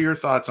are your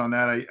thoughts on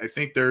that? I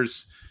think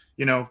there's,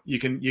 you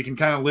can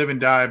kind of live and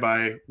die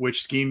by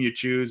which scheme you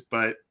choose,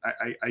 but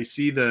I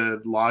see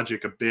the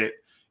logic a bit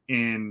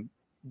in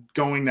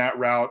going that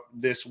route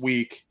this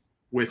week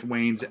with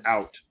Waynes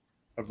out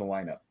of the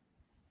lineup.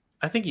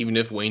 I think even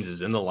if Waynes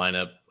is in the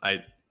lineup,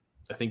 I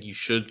think you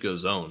should go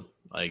zone.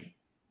 Like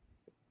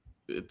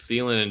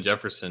Thielen and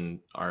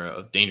Jefferson are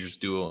a dangerous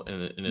duo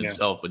in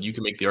itself, but you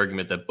can make the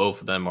argument that both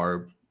of them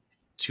are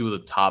two of the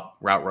top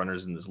route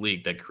runners in this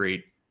league that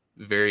create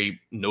very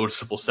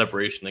noticeable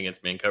separation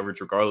against man coverage,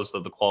 regardless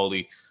of the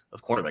quality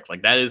of cornerback.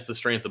 Like that is the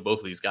strength of both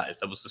of these guys.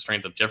 That was the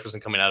strength of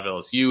Jefferson coming out of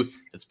LSU.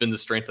 It's been the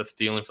strength of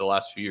Thielen for the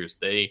last few years.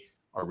 They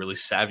are really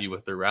savvy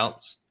with their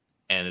routes,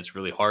 and it's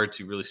really hard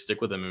to really stick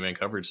with them in man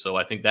coverage. So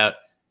I think that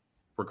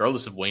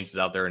regardless if Waynes is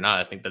out there or not,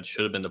 I think that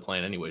should have been the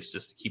plan anyways,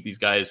 just to keep these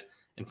guys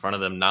in front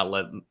of them, not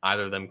let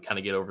either of them kind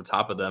of get over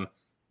top of them.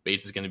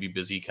 Bates is going to be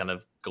busy kind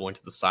of going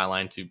to the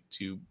sideline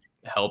to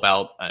help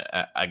out,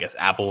 I guess,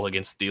 Apple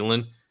against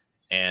Thielen.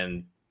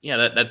 And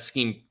yeah, that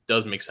scheme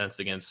does make sense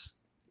against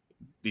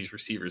these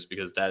receivers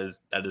because that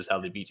is how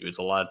they beat you. It's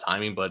a lot of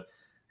timing, but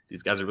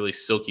these guys are really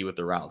silky with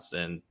the routes.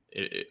 And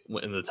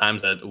in the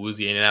times that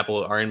Awuzie and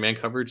Apple are in man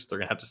coverage, they're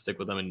going to have to stick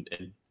with them and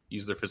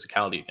use their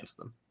physicality against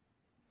them.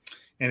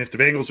 And if the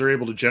Bengals are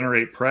able to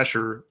generate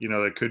pressure,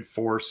 that could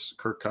force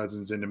Kirk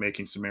Cousins into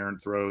making some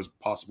errant throws,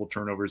 possible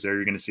turnovers there.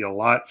 You're going to see a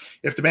lot.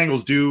 If the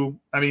Bengals do,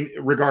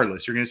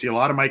 regardless, you're going to see a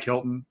lot of Mike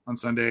Hilton on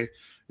Sunday.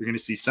 You're going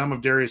to see some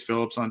of Darius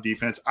Phillips on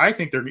defense. I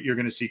think you're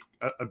going to see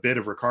a bit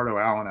of Ricardo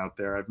Allen out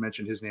there. I've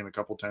mentioned his name a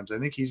couple times. I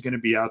think he's going to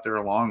be out there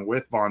along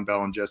with Von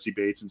Bell and Jesse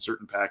Bates in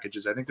certain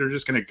packages. I think they're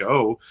just going to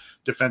go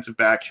defensive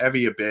back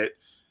heavy a bit,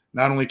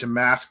 not only to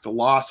mask the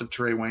loss of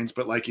Trae Waynes,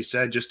 but like you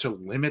said, just to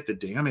limit the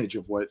damage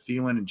of what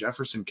Thielen and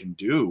Jefferson can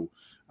do.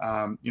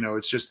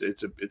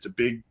 It's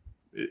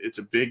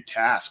a big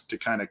task to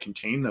kind of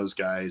contain those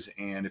guys.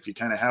 And if you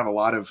kind of have a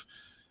lot of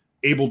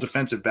able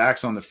defensive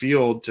backs on the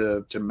field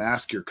to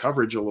mask your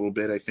coverage a little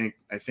bit, I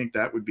think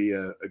that would be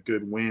a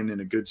good win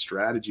and a good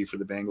strategy for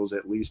the Bengals,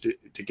 at least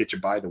to get you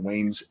by the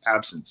Waynes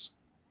absence.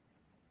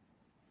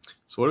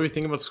 So what do we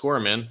think about score,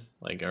 man?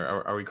 Like,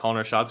 are we calling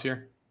our shots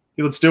here?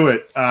 Let's do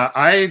it.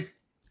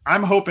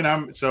 I'm hoping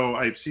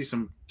I see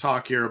some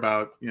talk here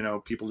about,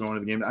 people going to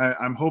the game.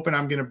 I'm hoping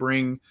I'm going to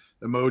bring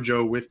the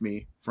mojo with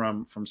me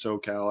from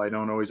SoCal.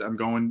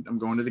 I'm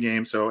going to the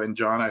game. So, and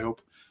John, I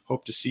hope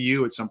to see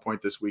you at some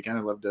point this weekend.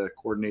 I'd love to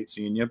coordinate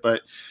seeing you,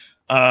 but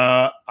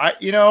I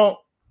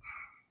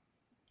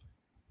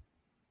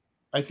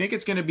think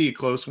it's going to be a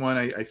close one.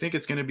 I think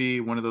it's going to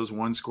be one of those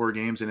 1-score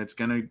games, and it's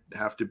going to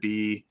have to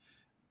be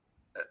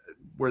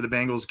where the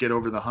Bengals get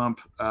over the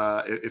hump.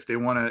 If they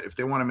want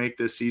to make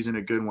this season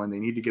a good one, they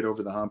need to get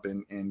over the hump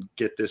and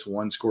get this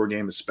 1-score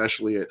game,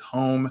 especially at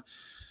home.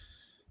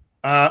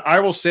 I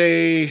will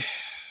say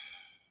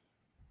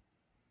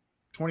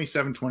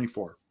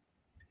 27-24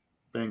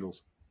 Bengals.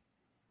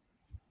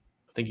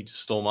 I think you just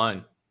stole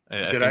mine.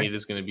 I think it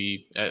is going to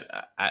be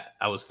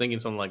I was thinking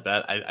something like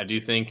that. I do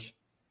think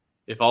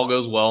if all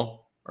goes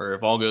well, or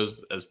if all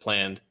goes as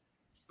planned,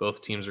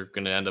 both teams are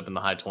going to end up in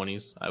the high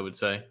 20s, I would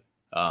say.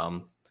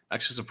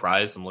 Actually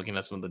surprised. I'm looking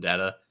at some of the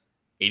data.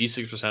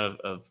 86%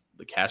 of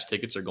the cash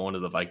tickets are going to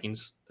the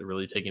Vikings. They're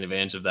really taking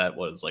advantage of that.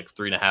 It's like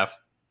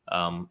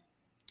 3.5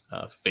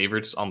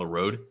 favorites on the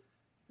road.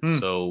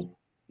 So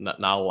not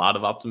a lot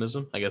of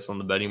optimism, I guess, on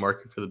the betting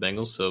market for the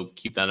Bengals. So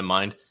keep that in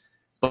mind.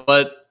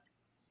 But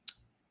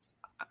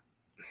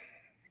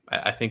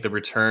I think the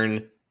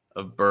return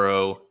of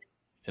Burrow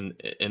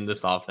in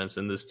this offense,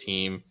 in this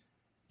team,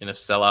 in a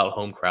sellout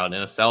home crowd,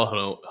 in a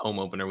sellout home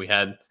opener, we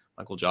had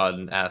Michael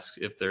Jordan ask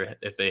if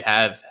they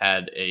have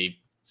had a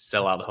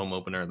sellout home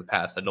opener in the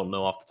past. I don't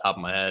know off the top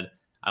of my head.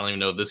 I don't even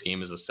know if this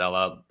game is a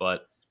sellout,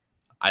 but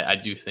I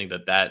do think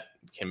that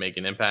can make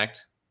an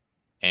impact.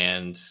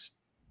 And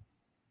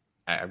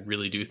I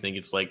really do think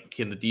it's like,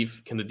 can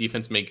the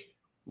defense make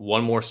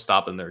one more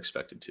stop than they're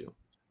expected to?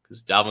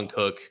 Because Dalvin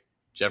Cook,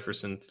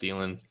 Jefferson,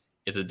 Thielen,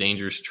 it's a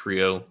dangerous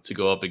trio to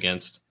go up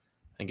against.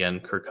 Again,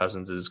 Kirk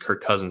Cousins is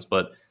Kirk Cousins,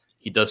 but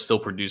he does still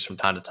produce from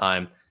time to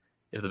time.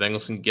 If the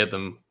Bengals can get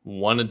them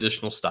one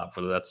additional stop,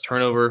 whether that's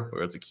turnover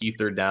or it's a key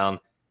third down,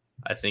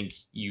 I think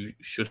you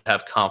should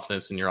have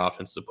confidence in your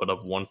offense to put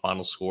up one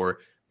final score,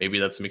 Maybe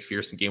that's a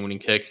McPherson game-winning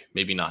kick.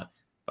 Maybe not.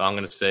 But I'm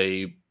going to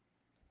say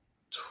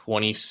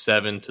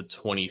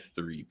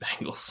 27-23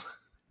 Bengals.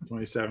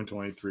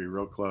 27-23,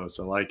 real close.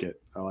 I like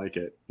it.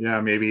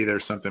 Yeah, maybe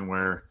there's something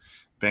where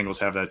Bengals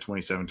have that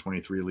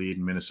 27-23 lead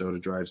and Minnesota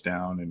drives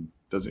down and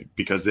doesn't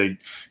because they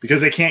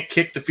can't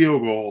kick the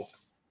field goal.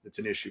 It's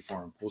an issue for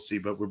them. We'll see,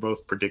 but we're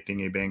both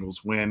predicting a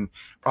Bengals win.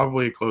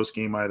 Probably a close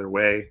game either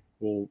way.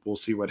 We'll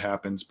see what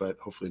happens, but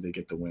hopefully they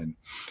get the win.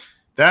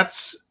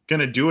 That's going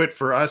to do it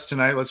for us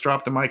tonight. Let's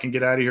drop the mic and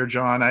get out of here,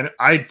 John.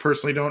 I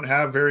personally don't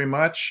have very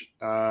much.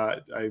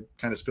 I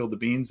kind of spilled the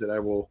beans that I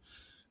will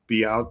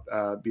be out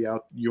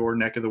your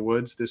neck of the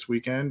woods this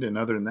weekend. And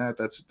other than that,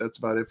 that's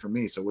about it for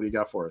me. So what do you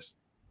got for us?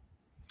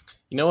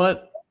 You know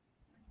what?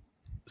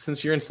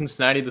 Since you're in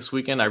Cincinnati this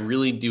weekend, I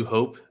really do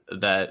hope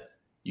that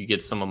you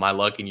get some of my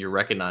luck and you're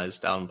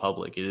recognized out in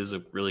public. It is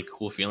a really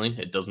cool feeling.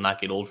 It does not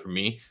get old for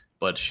me,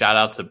 but shout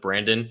out to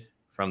Brandon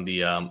from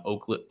the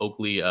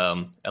Oakley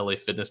LA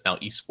Fitness, now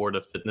Esport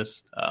of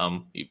Fitness.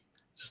 He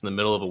just in the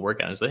middle of a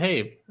workout and said,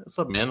 "Hey, what's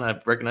up, man? I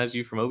recognize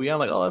you from OBI." I'm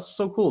like, "Oh, that's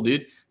so cool,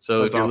 dude."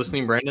 So if you're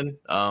listening, Brandon,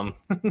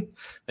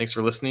 thanks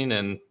for listening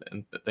and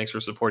thanks for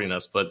supporting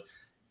us. But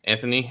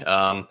Anthony,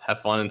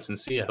 have fun in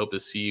Cincy. I hope to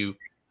see you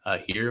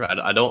here.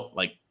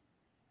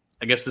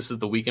 I guess this is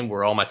the weekend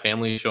where all my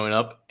family is showing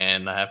up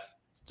and I have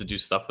to do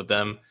stuff with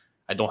them.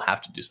 I don't have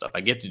to do stuff.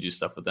 I get to do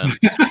stuff with them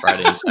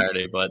Friday and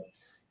Saturday, but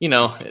you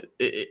know,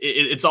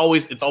 it's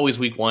always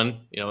week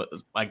one. You know,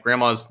 my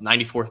grandma's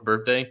 94th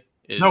birthday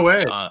is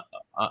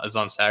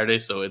on Saturday.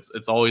 So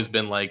it's always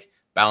been like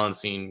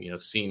balancing, you know,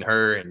 seeing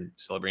her and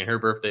celebrating her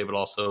birthday, but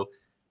also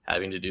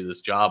having to do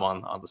this job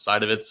on the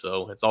side of it.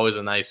 So it's always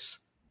a nice,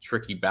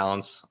 tricky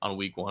balance on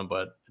week one,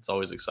 but it's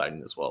always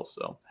exciting as well.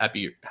 So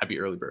happy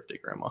early birthday,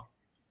 Grandma.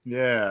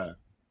 Yeah.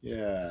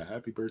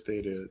 Happy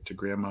birthday to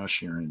Grandma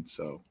Sharon.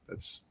 So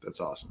that's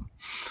awesome.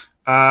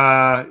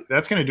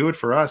 That's going to do it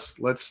for us.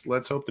 Let's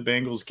hope the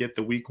Bengals get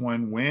the week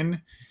one win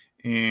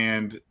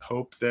and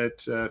hope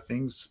that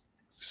things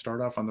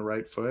start off on the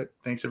right foot.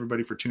 Thanks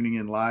everybody for tuning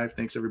in live.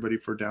 Thanks everybody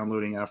for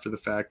downloading after the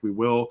fact. We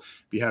will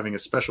be having a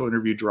special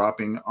interview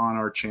dropping on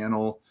our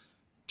channel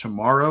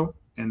tomorrow.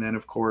 And then,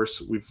 of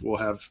course, we'll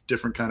have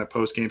different kind of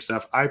post-game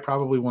stuff. I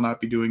probably will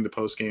not be doing the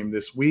post-game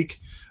this week,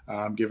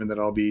 given that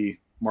I'll be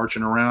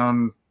marching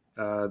around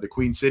the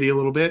Queen City a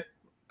little bit,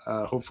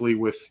 hopefully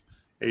with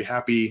a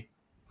happy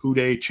Who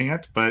Day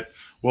chant. But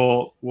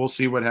we'll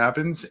see what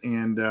happens.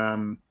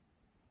 And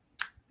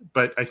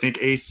but I think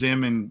Ace,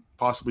 Zim, and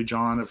possibly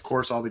John, of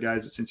course, all the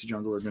guys at Cincy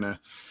Jungle are going to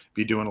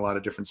be doing a lot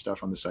of different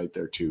stuff on the site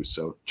there too.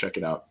 So check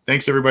it out.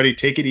 Thanks, everybody.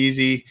 Take it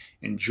easy.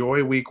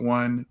 Enjoy week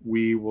one.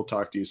 We will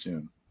talk to you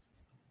soon.